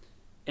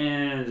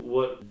 And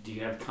what do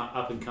you have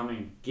up and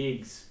coming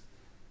gigs?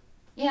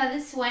 Yeah,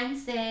 this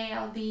Wednesday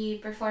I'll be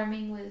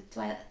performing with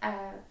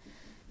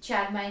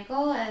Chad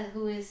Michael,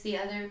 who is the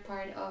other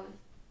part of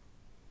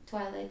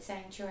Twilight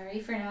Sanctuary.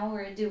 For now,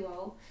 we're a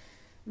duo,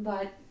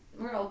 but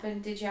we're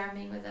open to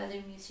jamming with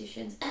other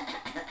musicians.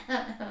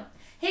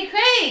 Hey,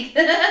 Craig!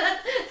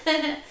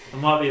 I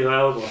might be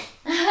available.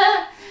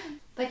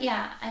 But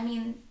yeah, I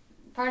mean,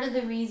 part of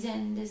the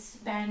reason this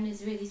band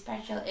is really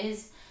special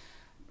is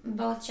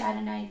both Chad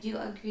and I do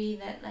agree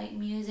that like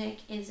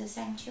music is a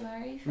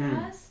sanctuary for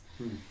us.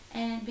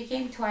 And it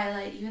became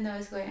Twilight, even though I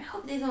was going, I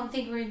hope they don't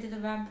think we're into the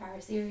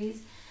vampire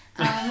series.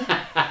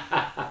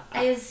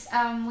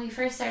 We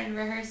first started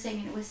rehearsing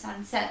and it was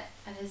sunset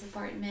at his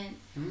apartment.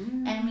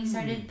 And we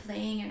started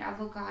playing in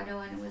Avocado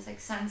and it was like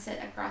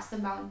sunset across the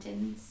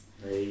mountains.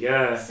 There you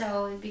go.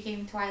 So it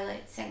became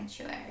Twilight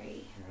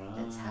Sanctuary. Right.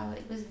 That's how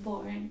it was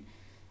born.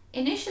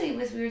 Initially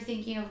we were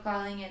thinking of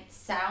calling it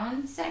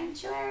Sound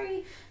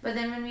Sanctuary, but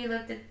then when we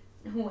looked at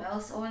who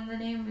else owned the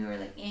name, we were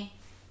like,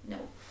 no.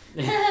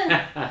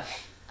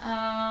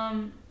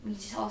 We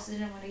just also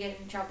didn't want to get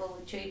in trouble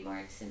with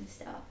trademarks and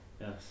stuff.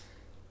 Yes.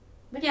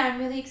 But yeah, I'm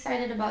really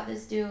excited about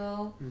this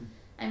duo.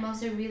 I'm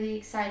also really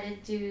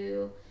excited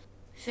to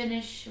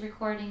finish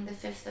recording the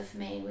 5th of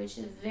May, which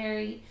is a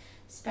very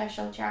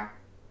special track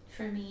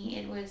for me.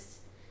 It was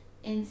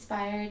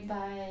inspired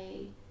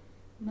by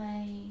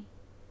my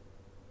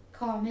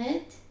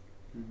comet,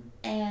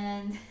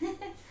 and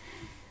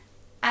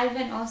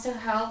Ivan also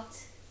helped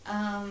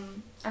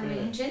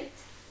arrange it.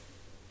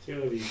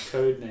 So all these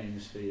code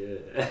names for you.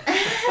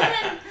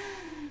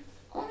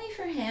 Only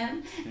for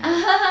him.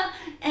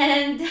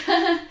 And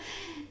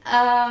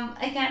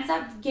I can't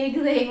stop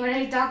giggling when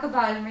I talk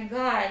about it. Oh my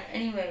god.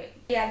 Anyway,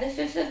 yeah, the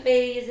 5th of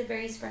May is a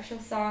very special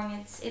song.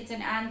 It's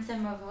an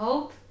anthem of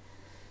hope.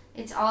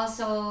 It's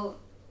also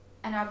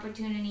an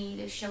opportunity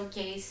to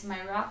showcase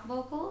my rock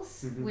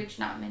vocals, which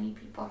not many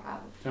people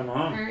have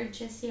heard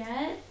just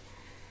yet.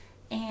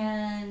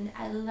 And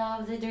I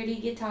love the dirty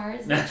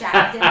guitars that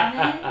Jack did on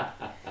it.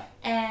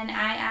 And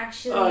I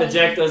actually... Oh,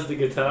 Jack does the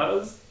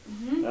guitars?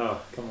 Oh,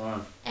 come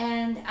on.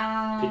 And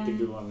pick the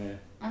good one there.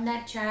 On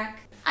that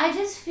track, I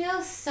just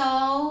feel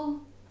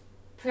so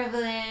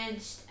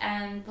privileged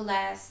and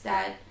blessed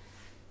that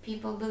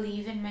people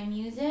believe in my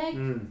music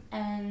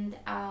and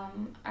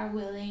are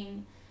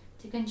willing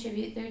to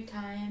contribute their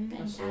time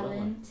and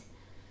talent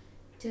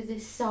to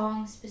this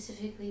song,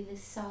 specifically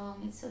this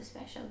song. It's so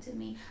special to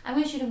me. I'm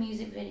going to shoot a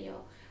music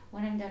video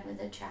when I'm done with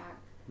the track.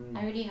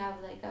 I already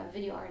have like a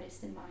video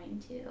artist in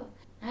mind too.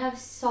 I have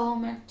so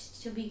much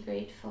to be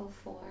grateful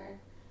for,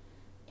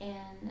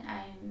 and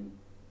I'm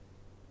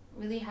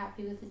really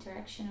happy with the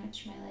direction in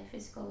which my life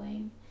is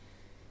going.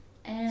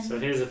 And so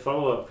here's a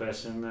follow-up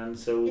question then.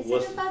 So is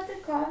what's it about the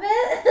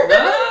comment?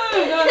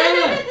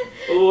 No.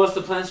 Well, what's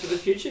the plans for the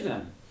future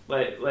then?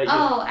 I'm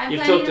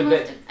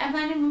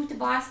planning to move to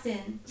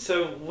Boston.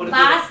 So what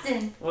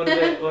Boston. What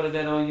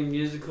about all your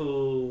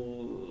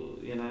musical,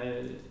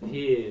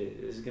 here?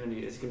 It's gonna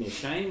be a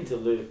shame to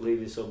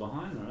leave this all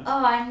behind, right?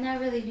 Oh, I'm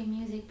never leaving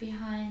music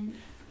behind.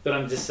 But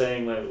I'm just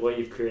saying, like, what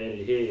you've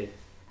created here.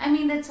 I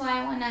mean, that's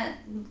why I want to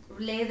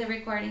lay the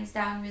recordings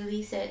down,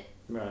 release it.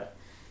 Right.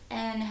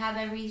 And have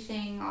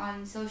everything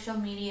on social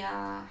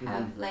media,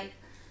 have like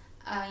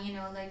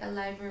a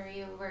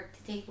library of work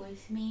to take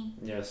with me.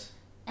 Yes.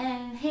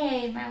 And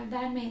hey, my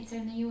bandmates are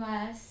in the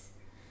US.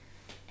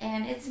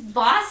 And it's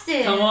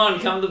Boston. Come on,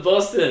 come to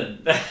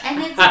Boston.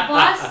 And it's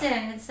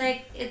Boston.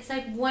 It's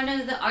like one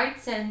of the art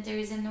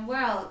centers in the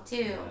world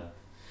too. Yeah.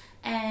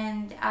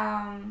 And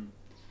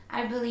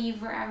I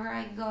believe wherever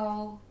I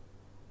go,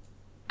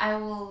 I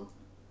will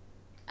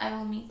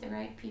meet the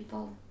right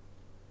people.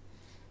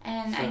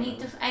 And I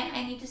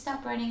need to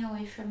stop running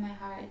away from my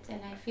heart.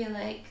 And I feel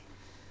like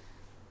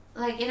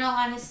in all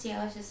honesty,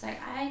 I was just like,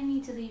 I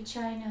need to leave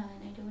China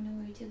and I don't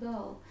know where to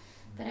go,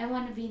 but I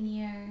want to be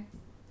near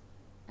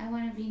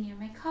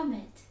my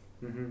comet.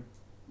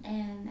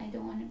 And I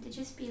don't want him to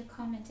just be a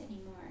comet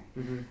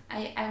anymore.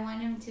 I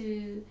want him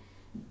to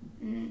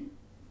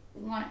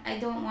I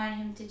don't want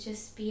him to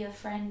just be a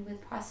friend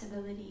with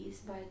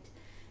possibilities, but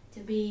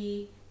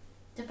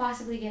to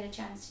possibly get a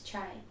chance to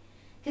try.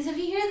 Because if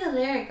you hear the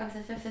lyric of the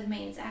 5th of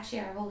May, it's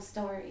actually our whole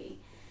story.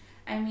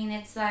 I mean,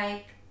 it's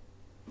like,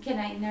 can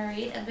I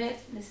narrate a bit?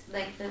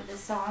 The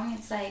song,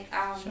 it's like,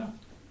 sure.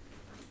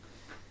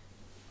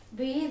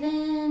 Breathe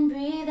in,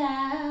 breathe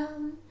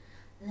out,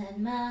 let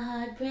my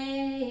heart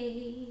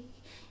break,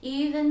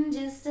 even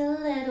just a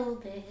little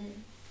bit.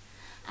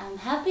 I'm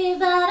happy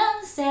but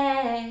I'm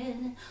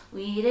sad,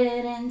 we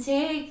didn't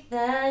take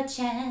the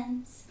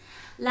chance.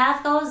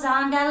 Life goes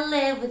on, gotta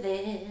live with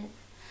it.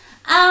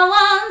 I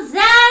once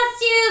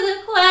asked you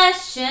the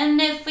question,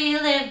 if we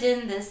lived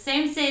in the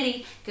same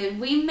city, could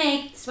we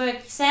make this work?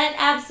 You said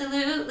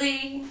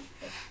absolutely.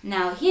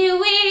 Now here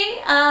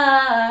we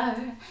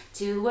are,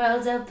 2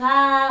 worlds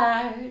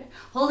apart,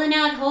 holding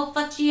out hope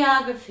for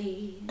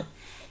geography.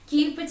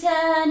 Keep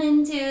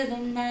returning to the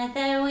night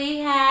that we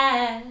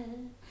had.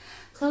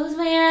 Close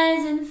my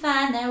eyes and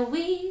find that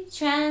we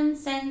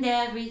transcend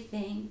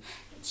everything.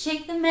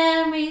 Shake the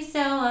memories, so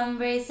I'm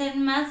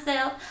bracing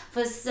myself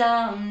for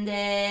someday.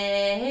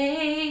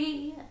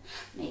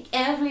 Make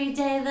every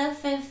day the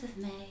 5th of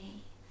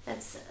May.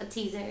 That's a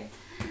teaser.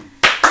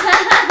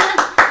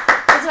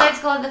 That's why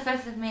it's called the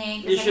 5th of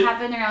May, because it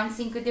happened around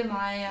Cinco de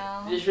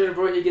Mayo. You should have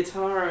brought your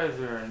guitar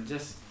over and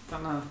just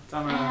done a.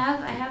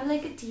 I have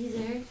like a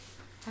teaser.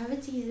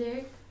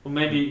 Well,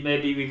 maybe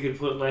we could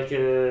put like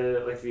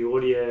the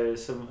audio,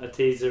 a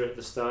teaser at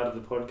the start of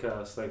the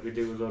podcast, like we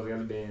do with all the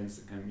other bands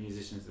that come,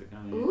 musicians that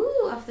come in.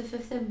 Ooh, off the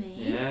 5th of May.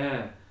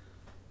 Yeah.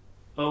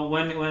 Oh,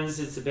 when is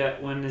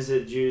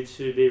it due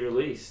to be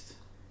released?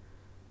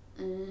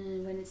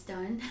 When it's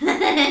done.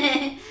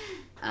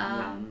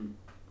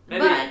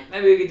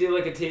 Maybe we could do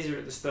like a teaser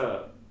at the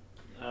start.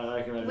 I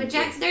reckon with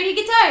Jack's Dirty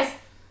Guitars.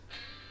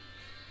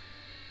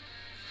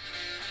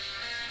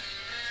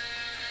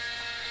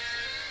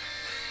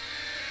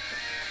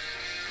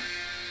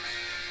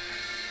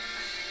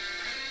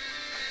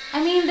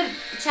 I mean,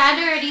 Chad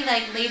already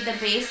like laid the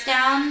bass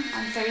down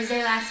on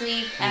Thursday last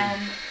week, and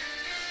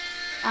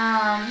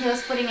he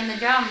was putting in the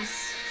drums,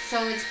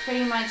 so it's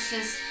pretty much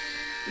just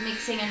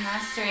mixing and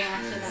mastering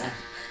after that.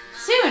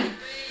 Soon,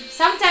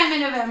 sometime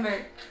in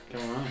November.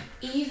 Come on.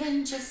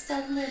 Even just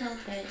a little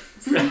bit.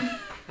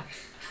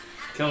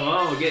 Come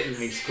on, we're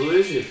getting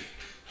exclusive.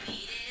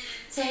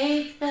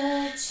 Take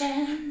the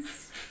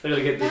chance. We're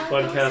gonna get this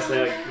podcast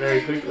out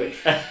very quickly.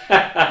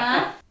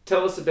 Huh?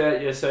 Tell us about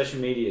your social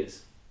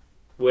medias.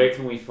 Where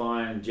can we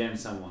find Jen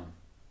Someone?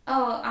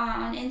 Oh,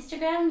 on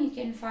Instagram you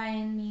can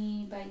find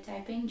me by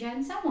typing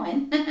Jen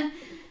Someone.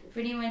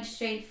 Pretty much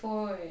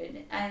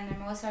straightforward. And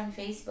I'm also on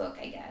Facebook,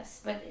 I guess,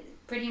 but it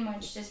pretty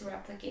much just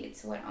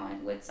replicates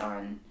what's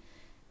on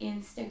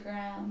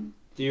Instagram.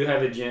 Do you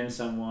have a Jen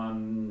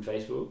Someone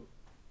Facebook?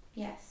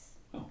 Yes.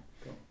 Oh,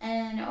 cool.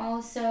 And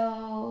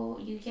also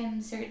you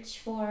can search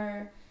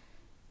for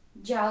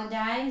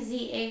Zhaodai,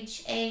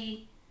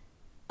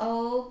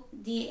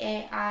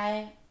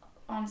 ZHAODAI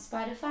on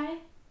Spotify.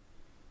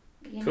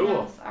 You can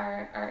Cool. have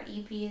our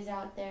EP is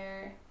out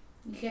there.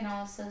 You can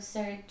also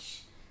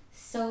search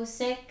So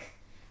Sick,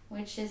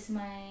 which is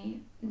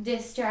my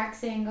diss track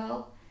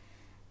single.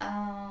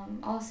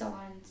 Also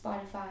on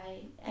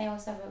Spotify. I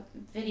also have a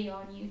video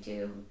on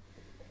YouTube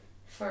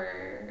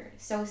for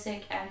So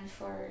Sick and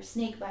for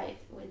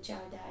Snakebite with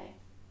Zhaodai.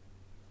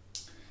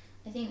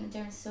 I think in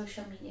terms of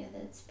social media,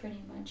 that's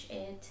pretty much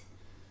it.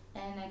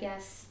 And I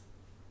guess,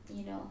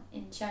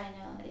 in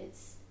China,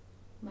 it's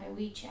my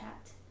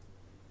WeChat.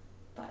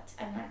 But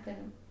I'm not going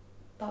to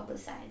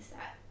publicize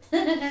that.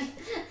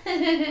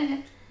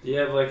 Do you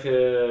have like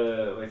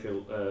a what do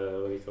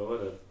you call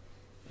it?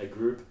 A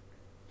group?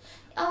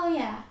 Oh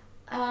yeah.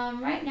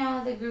 Right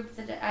now the group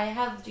that I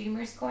have,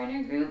 Dreamers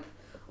Corner group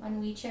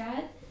on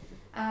WeChat.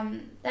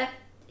 That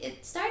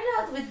it started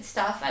out with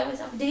stuff I was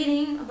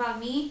updating about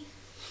me,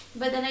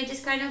 but then I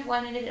just kind of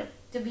wanted it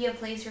to be a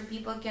place where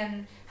people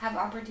can have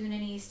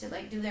opportunities to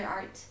like do their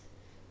art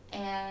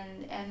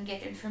and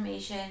get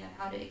information on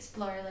how to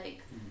explore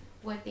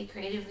what they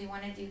creatively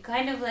want to do,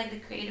 kind of like the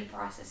creative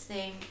process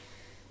thing,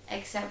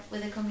 except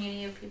with a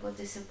community of people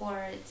to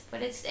support.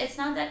 But it's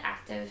not that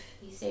active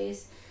these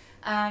days.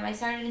 I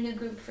started a new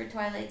group for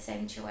Twilight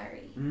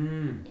Sanctuary.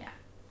 Yeah,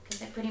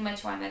 because I pretty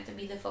much want that to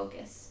be the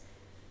focus.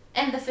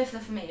 And the 5th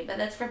of May, but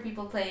that's for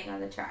people playing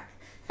on the track.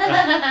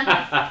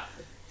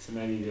 So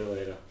maybe you do it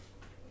later.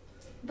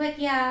 But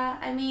yeah,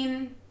 I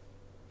mean,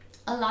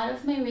 a lot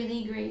of my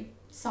really great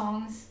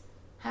songs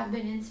have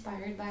been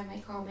inspired by my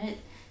comet.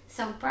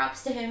 So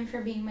props to him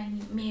for being my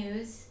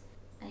muse.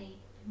 I'm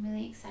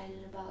really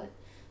excited about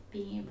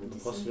being able to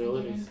see him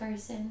again in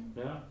person.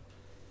 Yeah.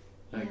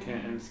 Okay,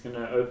 and it's going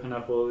to open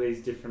up all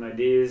these different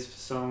ideas for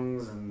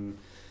songs, and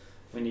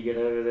when you get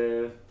over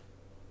there,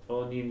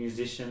 all new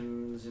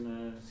musicians,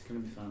 it's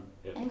going to be fun.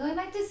 Yep. And going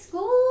back to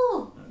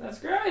school! That's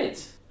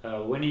great!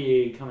 When are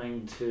you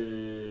coming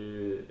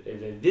to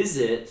either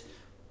visit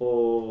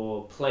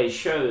or play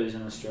shows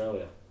in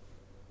Australia?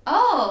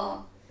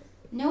 Oh!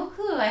 No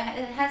clue.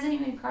 It hasn't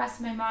even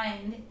crossed my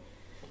mind.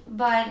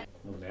 But...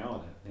 Well,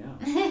 now.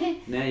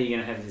 Now you're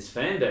going to have this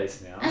fan base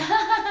now.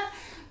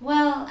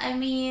 Well, I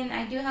mean,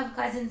 I do have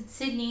cousins in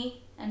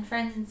Sydney and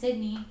friends in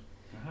Sydney.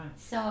 Right.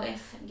 So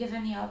if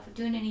given the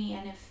opportunity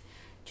and if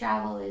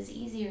travel is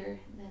easier,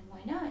 then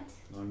why not?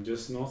 I'm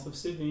just north of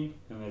Sydney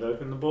and they've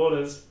opened the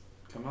borders.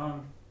 Come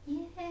on.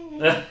 Yay!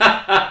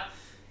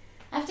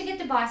 I have to get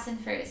to Boston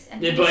first and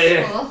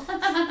finish school.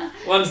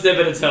 One step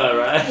at a time,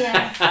 right?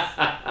 Yes.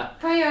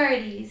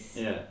 Priorities.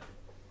 Yeah.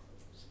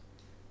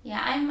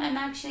 Yeah, I'm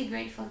actually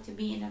grateful to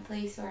be in a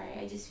place where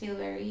I just feel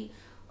very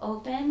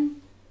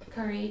open,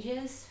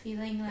 courageous,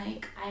 feeling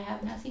like I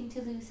have nothing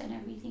to lose and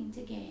everything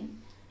to gain.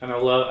 And I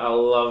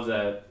love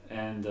that.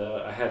 And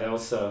I had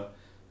Elsa.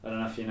 I don't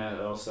know if you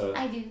know Elsa.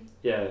 I do.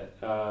 Yeah.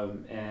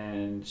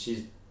 And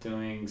she's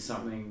doing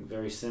something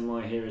very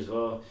similar here as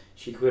well.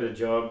 She quit a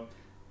job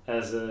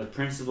as a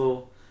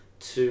principal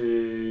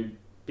to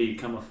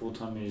become a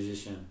full-time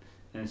musician,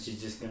 and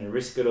she's just going to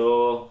risk it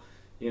all,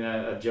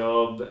 a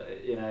job,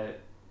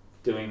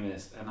 doing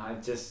this. And I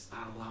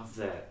love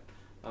that.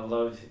 I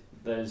love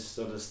those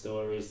sort of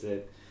stories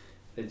that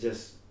they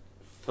just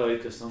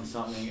focus on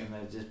something and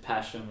they're just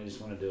passionate, they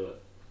just want to do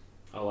it.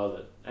 I love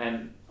it.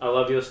 And I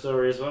love your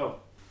story as well.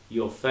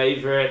 Your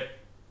favourite,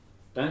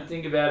 don't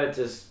think about it,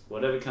 just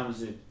whatever comes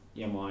to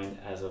your mind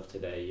as of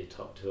today, your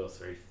top 2 or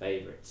 3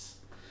 favourites.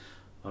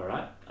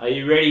 Alright, are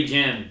you ready,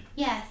 Jen?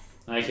 Yes.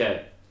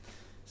 Okay,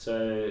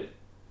 so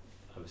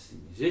obviously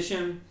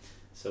musician,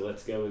 so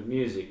let's go with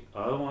music.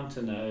 I want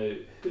to know,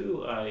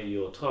 who are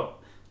your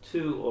top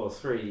 2 or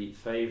 3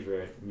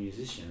 favourite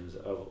musicians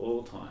of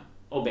all time,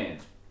 or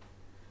bands?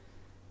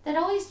 That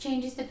always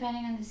changes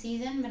depending on the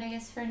season, but I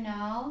guess for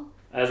now,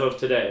 As of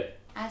today.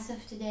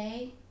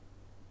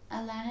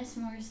 Alanis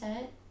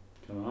Morissette,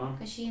 Come on.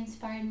 because she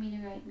inspired me to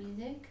write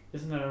music.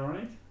 Isn't that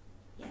ironic?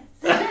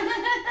 Yes.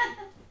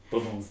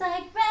 Boom. It's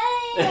like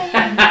rain.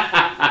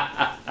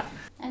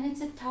 And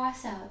it's a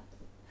toss-up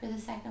for the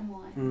second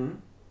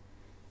one.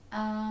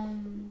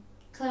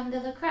 Clem de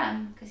la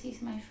Creme, because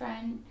he's my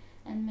friend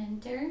and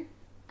mentor.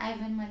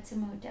 Ivan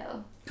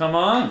Matsumoto. Come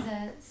on. He's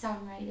a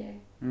songwriter.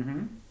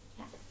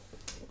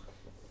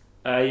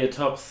 Your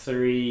top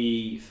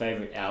 3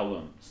 favourite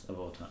albums of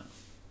all time?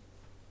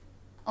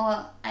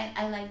 Well,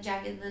 I like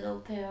Jagged Little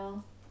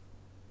Pill.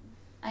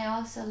 I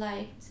also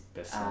liked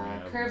Best song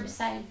album.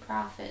 Curbside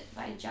Prophet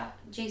by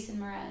Jason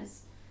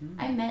Mraz.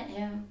 I met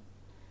him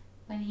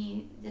when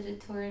he did a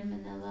tour in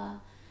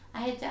Manila.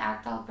 I had to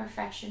act all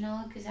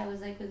professional because I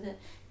was like with the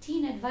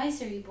teen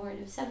advisory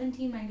board of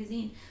 17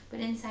 magazine, but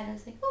inside I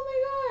was like, oh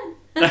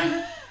my god.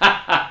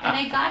 And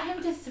I got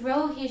him to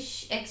throw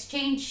his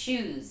exchange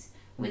shoes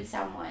with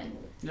someone.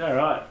 Yeah,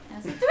 right. And I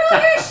was like, throw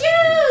your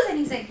shoes! And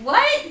he's like,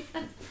 what?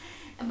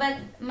 But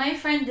my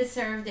friend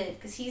deserved it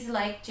because he's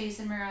like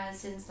Jason Mraz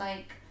since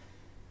like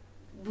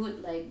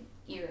bootleg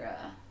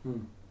era.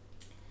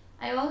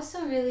 I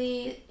also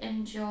really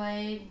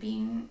enjoy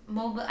being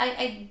mobile.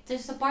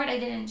 There's a part I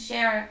didn't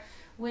share,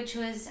 which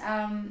was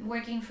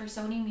working for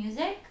Sony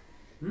Music.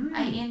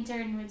 I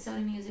interned with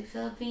Sony Music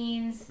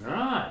Philippines.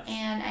 Right.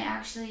 And I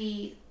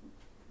actually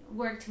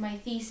worked my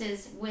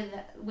thesis with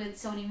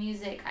Sony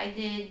Music. I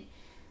did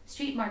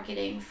street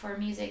marketing for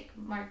music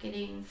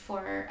marketing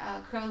for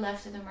Crow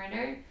Left of the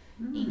Murder,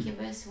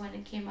 Incubus, when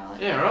it came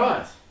out. Yeah,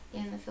 right.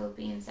 In the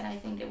Philippines, and I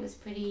think it was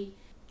pretty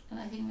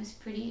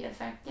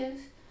effective.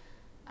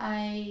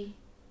 I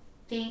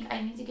think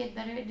I need to get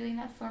better at doing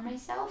that for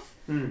myself.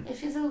 It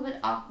feels a little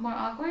bit more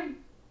awkward.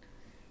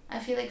 I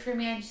feel like for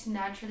me, I just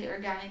naturally,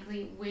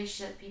 organically wish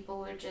that people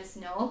would just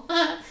know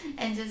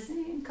and just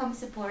come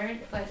support.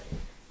 But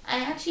I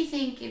actually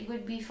think it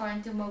would be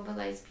fun to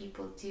mobilize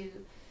people to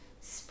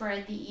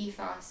spread the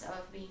ethos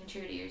of being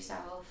true to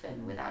yourself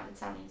and without it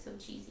sounding so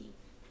cheesy.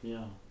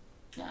 Yeah.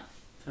 Yeah.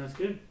 Sounds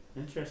good.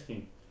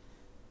 Interesting.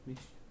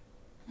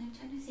 I'm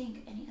trying to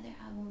think any other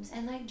albums.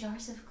 I like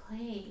Jars of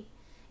Clay.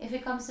 If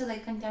it comes to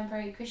like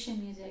contemporary Christian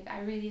music,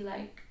 I really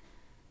like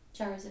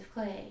Jars of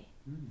Clay.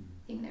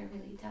 I think they're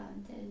really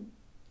talented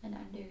and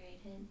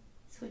underrated.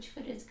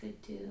 Switchfoot is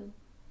good too.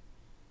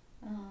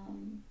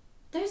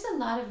 There's a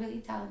lot of really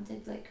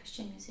talented like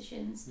Christian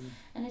musicians,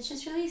 and it's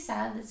just really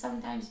sad that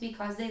sometimes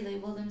because they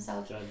label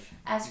themselves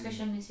as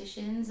Christian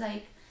musicians,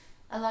 like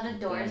a lot of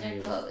doors are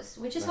closed.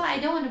 Which is why I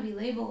don't want to be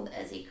labeled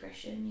as a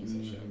Christian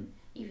musician,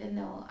 even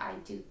though I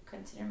do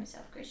consider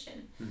myself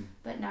Christian,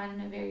 but not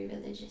in a very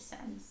religious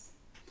sense.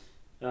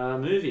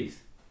 Movies.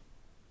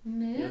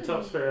 Movies. Your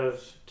top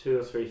 2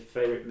 or 3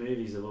 favorite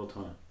movies of all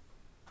time.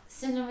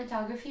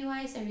 Cinematography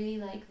wise, I really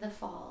like The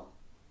Fall.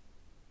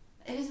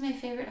 It was my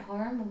favorite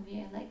horror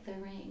movie. I like The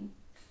Ring.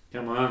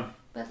 Come on.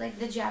 But like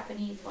the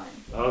Japanese one.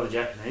 Oh, the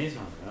Japanese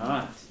one.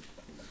 Right.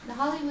 The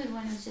Hollywood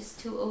one was just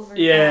too over.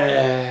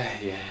 Yeah.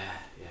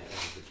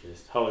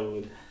 Just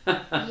Hollywood.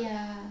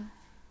 Yeah.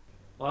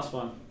 Last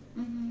one.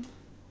 Mhm.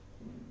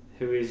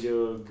 Who is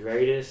your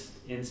greatest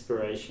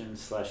inspiration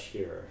 /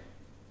 hero?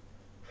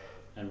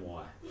 And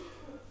why?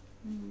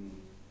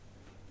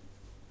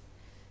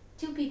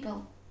 2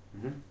 people.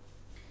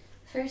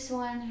 First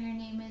one, her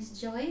name is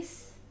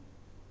Joyce.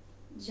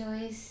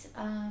 Joyce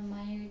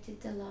Meyer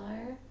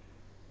Titular.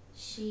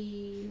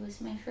 She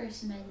was my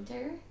first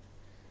mentor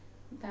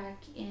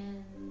back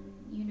in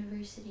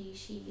university.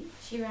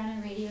 She ran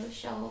a radio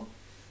show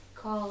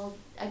called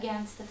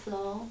Against the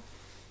Flow.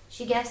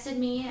 She guested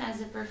me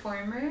as a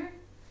performer,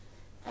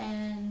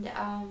 and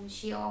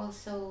she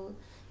also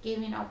gave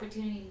me an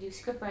opportunity to do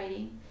script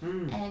writing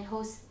and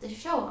host the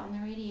show on the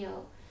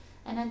radio.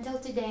 And until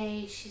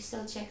today, she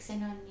still checks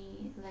in on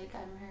me like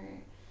I'm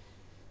her,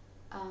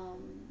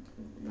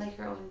 like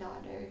her own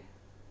daughter.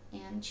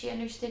 And she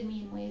understood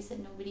me in ways that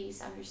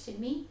nobody's understood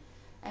me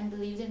and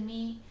believed in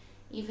me,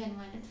 even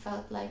when it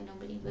felt like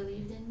nobody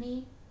believed in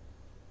me.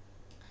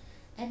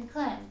 And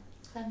Clem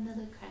de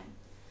la Creme,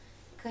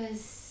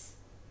 because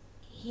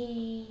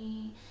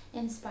he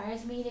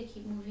inspires me to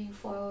keep moving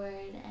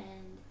forward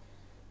and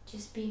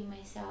just being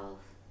myself.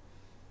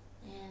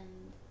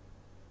 And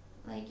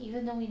like,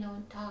 even though we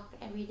don't talk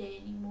every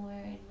day anymore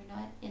and we're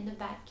not in the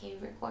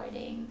Batcave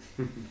recording,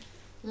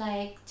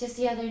 like, just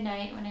the other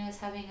night when I was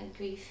having a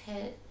grief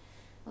hit,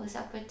 I was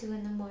up at 2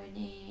 in the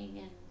morning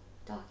and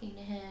talking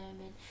to him,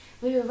 and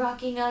we were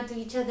rocking out to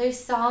each other's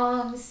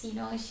songs, you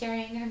know,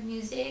 sharing our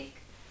music.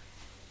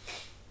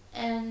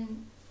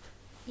 And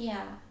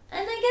yeah.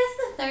 And I guess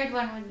the third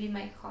one would be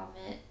my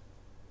comet,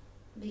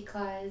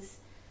 because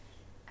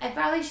I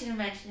probably shouldn't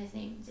mention his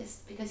name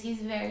just because he's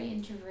very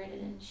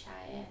introverted and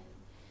shy, and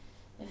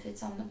if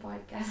it's on the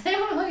podcast, I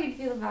don't know how you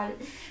feel about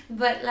it.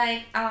 But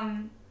like,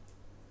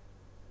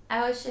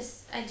 I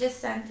just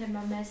sent him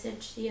a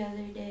message the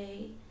other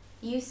day.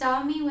 You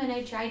saw me when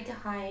I tried to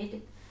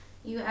hide.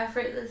 You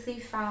effortlessly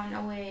found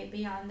a way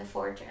beyond the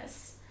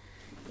fortress.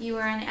 You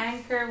were an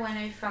anchor when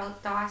I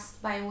felt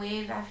tossed by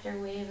wave after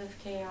wave of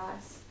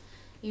chaos.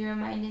 You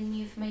reminded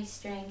me of my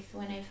strength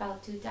when I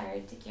felt too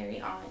tired to carry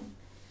on.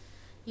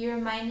 You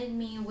reminded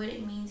me what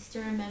it means to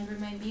remember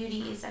my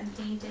beauty is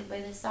untainted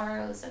by the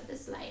sorrows of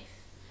this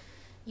life.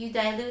 You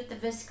dilute the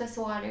viscous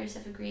waters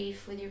of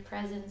grief with your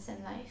presence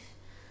in life.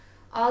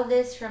 All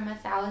this from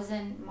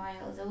 1,000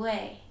 miles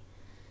away.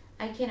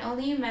 I can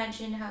only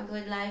imagine how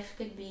good life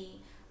could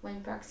be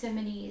when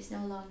proximity is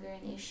no longer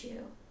an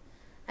issue.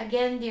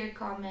 Again, dear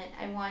Comet,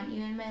 I want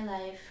you in my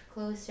life,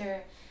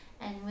 closer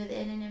and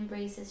within an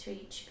embrace's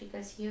reach,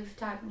 because you've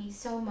taught me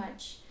so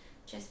much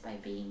just by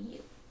being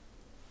you.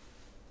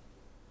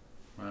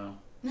 Wow.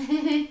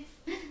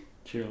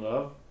 True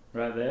love,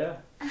 right there.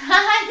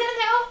 I don't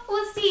know.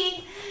 We'll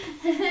see.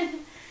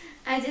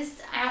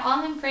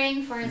 All I'm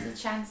praying for is a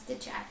chance to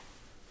chat.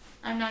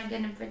 I'm not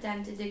gonna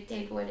pretend to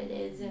dictate what it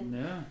is,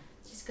 and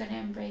just gonna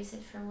embrace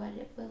it for what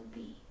it will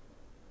be.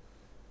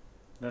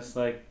 That's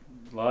like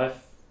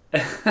life.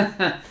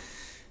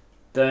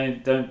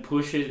 Don't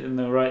push it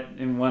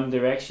in one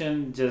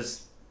direction.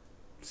 Just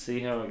see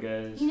how it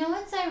goes. You know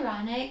what's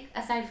ironic,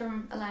 aside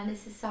from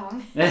Alanis'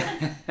 song,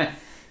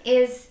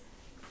 is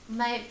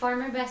my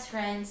former best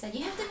friend said,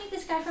 you have to meet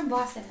this guy from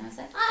Boston. And I was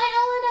like, I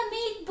don't want to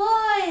meet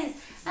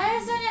boys. I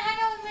just want to hang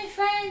out with my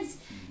friends.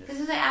 Because it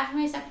was like after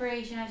my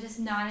separation, I was just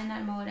not in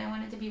that mode. I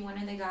wanted to be one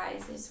of the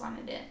guys. I just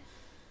wanted to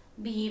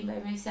be by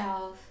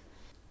myself.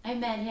 I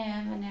met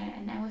him,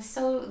 and I was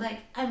so,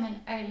 like, I'm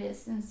an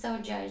artist and so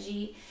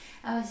judgy.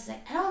 I was just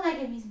like, I don't like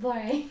him, he's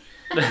boring.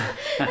 That's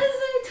what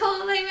I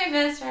told, like, my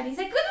best friend. He's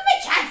like, give him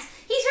a chance.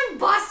 He's from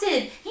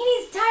Boston. He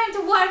needs time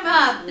to warm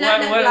up. Blah,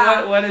 blah,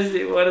 blah.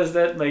 What does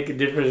that make a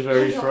difference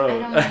where he's from? I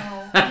don't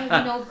know. I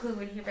have no clue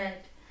what he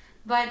meant.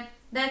 But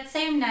that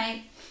same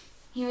night,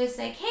 he was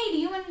like, hey, do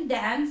you want to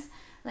dance?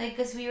 Like,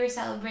 because we were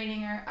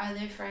celebrating our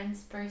other friend's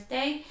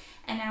birthday.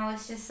 And I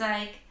was just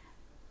like,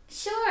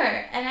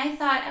 sure. And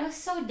I was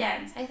so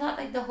dense. I thought,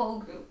 like, the whole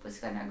group was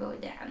going to go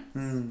dance.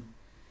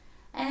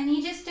 And then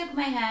he just took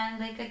my hand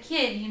like a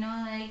kid, you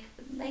know,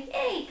 like,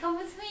 hey, come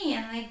with me.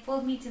 And, like,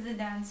 pulled me to the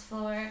dance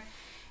floor.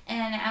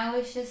 And I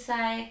was just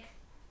like,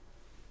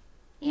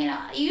 you know,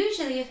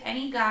 usually if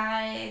any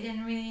guy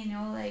didn't really, you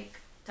know, like,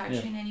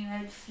 touch me in any way,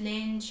 I would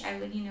flinch, I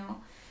would, you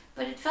know.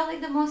 But it felt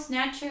like the most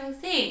natural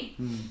thing.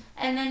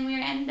 And then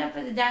we ended up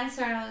at the dance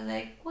floor, and I was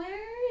like,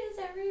 where is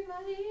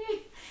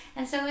everybody?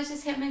 And so it was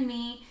just him and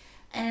me.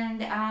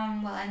 And,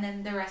 and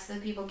then the rest of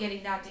the people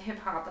getting down to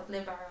hip-hop at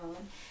Live Our Own.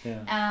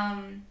 Yeah.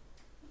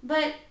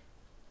 But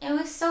it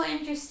was so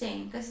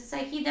interesting, because it's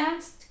like he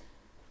danced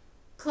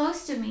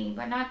close to me,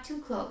 but not too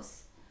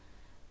close.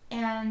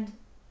 And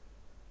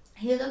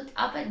he looked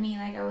up at me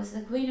like I was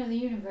the queen of the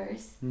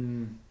universe.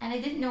 And I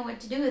didn't know what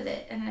to do with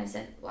it. And I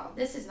said, well,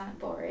 this is not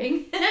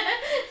boring.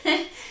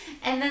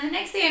 And then the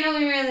next thing I know,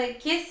 we were like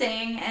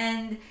kissing,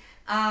 and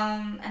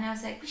I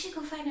was like, we should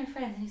go find our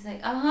friends. And he's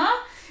like,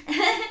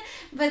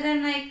 But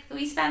then, like,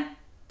 we spent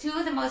 2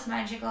 of the most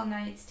magical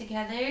nights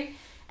together.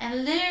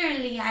 And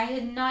literally, I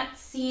had not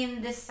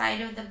seen this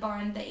side of the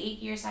bond the 8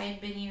 years I had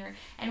been here.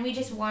 And we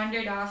just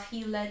wandered off.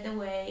 He led the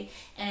way.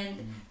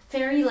 And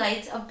fairy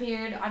lights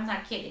appeared. I'm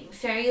not kidding.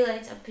 Fairy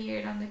lights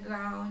appeared on the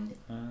ground.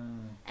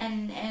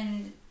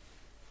 And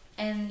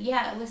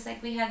yeah, it was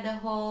like we had the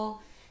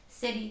whole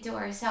city to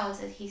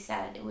ourselves, as he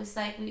said. It was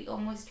like we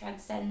almost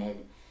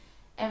transcended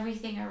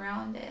everything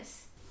around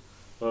us.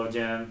 Well,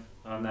 Jan,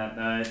 on that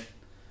note,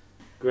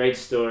 great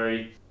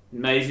story.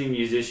 Amazing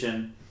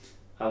musician.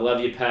 I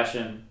love your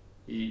passion.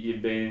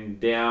 You've been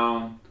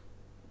down,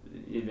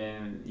 you've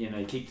been, you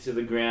know, kicked to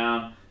the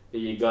ground,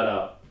 but you got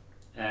up.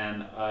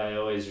 And I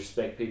always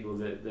respect people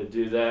that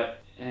do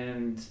that.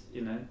 And,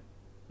 you know,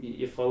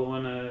 you're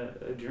following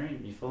a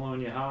dream. You're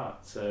following your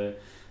heart. So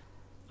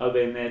I've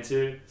been there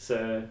too.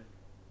 So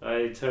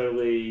I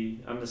totally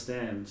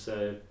understand.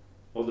 So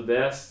all the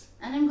best.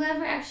 And I'm glad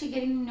we're actually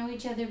getting to know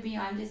each other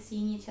beyond just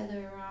seeing each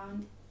other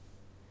around.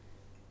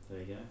 There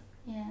you go.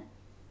 Yeah.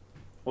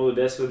 All the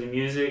best with your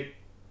music.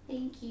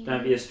 Thank you.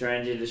 Don't be a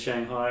stranger to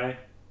Shanghai.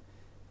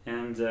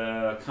 And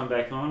come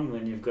back on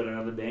when you've got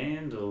another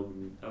band or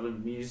other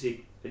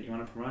music that you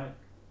want to promote.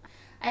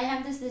 I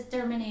have this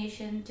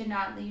determination to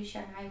not leave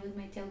Shanghai with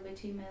my tail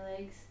between my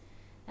legs.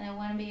 And I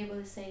want to be able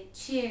to say,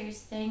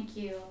 cheers, thank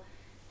you,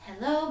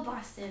 Hello,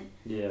 Boston.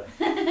 Yeah.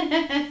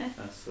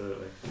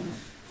 Absolutely.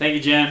 Thank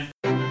you, Jen.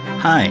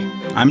 Hi,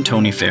 I'm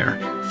Tony Fair,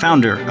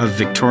 founder of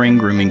Victorian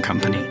Grooming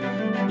Company.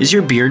 Is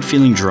your beard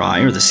feeling dry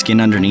or the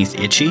skin underneath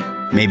itchy?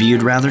 Maybe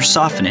you'd rather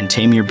soften and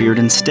tame your beard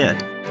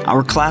instead.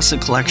 Our classic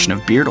collection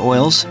of beard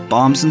oils,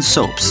 balms, and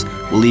soaps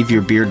will leave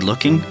your beard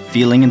looking,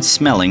 feeling, and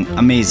smelling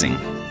amazing.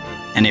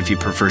 And if you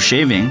prefer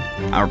shaving,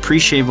 our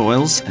pre-shave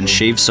oils and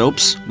shave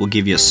soaps will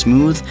give you a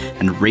smooth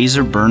and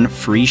razor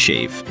burn-free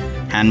shave.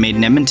 Handmade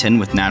in Edmonton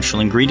with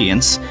natural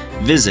ingredients.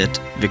 Visit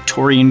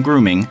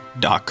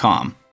VictorianGrooming.com.